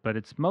around it, but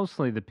it's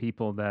mostly the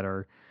people that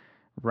are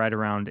right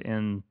around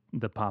in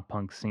the pop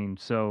punk scene.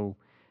 So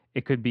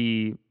it could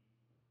be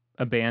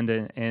a band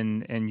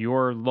in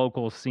your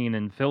local scene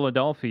in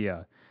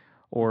Philadelphia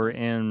or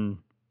in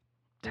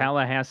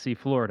Tallahassee,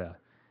 Florida,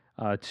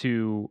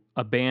 to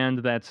a band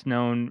that's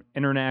known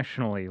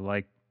internationally,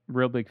 like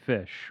Real Big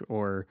Fish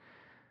or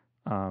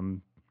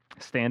um,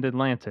 Stand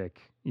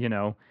Atlantic. You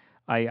know,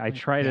 I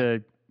try Yeah.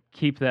 to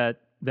keep that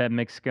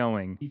mix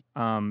going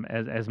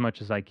as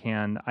much as I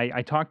can.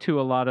 I talk to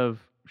a lot of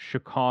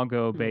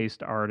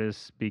Chicago-based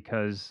artists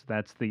because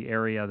that's the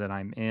area that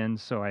I'm in.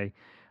 So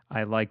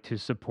I like to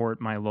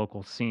support my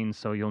local scene.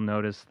 So you'll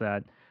notice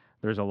that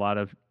there's a lot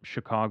of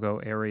Chicago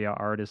area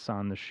artists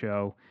on the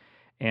show.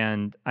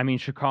 And I mean,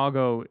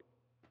 Chicago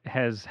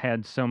has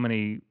had so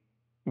many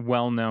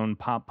well-known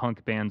pop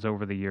punk bands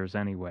over the years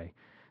anyway.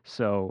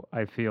 So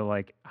I feel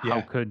like how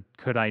Yeah.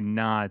 could I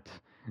not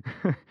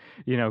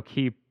you know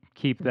keep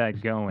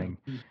that going?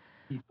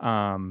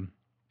 Um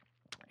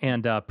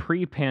And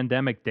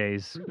pre-pandemic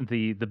days,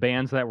 the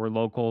bands that were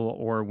local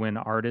or when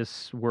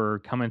artists were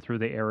coming through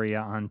the area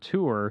on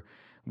tour,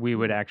 we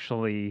would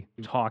actually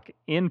talk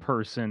in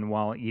person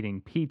while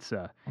eating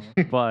pizza.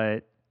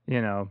 But,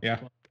 Yeah.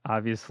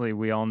 obviously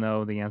we all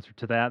know the answer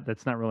to that.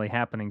 That's not really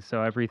happening.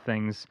 So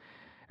everything's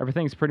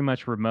pretty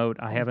much remote.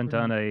 I haven't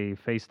done a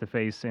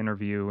face-to-face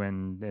interview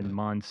in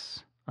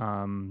months.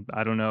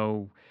 I don't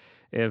know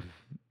if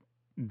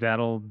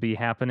that'll be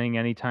happening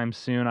anytime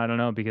soon. I don't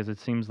know, because it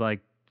seems like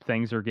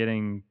things are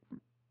getting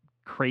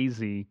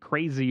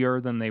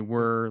crazier than they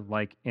were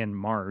like in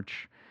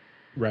March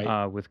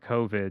Right. with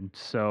COVID.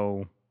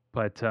 So,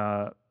 but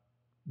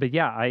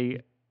yeah,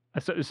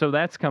 so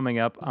that's coming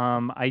up.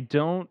 I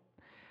don't.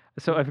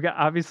 So I've got,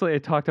 obviously I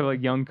talked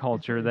about young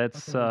culture.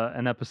 That's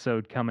an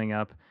episode coming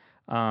up,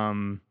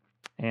 and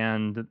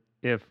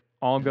if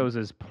all goes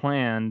as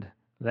planned,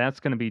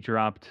 that's going to be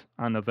dropped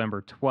on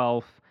November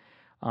 12th.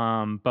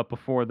 But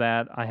before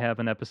that, I have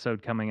an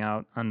episode coming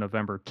out on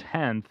November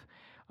 10th.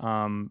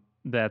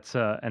 That's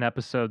an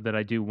episode that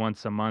I do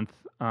once a month,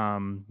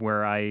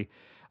 where I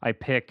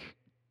pick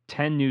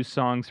 10 new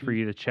songs for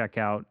you to check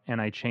out, and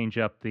I change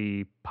up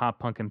the Pop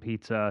Punk and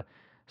Pizza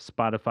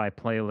Spotify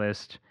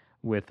playlist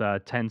with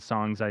 10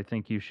 songs I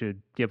think you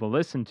should give a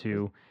listen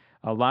to.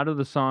 A lot of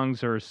the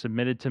songs are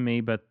submitted to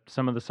me, but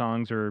some of the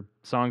songs are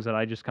songs that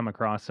I just come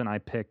across and I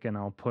pick and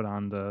I'll put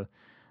on the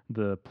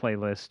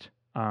playlist.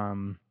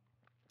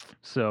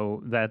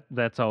 So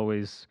that's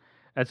always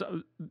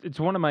it's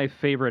one of my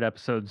favorite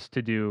episodes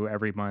to do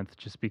every month,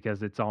 just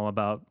because it's all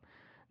about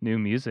new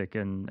music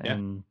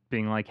and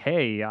being like,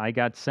 hey, I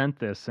got sent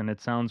this and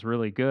it sounds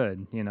really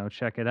good.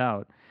 Check it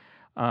out.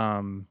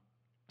 Um,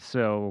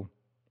 so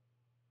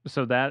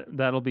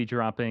that'll be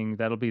dropping.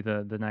 That'll be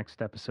the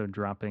next episode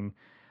dropping.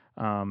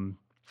 Um,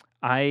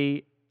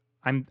 I'm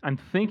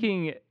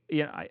thinking,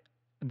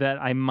 that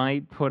I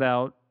might put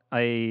out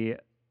a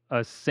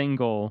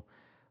single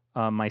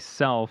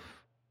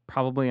myself,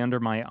 probably under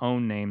my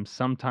own name,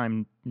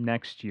 sometime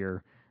next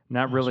year.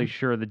 Not really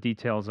sure the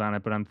details on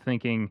it, but I'm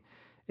thinking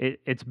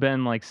it's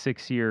been like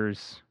 6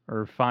 years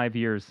or 5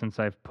 years since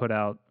I've put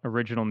out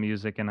original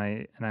music, and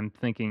I'm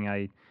thinking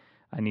I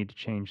need to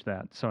change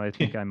that. So I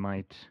think I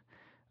might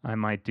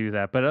do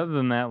that. But other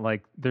than that,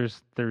 like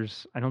there's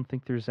I don't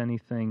think there's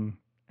anything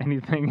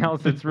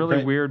else. It's really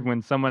Right. weird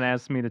when someone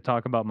asks me to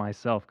talk about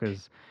myself,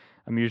 because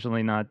I'm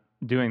usually not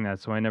doing that,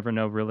 so I never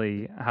know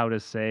really how to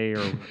say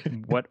or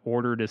what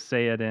order to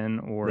say it in,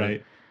 or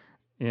Right.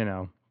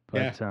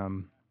 But Yeah.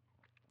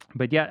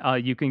 but yeah,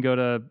 you can go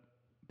to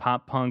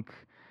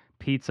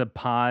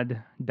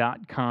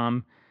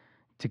poppunkpizzapod.com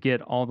to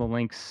get all the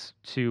links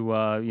to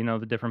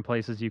the different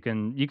places you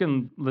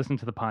can listen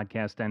to the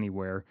podcast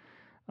anywhere.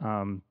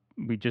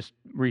 We just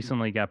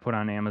recently got put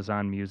on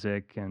Amazon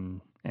Music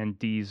and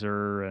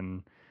Deezer,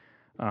 and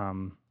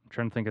I'm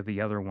trying to think of the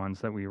other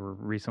ones that we were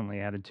recently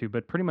added to,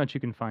 but pretty much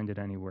you can find it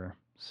anywhere.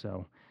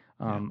 So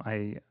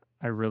I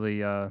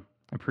really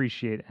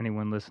appreciate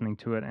anyone listening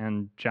to it,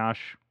 and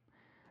Josh,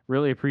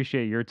 really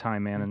appreciate your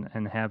time, man,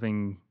 and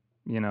having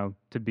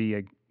to be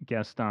a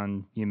guest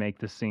on You Make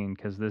the Scene,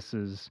 because this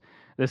is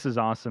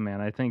awesome, man.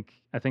 I think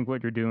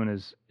what you're doing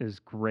is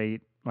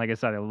great. Like I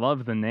said, I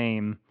love the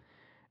name,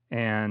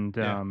 and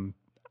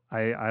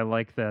I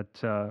like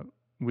that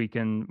we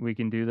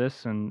can do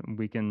this, and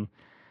we can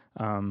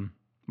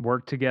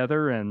work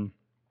together, and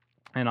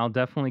I'll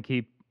definitely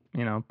keep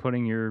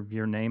putting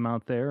your name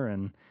out there,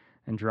 and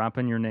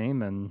dropping your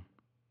name and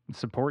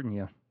supporting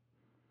you.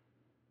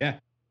 Yeah.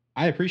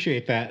 I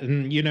appreciate that.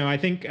 And I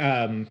think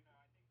kind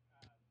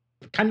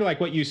of like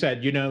what you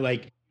said,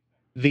 like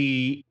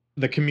the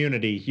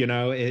community,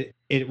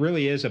 it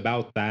really is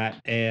about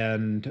that.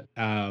 And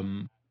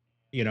I've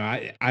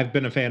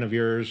been a fan of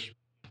yours.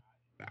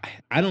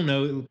 I don't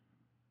know,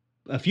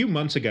 a few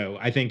months ago,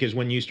 I think, is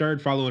when you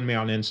started following me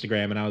on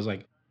Instagram, and I was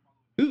like,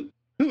 who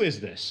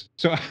is this?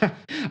 So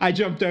I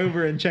jumped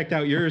over and checked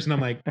out yours, and I'm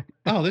like,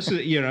 oh, this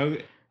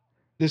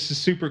is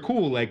super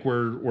cool. Like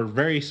we're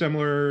very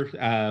similar.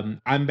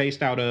 I'm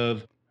based out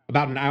of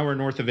about an hour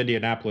north of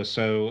Indianapolis,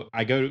 so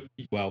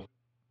well,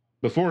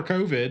 before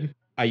COVID,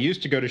 I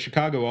used to go to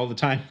Chicago all the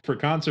time for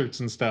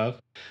concerts and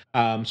stuff.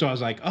 So I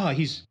was like, oh,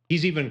 he's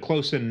even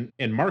close in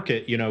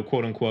market,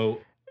 quote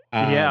unquote.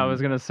 Yeah, I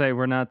was gonna say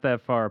we're not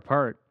that far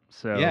apart.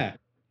 So Yeah.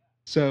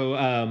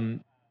 So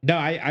no,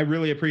 I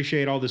really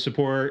appreciate all the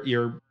support.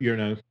 You're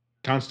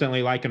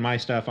constantly liking my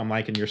stuff. I'm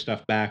liking your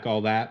stuff back,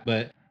 all that.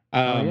 But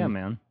oh yeah,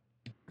 man.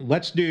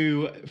 let's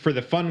do, for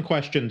the fun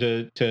question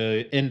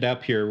to end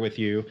up here with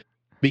you,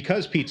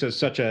 because pizza is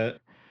such a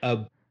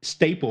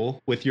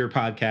staple with your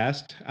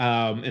podcast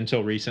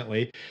until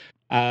recently.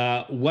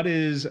 What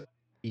is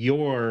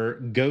your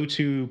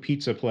go-to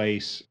pizza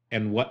place,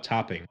 and what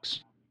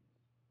toppings?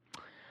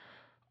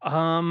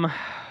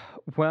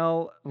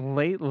 Well,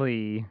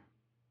 lately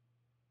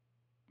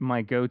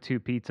my go-to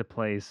pizza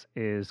place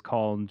is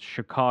called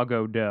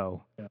Chicago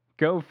Dough.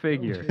 Go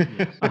figure.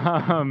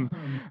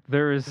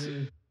 There's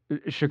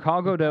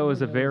Chicago Dough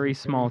is a very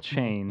small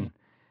chain.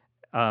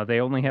 They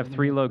only have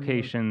 3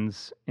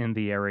 locations in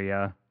the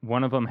area.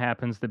 one of them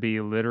happens to be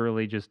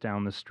literally just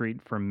down the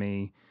street from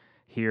me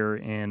here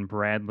in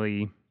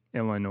Bradley,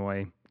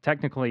 Illinois.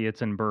 Technically,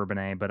 it's in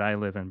Bourbonnais, but I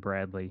live in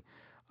Bradley.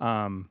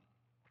 Um,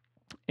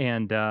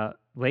 and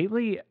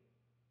lately,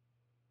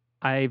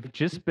 I've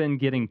just been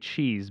getting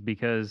cheese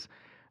because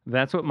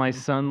that's what my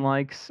son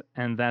likes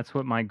and that's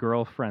what my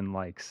girlfriend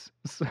likes.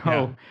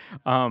 Yeah.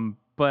 So,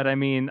 but I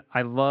mean,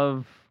 I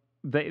love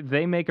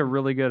they make a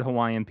really good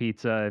Hawaiian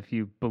pizza if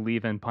you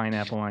believe in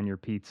pineapple on your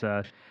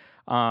pizza.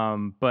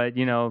 But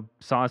you know,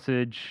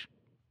 sausage,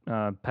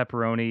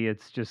 pepperoni,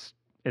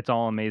 it's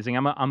all amazing.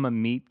 I'm a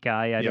meat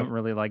guy. I Yep. don't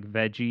really like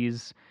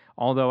veggies,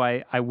 although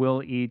I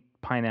will eat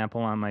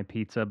pineapple on my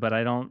pizza, but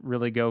I don't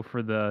really go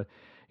for the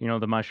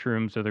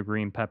mushrooms or the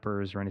green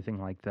peppers or anything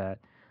like that.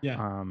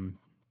 Yeah.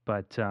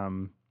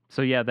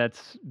 So yeah,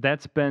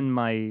 that's been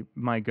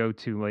my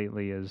go-to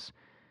lately is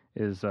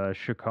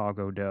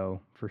Chicago dough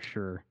for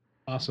sure.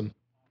 Awesome.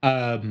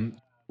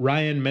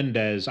 Ryan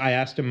Mendez, I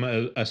asked him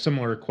a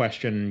similar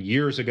question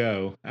years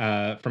ago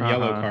from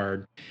Yellow Uh-huh.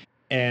 Card.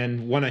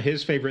 And one of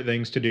his favorite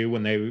things to do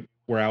when they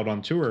were out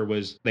on tour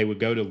was they would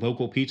go to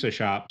local pizza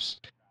shops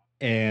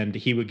and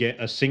he would get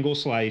a single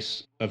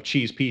slice of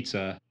cheese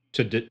pizza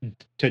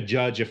to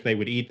judge if they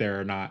would eat there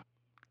or not.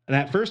 And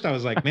at first I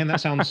was like, man,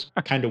 that sounds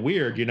kind of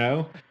weird, you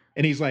know?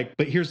 And he's like,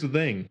 but here's the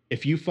thing.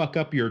 If you fuck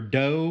up your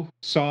dough,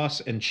 sauce,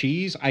 and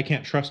cheese, I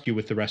can't trust you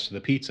with the rest of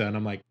the pizza. And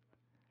I'm like,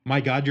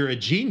 my God, you're a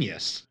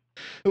genius.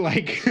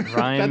 Like,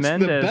 Ryan that's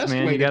the Mendez, best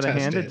man, way you to got to test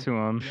hand it it. to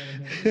him.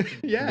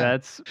 Yeah.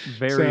 That's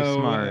very So,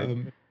 smart.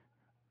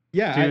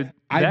 Yeah, Dude,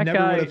 I that never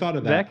guy would have thought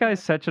of that that.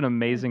 guy's such an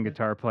amazing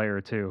guitar player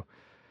too.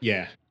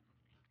 Yeah.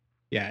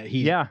 Yeah,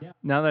 Yeah,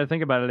 now that I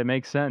think about it, it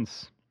makes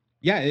sense.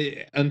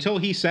 until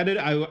he said it,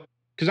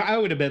 because I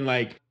would have been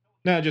like,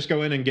 no, just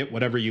go in and get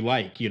whatever you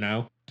like, you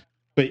know?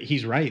 But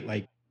he's right.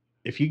 Like,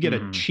 if you get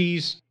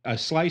Mhm. a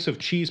slice of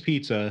cheese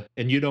pizza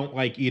and you don't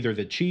like either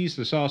the cheese,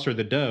 the sauce, or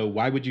the dough,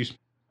 why would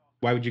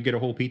you get a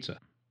whole pizza?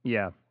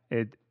 Yeah,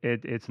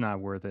 it's not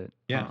worth it.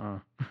 Yeah.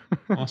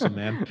 Awesome,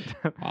 man.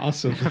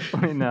 Awesome.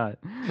 Definitely not.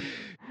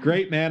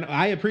 Great, man.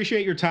 I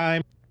appreciate your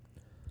time.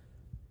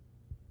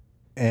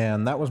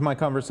 And that was my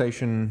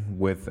conversation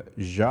with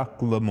Jacques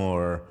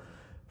LaMore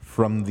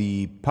from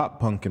the Pop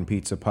Punk and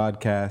Pizza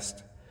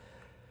podcast.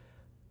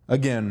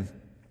 Again,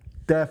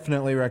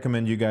 definitely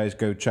recommend you guys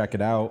go check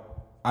it out.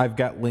 I've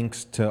got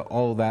links to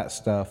all that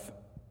stuff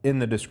in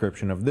the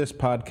description of this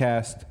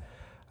podcast.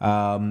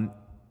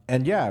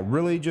 And yeah,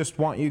 really just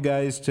want you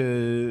guys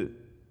to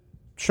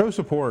show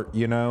support,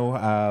 you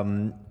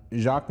know.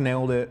 Jacques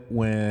nailed it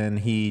when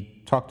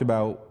he talked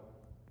about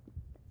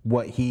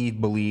what he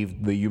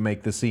believed the You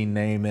Make the Scene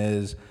name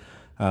is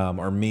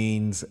or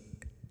means.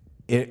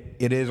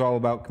 It is all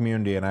about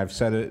community, and I've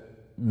said it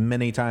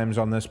many times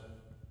on this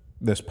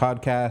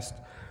podcast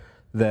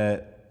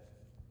that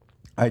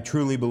I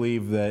truly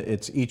believe that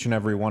it's each and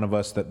every one of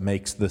us that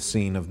makes the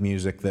scene of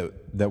music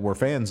that we're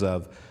fans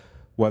of,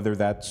 whether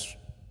that's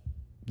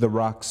the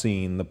rock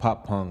scene, the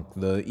pop punk,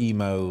 the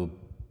emo,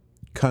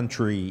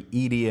 country,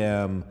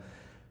 EDM,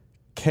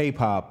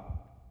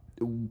 K-pop,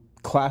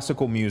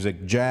 classical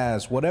music,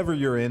 jazz, whatever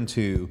you're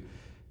into,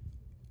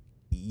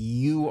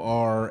 you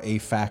are a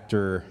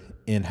factor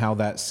in how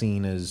that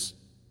scene is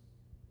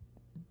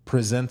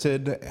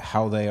presented,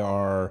 how they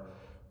are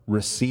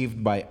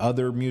received by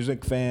other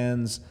music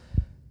fans,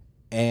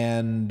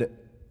 and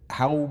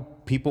how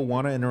people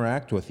want to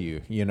interact with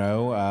you, you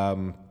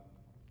know?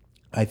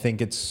 I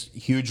think it's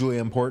hugely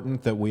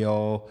important that we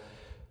all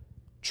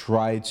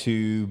try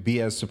to be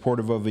as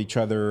supportive of each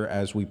other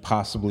as we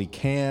possibly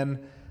can.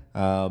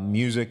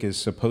 Music is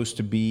supposed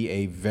to be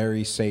a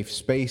very safe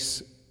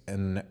space,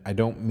 and I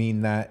don't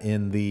mean that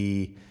in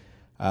the,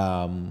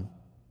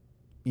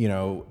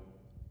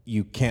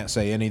 you can't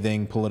say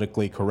anything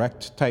politically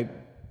correct type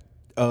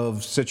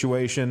of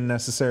situation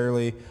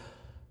necessarily,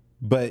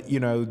 but,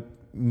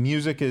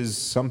 music is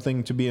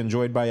something to be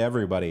enjoyed by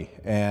everybody,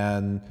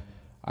 and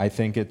I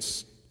think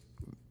it's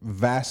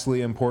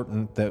vastly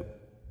important that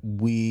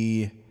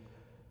we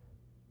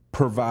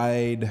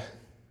provide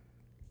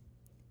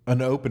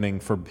an opening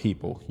for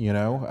people,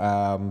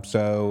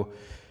 so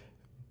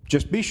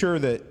just be sure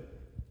that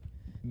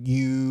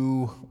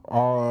you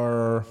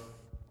are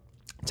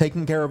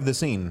taking care of the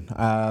scene.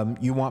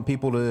 You want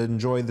people to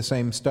enjoy the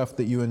same stuff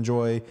that you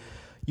enjoy.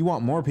 You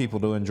want more people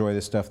to enjoy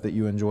the stuff that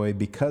you enjoy,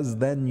 because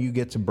then you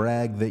get to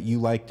brag that you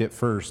liked it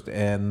first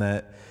and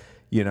that,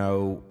 you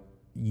know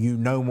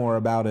more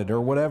about it,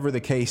 or whatever the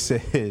case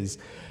is.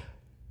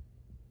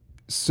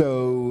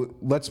 So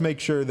let's make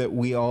sure that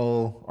we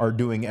all are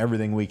doing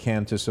everything we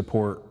can to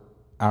support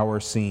our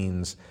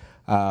scenes.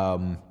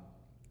 For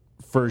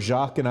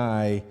Jacques and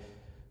I,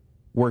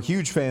 we're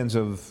huge fans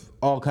of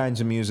all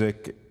kinds of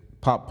music,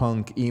 pop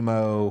punk,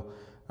 emo.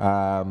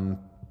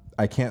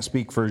 I can't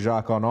speak for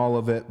Jacques on all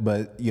of it,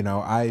 but,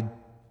 I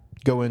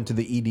go into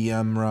the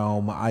EDM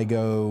realm. I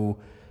go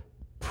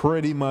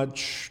pretty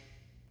much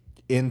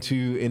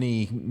into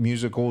any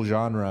musical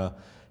genre,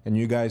 and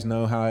you guys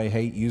know how I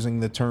hate using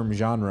the term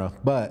genre,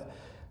 but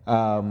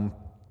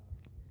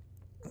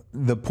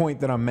the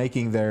point that I'm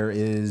making there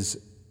is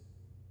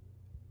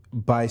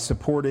by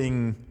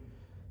supporting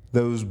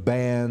those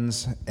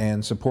bands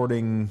and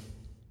supporting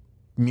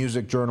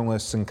music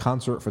journalists and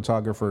concert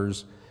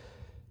photographers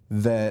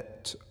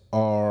that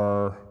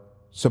are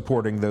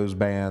supporting those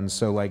bands.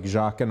 So like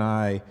Jacques and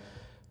I,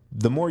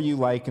 the more you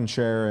like and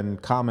share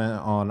and comment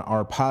on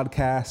our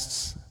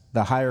podcasts,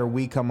 the higher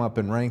we come up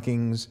in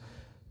rankings,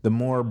 the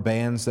more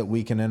bands that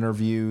we can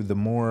interview, the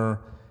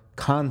more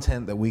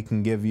content that we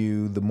can give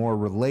you, the more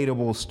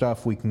relatable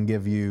stuff we can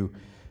give you,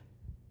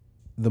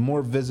 the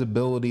more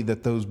visibility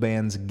that those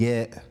bands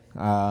get.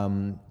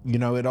 It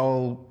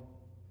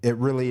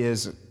really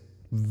is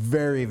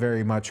very,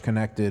 very much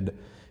connected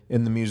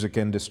in the music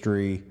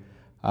industry.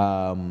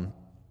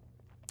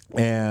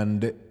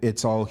 And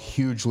it's all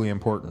hugely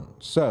important.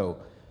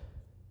 So,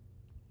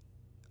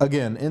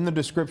 again, in the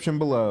description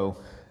below,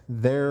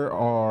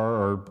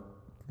 or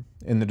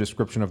in the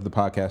description of the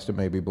podcast, it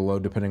may be below,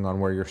 depending on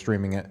where you're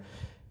streaming it.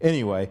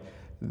 Anyway,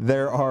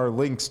 there are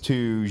links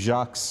to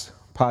Jacques'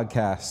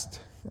 podcast,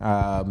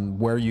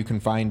 where you can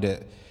find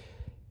it.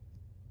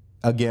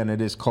 Again,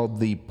 it is called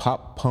the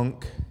Pop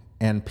Punk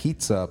and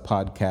Pizza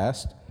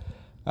Podcast.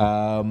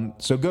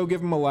 So go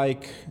give him a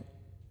like,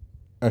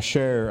 a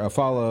share, a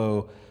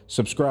follow,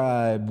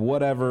 subscribe,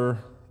 whatever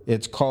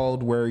it's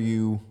called where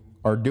you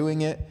are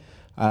doing it.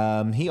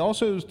 He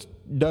also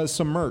does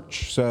some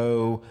merch,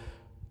 so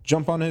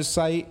jump on his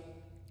site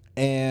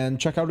and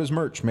check out his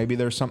merch. Maybe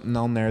there's something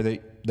on there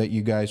that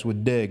you guys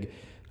would dig.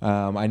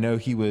 I know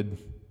he would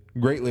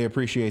greatly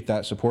appreciate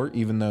that support,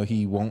 even though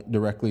he won't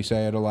directly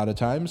say it a lot of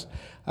times.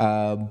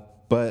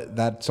 But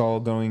that's all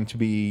going to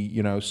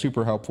be,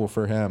 super helpful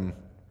for him.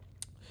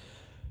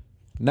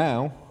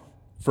 Now,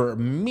 for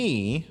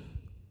me,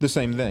 the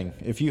same thing.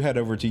 If you head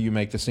over to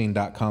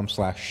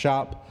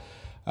youmakethescene.com/shop,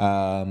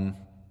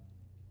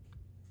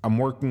 I'm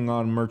working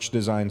on merch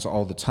designs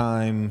all the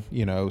time,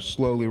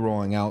 slowly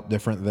rolling out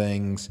different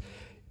things.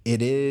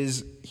 It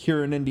is,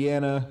 here in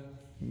Indiana,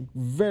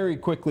 very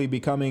quickly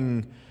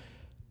becoming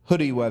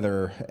hoodie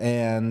weather.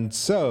 And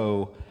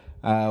so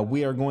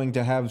we are going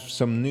to have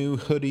some new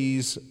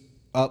hoodies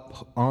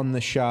up on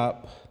the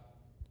shop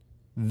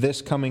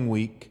this coming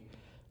week.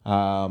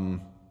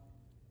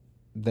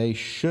 They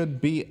should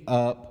be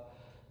up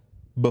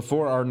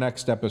before our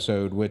next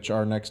episode, which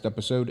our next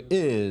episode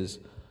is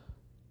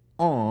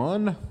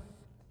on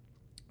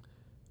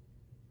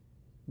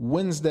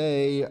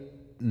Wednesday,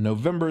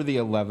 November the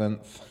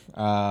 11th,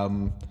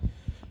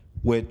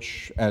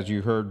 which, as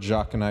you heard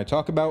Jacques and I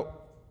talk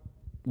about,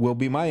 will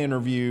be my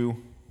interview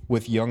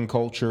with Young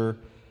Culture.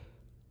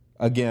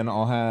 Again,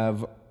 I'll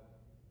have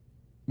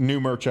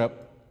new merch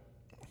up,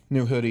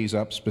 new hoodies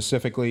up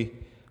specifically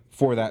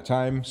for that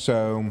time.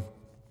 So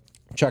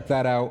check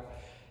that out.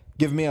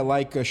 Give me a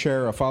like, a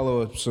share, a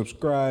follow, a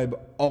subscribe,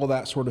 all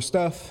that sort of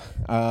stuff.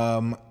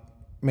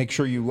 Make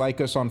sure you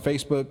like us on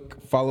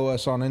Facebook, follow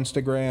us on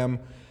Instagram,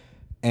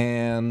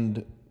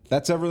 and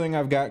that's everything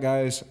I've got,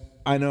 guys.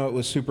 I know it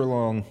was super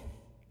long.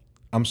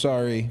 I'm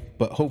sorry,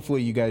 but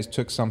hopefully you guys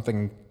took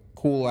something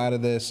cool out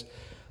of this,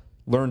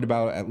 learned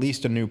about at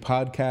least a new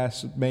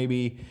podcast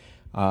maybe,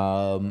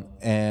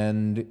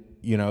 and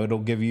it'll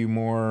give you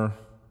more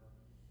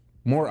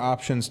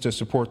options to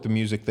support the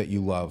music that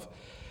you love.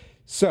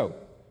 So,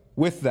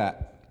 with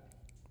that,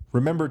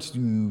 remember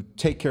to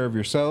take care of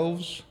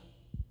yourselves,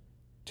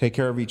 take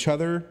care of each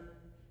other,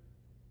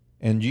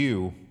 and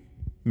you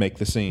make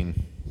the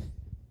scene.